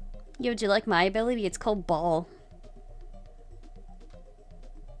 Yo, do you like my ability? It's called Ball.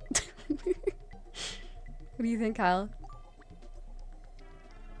 What do you think, Kyle?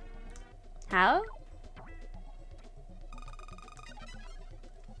 How?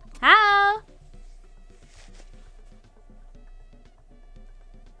 How?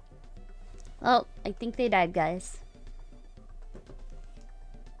 Oh, I think they died, guys.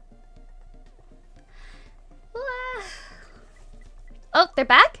 Oh, they're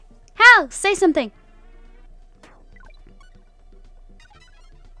back? How? Say something.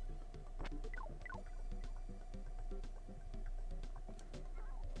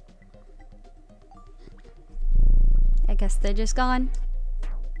 I guess they're just gone.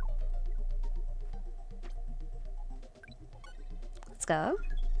 Let's go.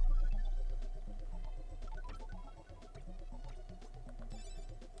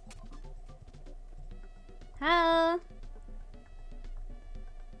 How?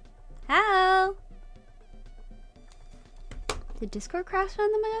 How? Did Discord crash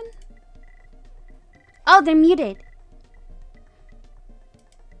on them again? Oh, they're muted.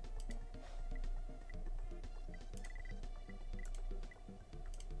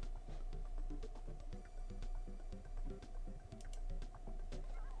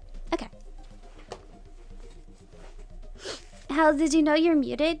 Okay. How did you know you're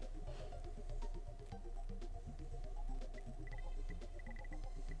muted?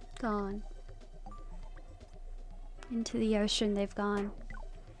 Gone. Into the ocean they've gone.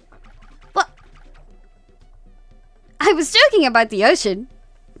 What? I was joking about the ocean.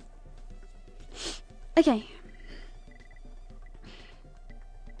 Okay.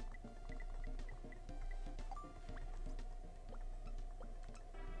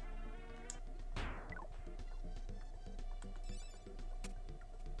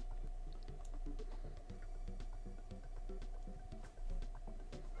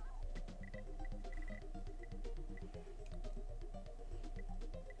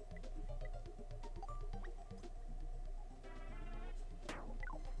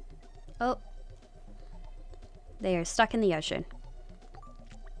 Oh. They are stuck in the ocean.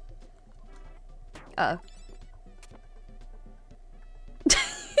 Uh-oh.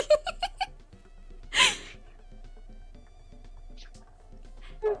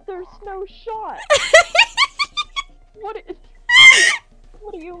 There's no shot. What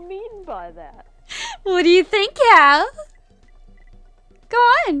do you mean by that? What do you think, Hal? Go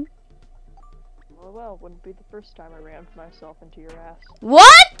on. Well, wouldn't be the first time I rammed myself into your ass.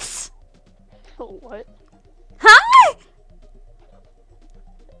 What? What? Huh?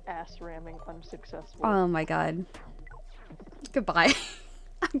 Ass ramming unsuccessful. Oh my god. Goodbye.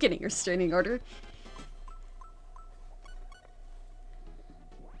 I'm getting your restraining order.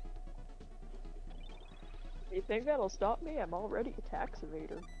 You think that'll stop me? I'm already a tax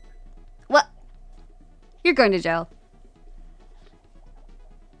evader. What? You're going to jail.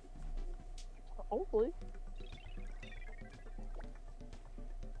 Hopefully.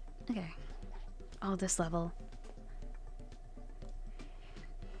 Okay. Oh, this level.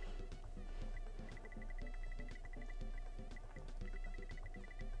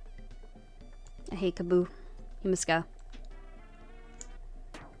 I hate Kaboo. You must go.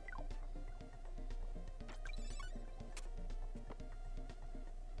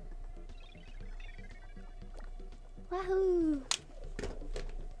 Wahoo!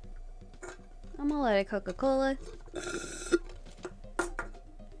 I'm all out of Coca-Cola.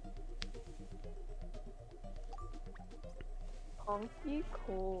 Conky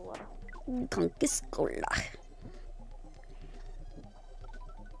Cola. Coca-Cola.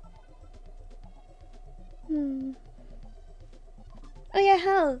 Oh yeah,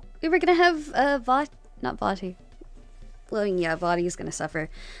 hell. We were gonna have not Vati. Well, yeah, Vati is gonna suffer.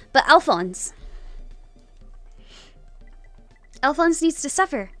 But Alphonse. Alphonse needs to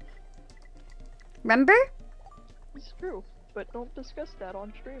suffer. Remember? It's true, but don't discuss that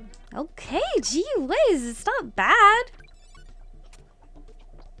on stream. Okay, gee whiz, it's not bad.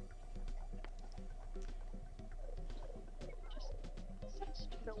 Just sense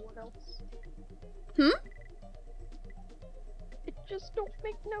to no one else. Hmm? It just don't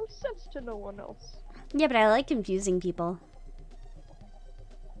make no sense to no one else. Yeah, but I like confusing people.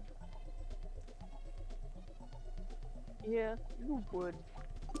 Yeah, you would.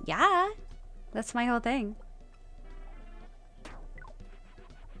 Yeah, that's my whole thing.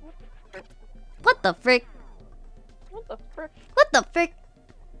 What the frick? What the frick? What the frick?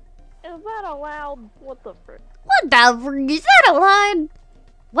 Is that allowed? What the frick? What the frick? Is that a line?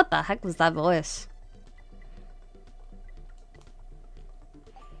 What the heck was that voice?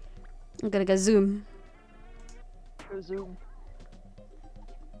 I'm gonna go zoom. Go zoom.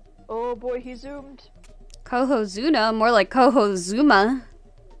 Oh boy, he zoomed. Kohozuna, more like Kohozuma.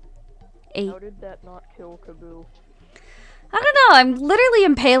 Hey. How did that not kill Kaboo? I don't know, I'm literally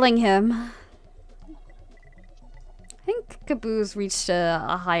impaling him. I think Kaboo's reached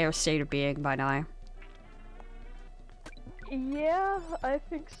a higher state of being by now. Yeah, I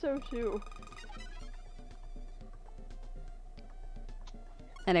think so too.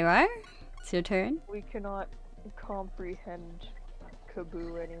 Anyway, it's your turn. We cannot comprehend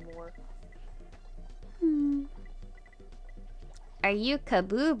Kaboo anymore. Are you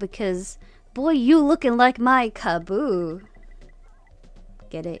Kaboo? Because, boy, you looking like my Kaboo.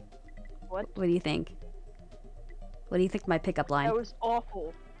 Get it? What? What do you think? What do you think my pickup line? That was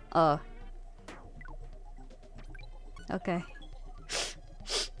awful. Oh. Okay.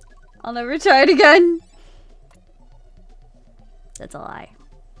 I'll never try it again. That's a lie.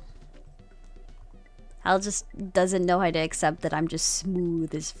 Hal just doesn't know how to accept that I'm just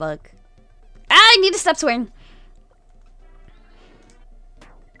smooth as fuck. Ah, I need to stop swearing.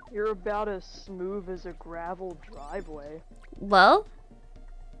 You're about as smooth as a gravel driveway. Well,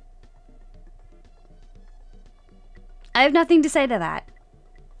 I have nothing to say to that.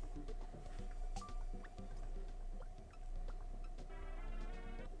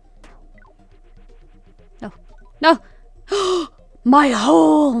 No. No! My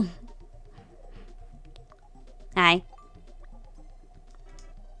hole! Hi.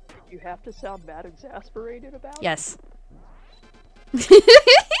 You have to sound that exasperated about it? Yes.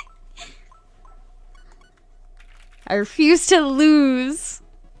 I refuse to lose.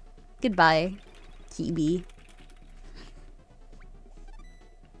 Goodbye, Kirby.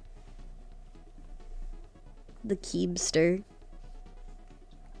 The Keebster.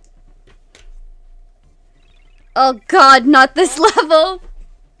 Oh god, not this level!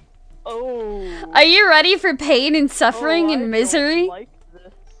 Oh. Are you ready for pain and suffering I and misery? don't like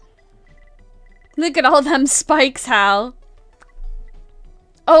this. Look at all them spikes, Hal.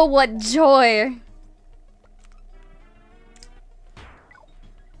 Oh, what joy.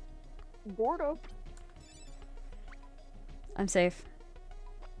 Boredom. I'm safe.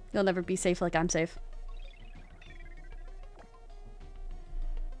 You'll never be safe like I'm safe.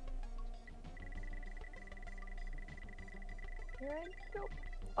 Here I go.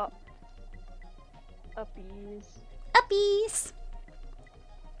 Up. Uppies. Uppies!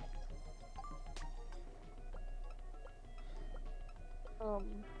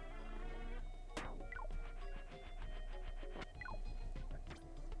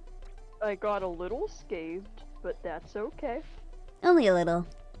 I got a little scathed, but that's okay. Only a little.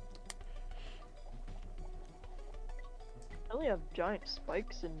 I only have giant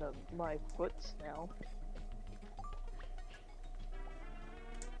spikes in my foots now.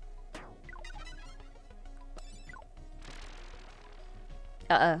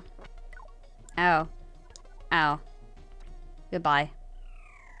 Uh-oh. Ow. Ow. Goodbye.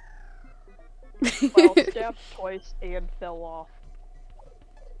 Well, stabbed twice and fell off.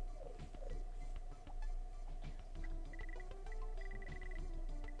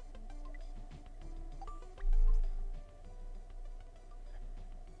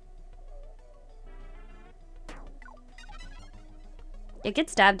 It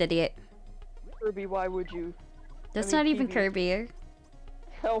gets stabbed, idiot. Kirby, why would you? That's I mean, not even TV. Kirby.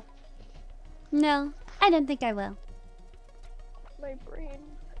 Help No, I don't think I will. my brain.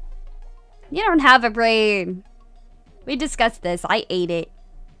 You don't have a brain. We discussed this. I ate it.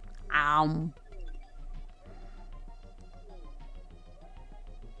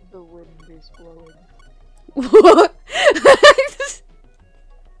 The wind is blowing. What?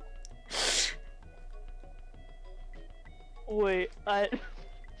 Wait, I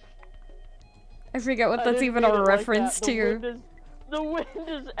forget what I that's didn't even mean a it like reference that. to. The wind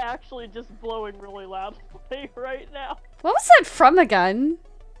is actually just blowing really loudly right now. What was that from again?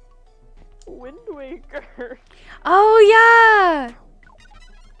 Wind Waker. Oh yeah!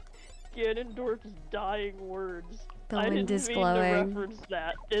 Ganondorf's dying words. The I wind didn't is mean blowing. to reference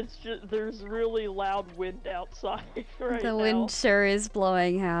that. It's just there's really loud wind outside right The now. wind sure is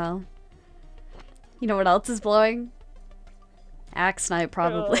blowing, Hal. You know what else is blowing? Axe Knight,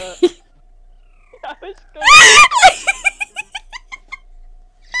 probably. I was going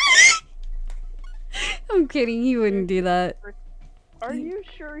I'm kidding, he wouldn't do that. Are you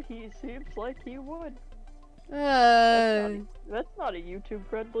sure he seems like he would? Uh, That's not a YouTube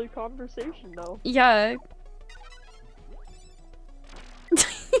friendly conversation though. yeah.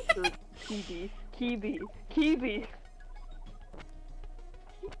 Or Kibi.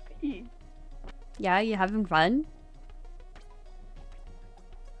 Yeah, you having fun?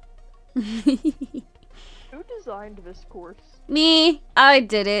 Who designed this course? Me! I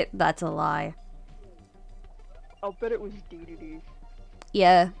did it. That's a lie. I'll bet it was DDD.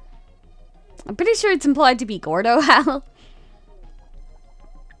 Yeah. I'm pretty sure it's implied to be Gordo, Hal.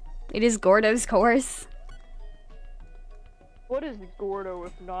 It is Gordo's course. What is Gordo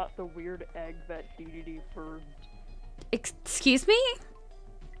if not the weird egg that DDD birds? Excuse me?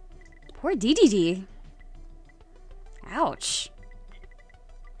 Poor DDD. Ouch.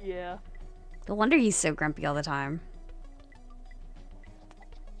 Yeah. No wonder he's so grumpy all the time.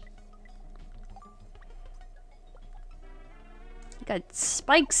 He got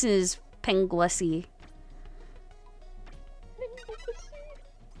spikes in his penguessy.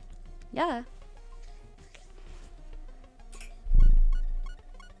 Yeah.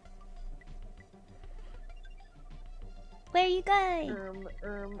 Where are you going?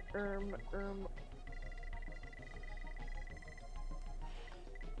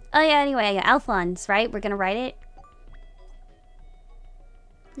 Oh yeah, anyway, Alphonse, right? We're gonna write it?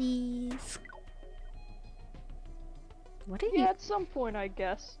 Please. What are you... Yeah, at some point, I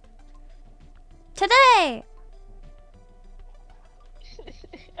guess. Today!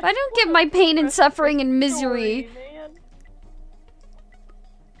 I don't get my pain and suffering and misery. Story, man.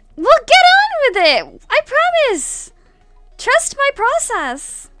 We'll get on with it! I promise! Trust my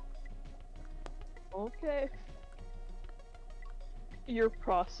process. Okay. Your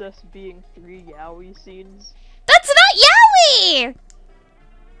process being 3 yaoi scenes. That's not yaoi!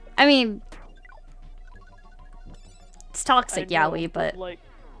 I mean... It's toxic I know, yaoi, but... like,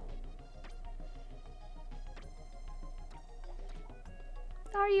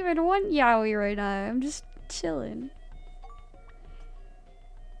 I don't even want yaoi right now. I'm just chilling.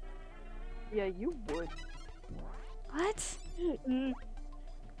 yeah, you would. What?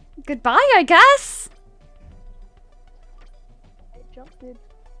 Goodbye, I guess? I jumped in.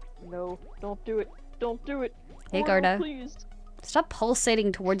 No, don't do it. Don't do it. Hey, Gordo, Gordo. please. Stop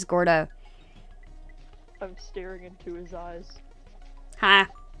pulsating towards Gordo. I'm staring into his eyes. Ha.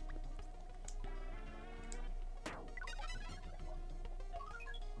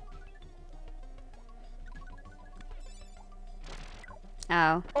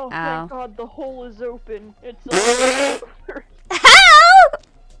 Ow. Oh, Ow. thank God, the hole is open. It's over. How?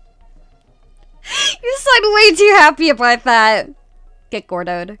 You sound way too happy about that. Get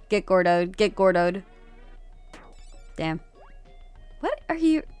Gordoed. Get Gordoed. Get Gordoed. Damn. What are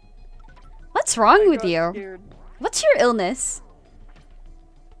you... What's wrong with got you? scared. What's your illness?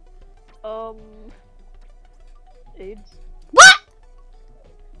 AIDS. What?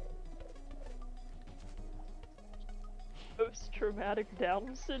 Post-traumatic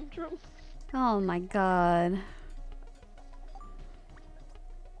Down syndrome. Oh my god.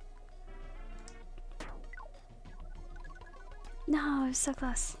 No, I was so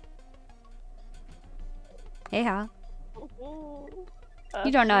close. Hey, Hal.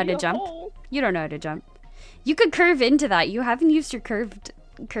 You don't know how to jump. You don't know how to jump. You could curve into that. You haven't used your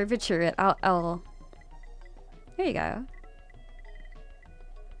curvature at all. There you go.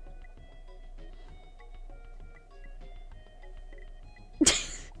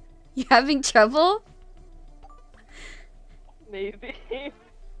 You having trouble? Maybe.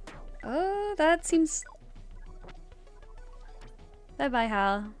 Oh, that seems... Bye-bye,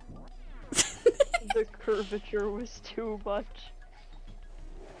 Hal. The curvature was too much.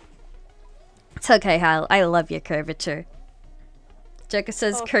 It's okay, Hal. I love your curvature. Joker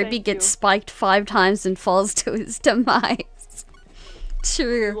says Kirby gets spiked 5 times and falls to his demise.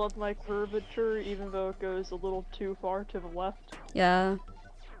 True. I love my curvature, even though it goes a little too far to the left. Yeah.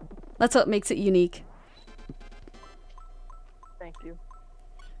 That's what makes it unique. Thank you.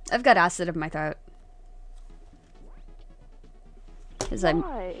 I've got acid in my throat.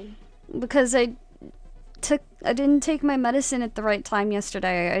 Why? Because I didn't take my medicine at the right time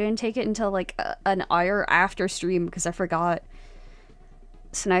yesterday. I didn't take it until like an hour after stream because I forgot.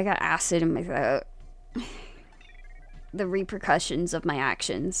 So now I got acid in my throat. The repercussions of my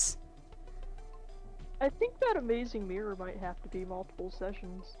actions. I think that amazing mirror might have to be multiple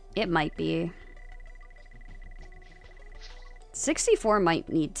sessions. It might be. 64 might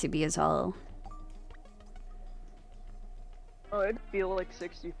need to be as well. Oh, I'd feel like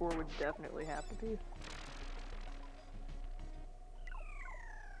 64 would definitely have to be.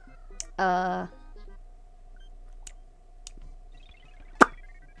 I'm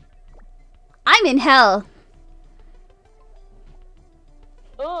in hell!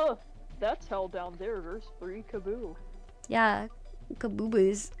 Ugh! That's hell down there. There's 3 kaboo. Yeah,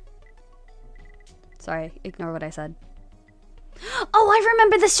 kaboobas. Sorry, ignore what I said. Oh, I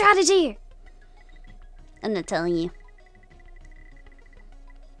remember the strategy! I'm not telling you.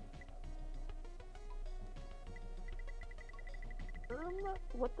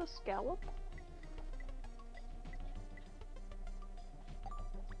 What the scallop?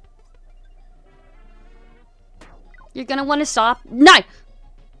 You're gonna want to stop. No!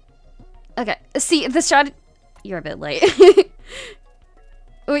 Okay, see, the strategy... You're a bit late.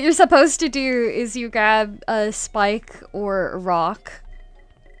 What you're supposed to do is you grab a spike or a rock.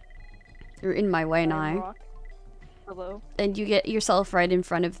 You're in my way now. Rock. Hello? And you get yourself right in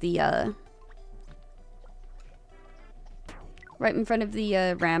front of the, right in front of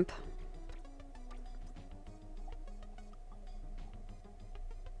the, ramp.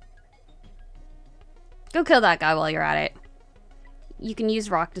 Go kill that guy while you're at it. You can use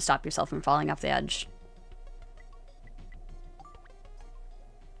rock to stop yourself from falling off the edge.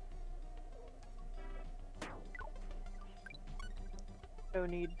 No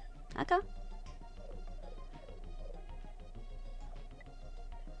need. Okay.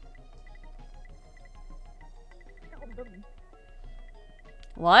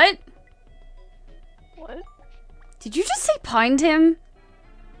 What? What? Did you just say pined him?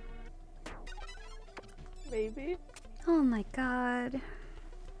 Maybe. Oh my god.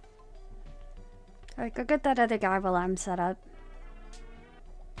 Alright, go get that other guy while I'm set up.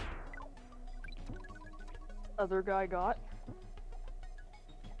 Other guy got.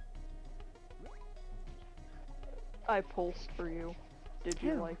 I pulsed for you. Did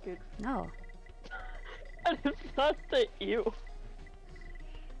you Ew. like it? No. And it's not that you.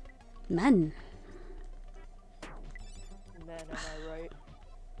 Men. Men, am I right?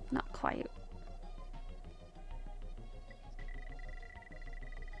 Not quite.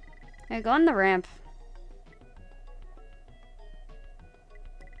 Hey, go on the ramp.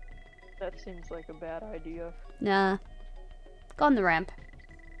 That seems like a bad idea. Nah. Go on the ramp.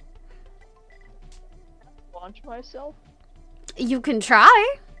 Launch myself? You can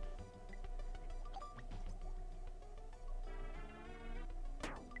try.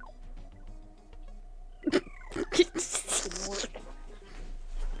 Didn't work.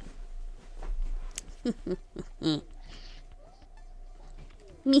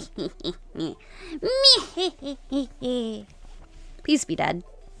 Please be dead.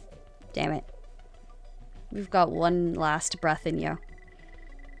 Damn it. We've got one last breath in you.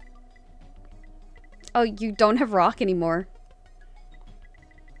 Oh, you don't have rock anymore.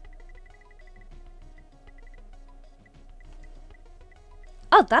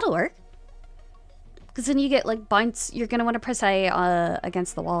 Oh, that'll work. Because then you get, like, bounce. You're gonna want to press A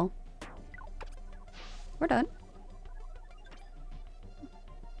against the wall. We're done.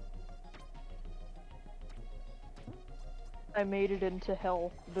 I made it into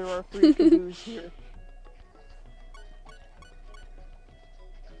hell. There are 3 canoes here.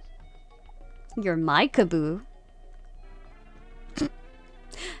 You're my kaboo.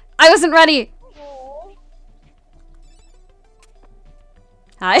 I wasn't ready!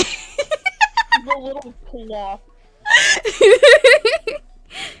 Hi. The little plop.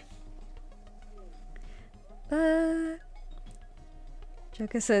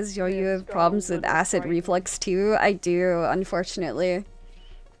 Joka says, yo, you Yeah, have it's got a problems with little acid frightening. reflux too? I do, unfortunately.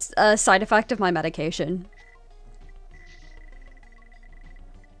 It's a side effect of my medication.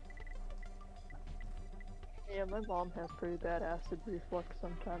 Yeah, my mom has pretty bad acid reflux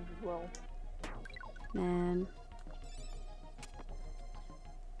sometimes as well. Man.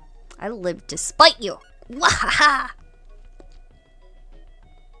 I live to spite you! Wahaha!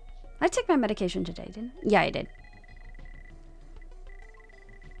 I took my medication today, didn't I? Yeah, I did.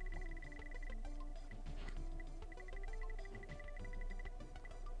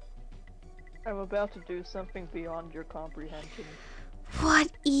 I'm about to do something beyond your comprehension. What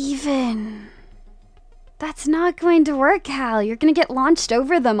even? That's not going to work, Hal. You're gonna get launched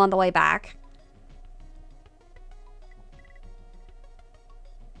over them on the way back.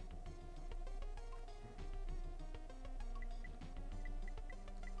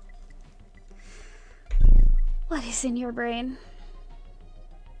 What is in your brain?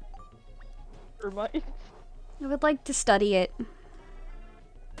 Termites? I would like to study it.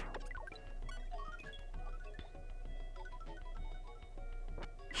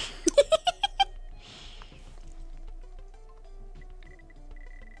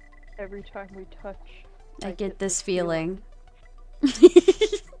 Every time we touch, I get this feeling.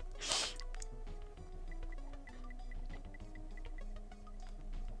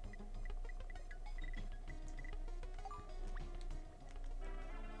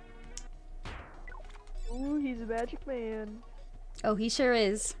 Ooh, he's a magic man. Oh, he sure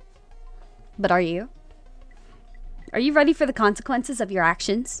is. But are you? Are you ready for the consequences of your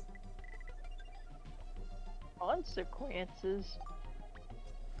actions? Consequences?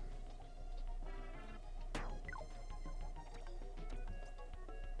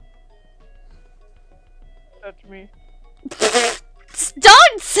 Touch me.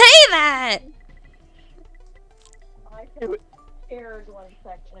 Don't say that! I was scared 1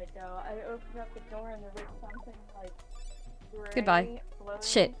 second ago. I opened up the door and there was something like gray Goodbye. floating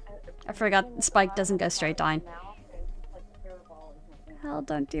Shit. I forgot in the Spike bottom doesn't go of straight my down. mouth, and it's just like a hairball or something. Hal,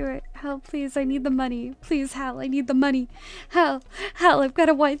 don't do it. Hal, please, I need the money. Please, Hal, I need the money. Hal, I've got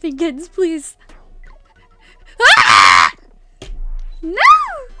a wife and kids, please. Ah! No!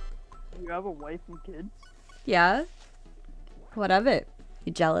 You have a wife and kids? Yeah? What of it?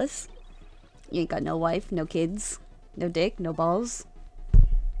 You jealous? You ain't got no wife, no kids, no dick, no balls.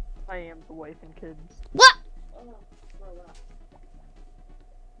 I am the wife and kids. What?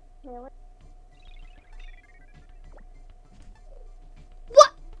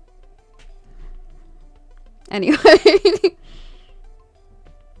 What? Anyway.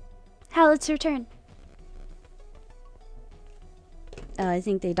 Hal, it's your turn. Oh, I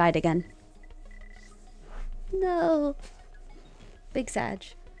think they died again. No. Big Sag.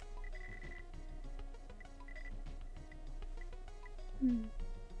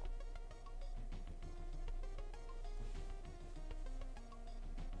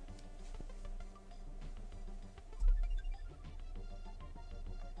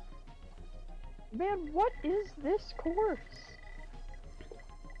 Man, what is this course?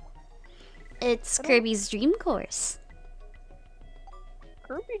 It's Kirby's dream course.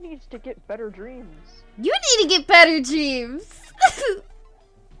 Kirby needs to get better dreams. You need to get better dreams.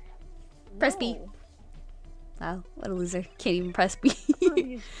 Press B. No, Wow, what a loser. Can't even press B.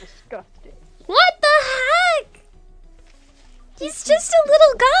 Kirby's disgusting. What the heck? He's just a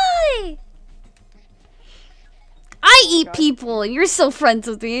little guy. I eat people and you're still friends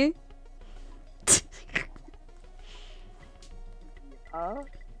with me. Huh?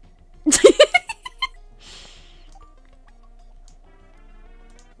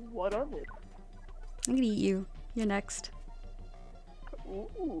 What of it? I'm gonna eat you. You're next.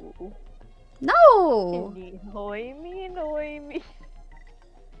 Ooh. No! Annoy me, annoy me.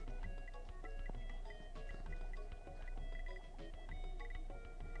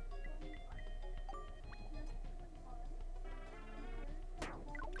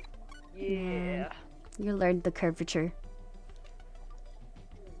 Yeah. You learned the curvature.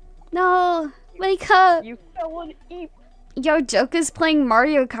 No! Wake up! You fell and eat. Yo, Joka's playing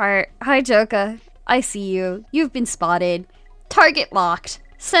Mario Kart. Hi, Joka. I see you. You've been spotted. Target locked.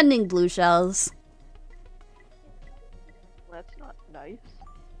 Sending blue shells. That's not nice.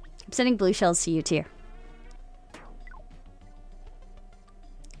 I'm sending blue shells to you, too.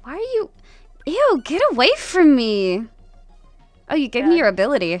 Why are you... Ew, get away from me! Oh, you gave me your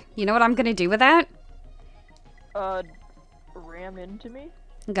ability. You know what I'm gonna do with that? Ram into me?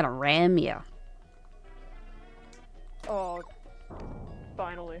 I'm gonna ram you. Oh.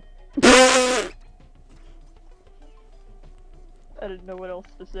 Finally. I didn't know what else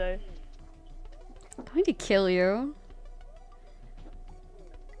to say. I'm going to kill you.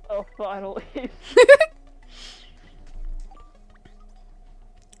 Oh, finally.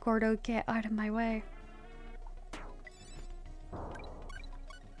 Gordo, get out of my way.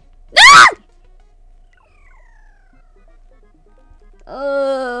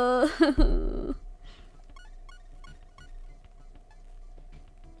 Oh.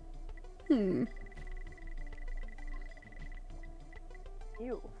 Ew.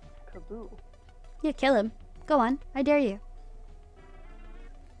 Kaboo. Yeah, kill him. Go on. I dare you.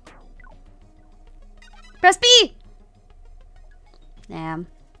 Press B! Damn.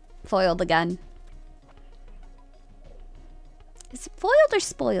 Foiled again. Is it foiled or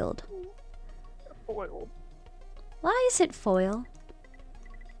spoiled? Foiled. Why is it foil?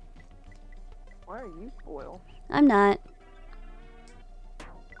 Why are you foiled? I'm not.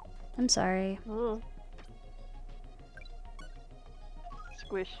 I'm sorry. Ugh.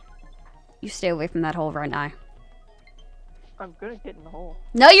 Squish. You stay away from that hole right now. I'm gonna get in the hole.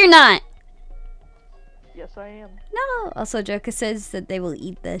 No, you're not! Yes, I am. No! Also, Joka says that they will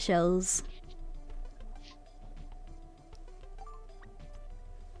eat the shells.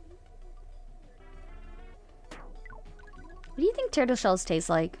 What do you think turtle shells taste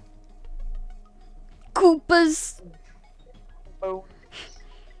like? Koopas! Oh.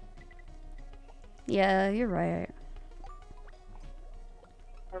 Yeah, you're right.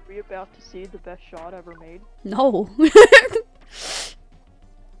 Are we about to see the best shot ever made? No.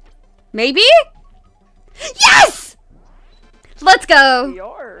 Maybe? Yes! Let's go! We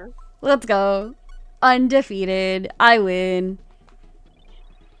are. Let's go. Undefeated. I win.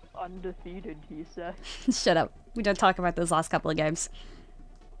 Undefeated, he said. Shut up. We don't talk about those last couple of games.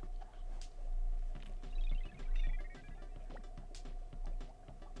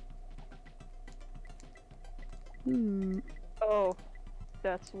 Oh,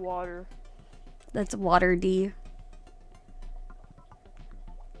 that's water. That's water D.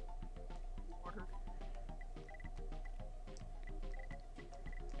 Water.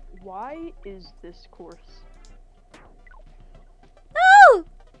 Why is this course? No!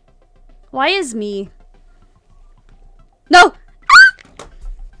 Why is me? No!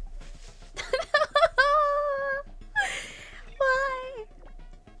 Why?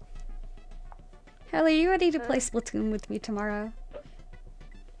 Hell, are you ready to play Splatoon with me tomorrow?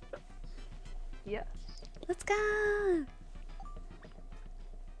 Yes. Let's go!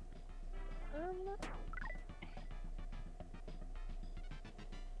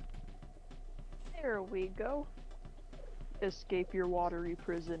 There we go. Escape your watery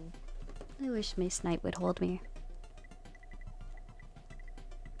prison. I wish Mace Knight would hold me.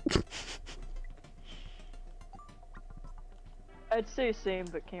 I'd say same,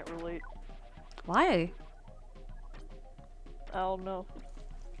 but can't relate. Why? I don't know.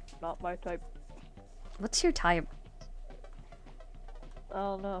 Not my type. What's your type? I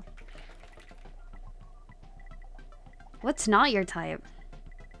don't know. What's not your type?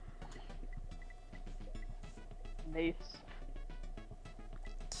 Mace.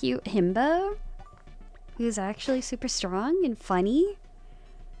 Cute himbo? Who's actually super strong and funny?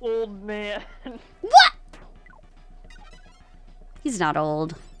 Old man. What? He's not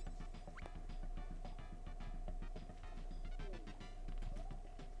old.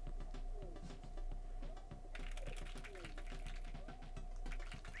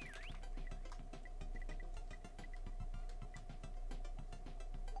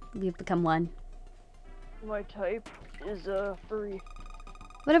 We've become one. My type is furry.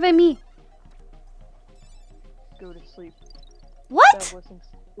 What about me? Go to sleep. What? That wasn't.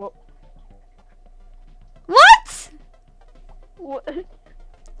 What? What? What?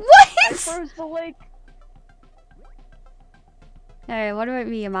 I What? froze the lake. Alright, what about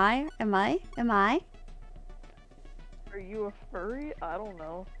me? Am I? Are you a furry? I don't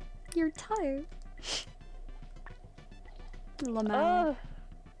know. You're tired. Lamau.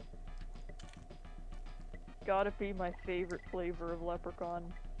 Gotta be my favorite flavor of leprechaun.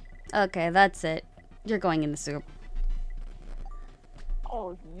 Okay, that's it. You're going in the soup.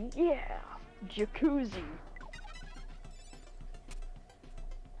 Oh yeah! Jacuzzi!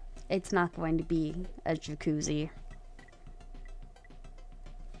 It's not going to be a jacuzzi.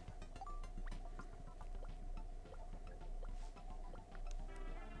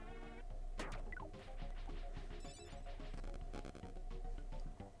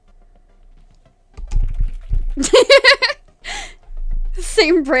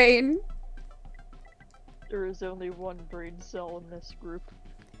 Same brain. There is only one brain cell in this group.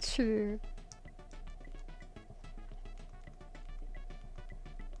 True.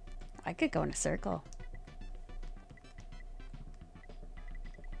 I could go in a circle.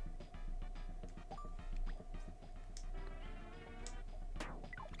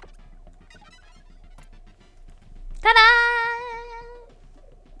 Ta-da!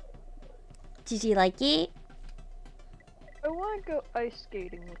 Did you like it? I want to go ice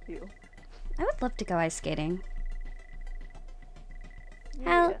skating with you. I would love to go ice skating.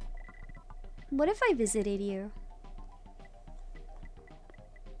 Yeah. What if I visited you?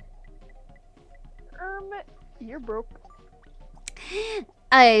 You're broke.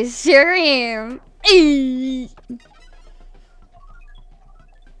 I sure am. Eee.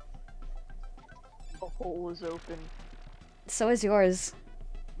 The hole is open. So is yours.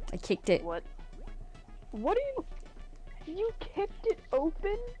 I kicked it. What? What are you? You kicked it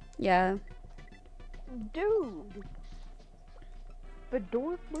open? Yeah. Dude! The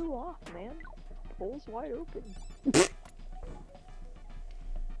door flew off, man. The hole's wide open.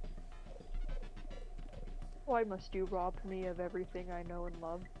 Why must you rob me of everything I know and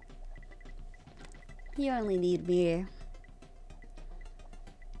love? You only need me.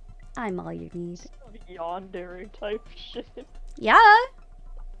 I'm all you need. Some yandere type shit. Yeah.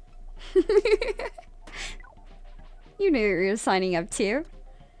 You knew what you were signing up to.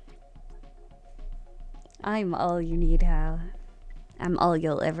 I'm all you need, Hal. I'm all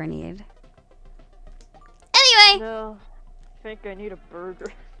you'll ever need. Anyway! No, I think I need a burger.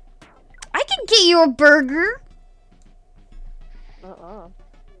 I can get you a burger!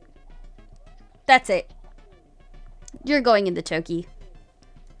 That's it. You're going in the chokey.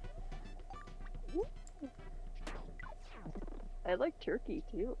 I like turkey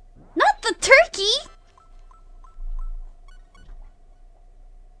too. Not the turkey!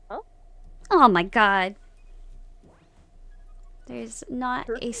 Huh? Oh my god. There's not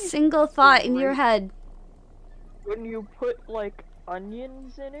a Turkey's single thought in your great. head. When you put like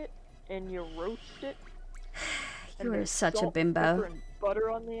onions in it and you roast it. and You are there's such a salt, bimbo. pepper, and butter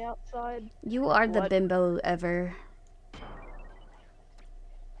on the outside. You are the What? bimbo ever.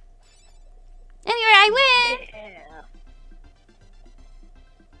 Anyway, I win! Yeah.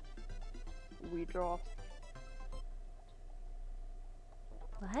 We draw.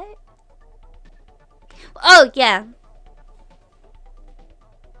 What? Oh, yeah.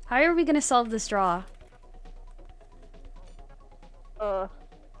 How are we gonna solve this draw?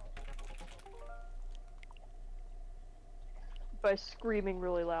 By screaming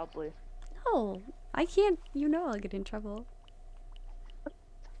really loudly. No, I can't. You know I'll get in trouble.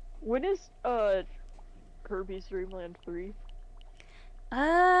 When is Kirby's Dream Land 3?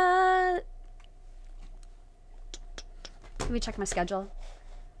 Let me check my schedule.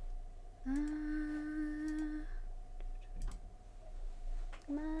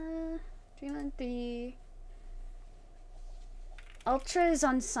 Dreamland 3. Ultra is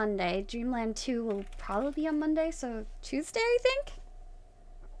on Sunday. Dreamland 2 will probably be on Monday, so Tuesday, I think?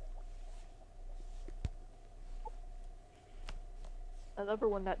 Another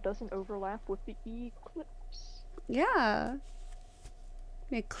one that doesn't overlap with the eclipse. Yeah.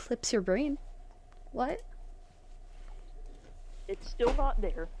 Eclipse your brain. What? It's still not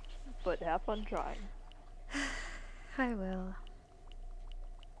there, but have fun trying. I will.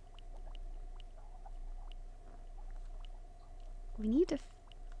 We need to...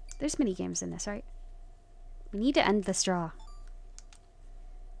 There's mini games in this, right? We need to end this draw.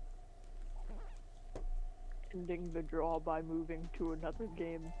 Ending the draw by moving to another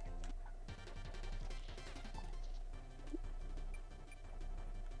game.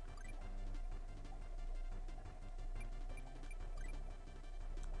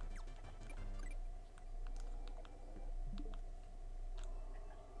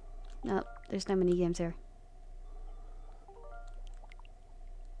 Nope, there's no mini games here.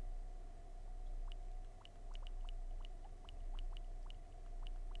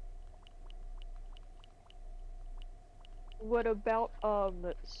 What about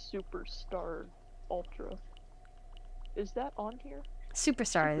Superstar Ultra? Is that on here?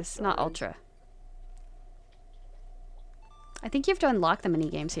 Superstars, not Superstars. Ultra. I think you have to unlock the mini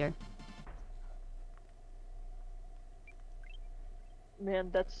games here. Man,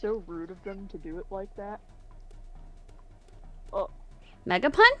 that's so rude of them to do it like that. Oh, Mega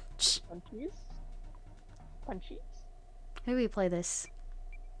Punch? punchies? Punchies? How do we play this?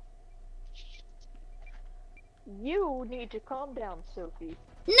 You need to calm down, Sophie.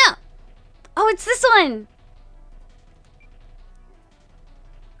 No! Oh, it's this one!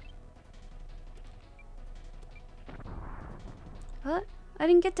 What? I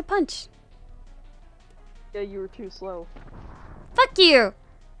didn't get to punch. Yeah, you were too slow. Fuck you!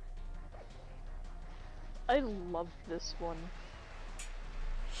 I love this one.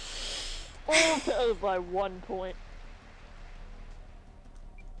 Oh, that was by 1 point.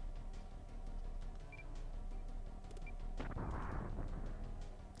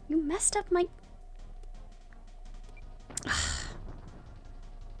 You messed up my...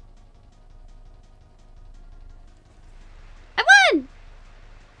 I won!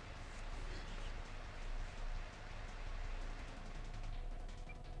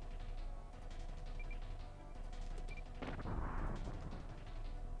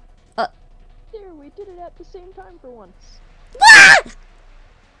 There, we did it at the same time for once. Ah!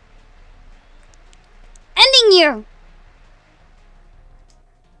 Ending you!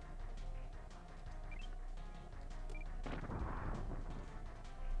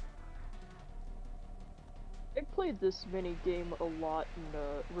 I played this mini game a lot in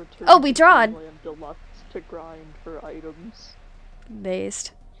Return Oh, we to drawed. Dreamland Deluxe to grind for items.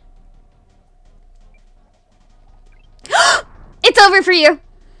 Based. It's over for you!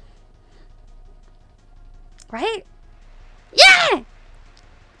 Right? Yeah!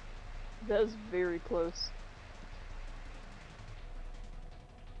 That was very close.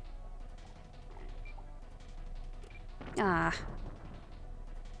 Ah.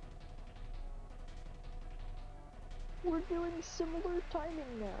 We're doing similar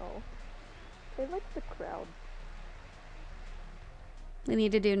timing now. I like the crowd. We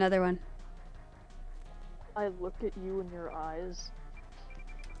need to do another one. I look at you in your eyes.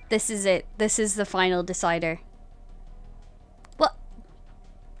 This is it. This is the final decider. What?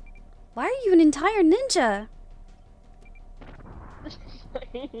 Why are you an entire ninja?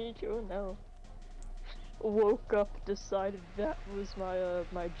 I don't know. Woke up, decided that was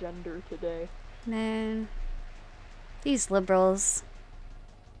my gender today. Man. These liberals.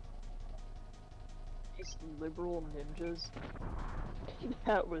 These liberal ninjas.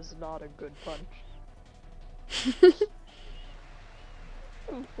 That was not a good punch.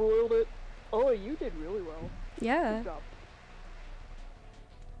 Foiled it. Oh, you did really well. Yeah. Good job.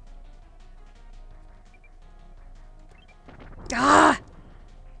 Ah!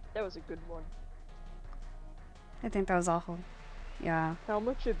 That was a good one. I think that was awful. Yeah. How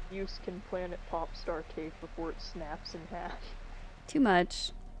much abuse can Planet Popstar take before it snaps in half? Too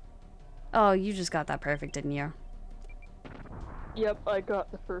much. Oh, you just got that perfect, didn't you? Yep, I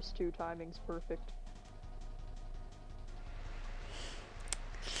got the first 2 timings perfect.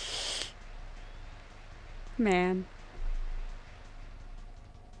 Man.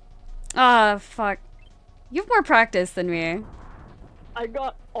 Ah, fuck. You have more practice than me. I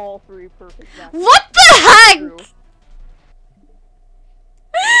got all 3 perfect matches. What the heck?! True.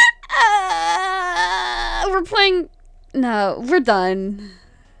 We're playing... No, we're done.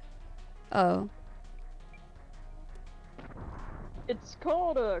 Oh. It's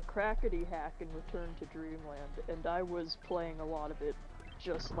called a crackety hack in Return to Dreamland, and I was playing a lot of it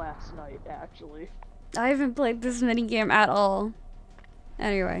just last night, actually. I haven't played this minigame at all.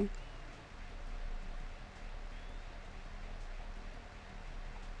 Anyway.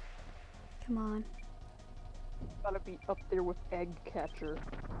 Come on. Gotta be up there with Egg Catcher.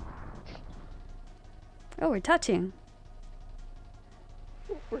 Oh, we're touching.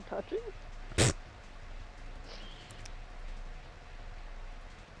 We're touching?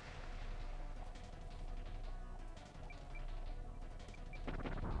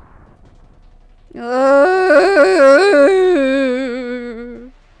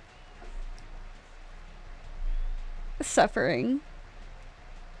 Suffering.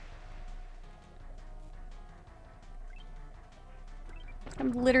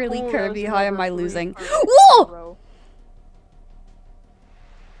 I'm literally Oh, Kirby. that was How am another I 3 losing? perfect in a Whoa! row.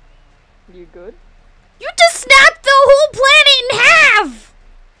 You good? You just snapped the whole planet in half!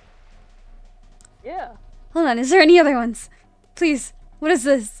 Yeah. Hold on, is there any other ones? Please. What is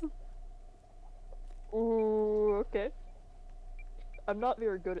this? Ooh, okay. I'm not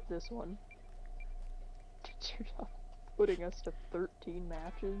very good at this one. You're not putting us to 13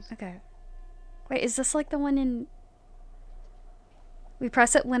 matches. Okay. Wait, is this like the one in... We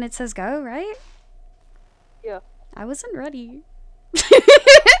press it when it says go, right? Yeah. I wasn't ready.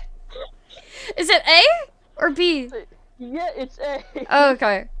 Is it A or B? Yeah, it's A. Oh,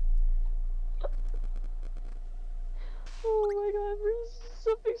 okay. Oh my god, there's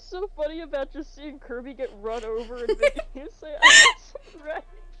something so funny about just seeing Kirby get run over and making you say, I wasn't ready.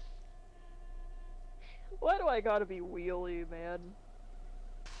 Why do I gotta be wheelie, man?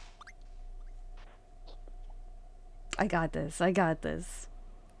 I got this. I got this.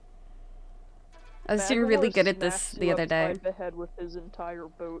 I was doing Magnamar really good at this smacks the you other day. upside the head with his entire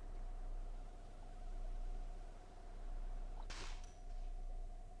boat.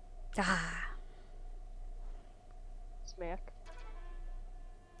 Ah. Smack.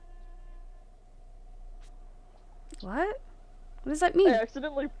 What? What does that I mean?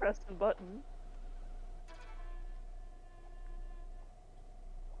 accidentally pressed the button.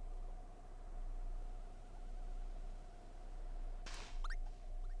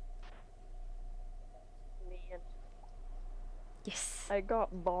 Man, Yes, I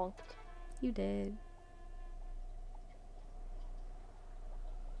got bonked. you did.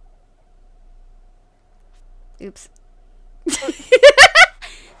 Oops.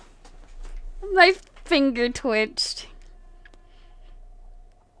 My finger twitched.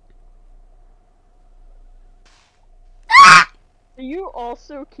 Do you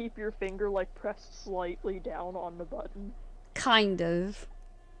also keep your finger like pressed slightly down on the button? Kind of.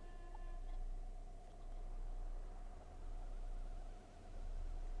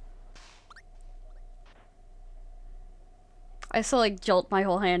 I still like jolt my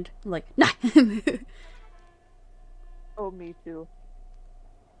whole hand. I'm like, nah. Oh, me too.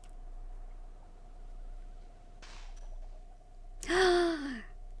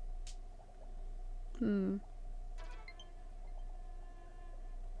 Hmm.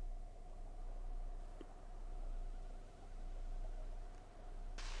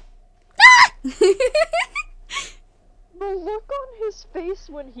 The look on his face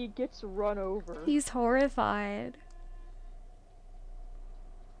when he gets run over. He's horrified.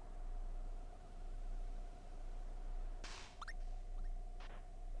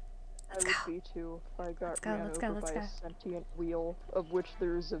 I would be too if I got ran let's over go. by a sentient wheel, of which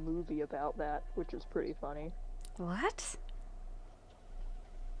there's a movie about that, which is pretty funny. What?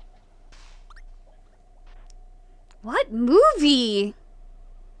 What movie?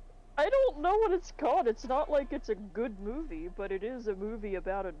 I don't know what it's called. It's not like it's a good movie, but it is a movie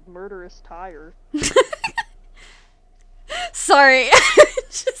about a murderous tire. Sorry.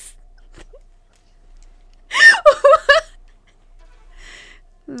 Just...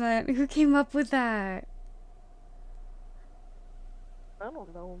 Man, who came up with that? I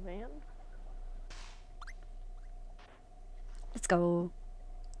don't know, man. Let's go.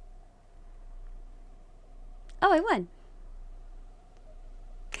 Oh, I won.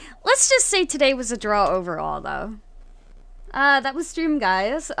 Let's just say today was a draw overall, though. That was stream,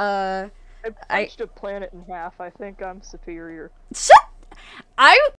 guys. I punched a planet in half. I think I'm superior. Shut! I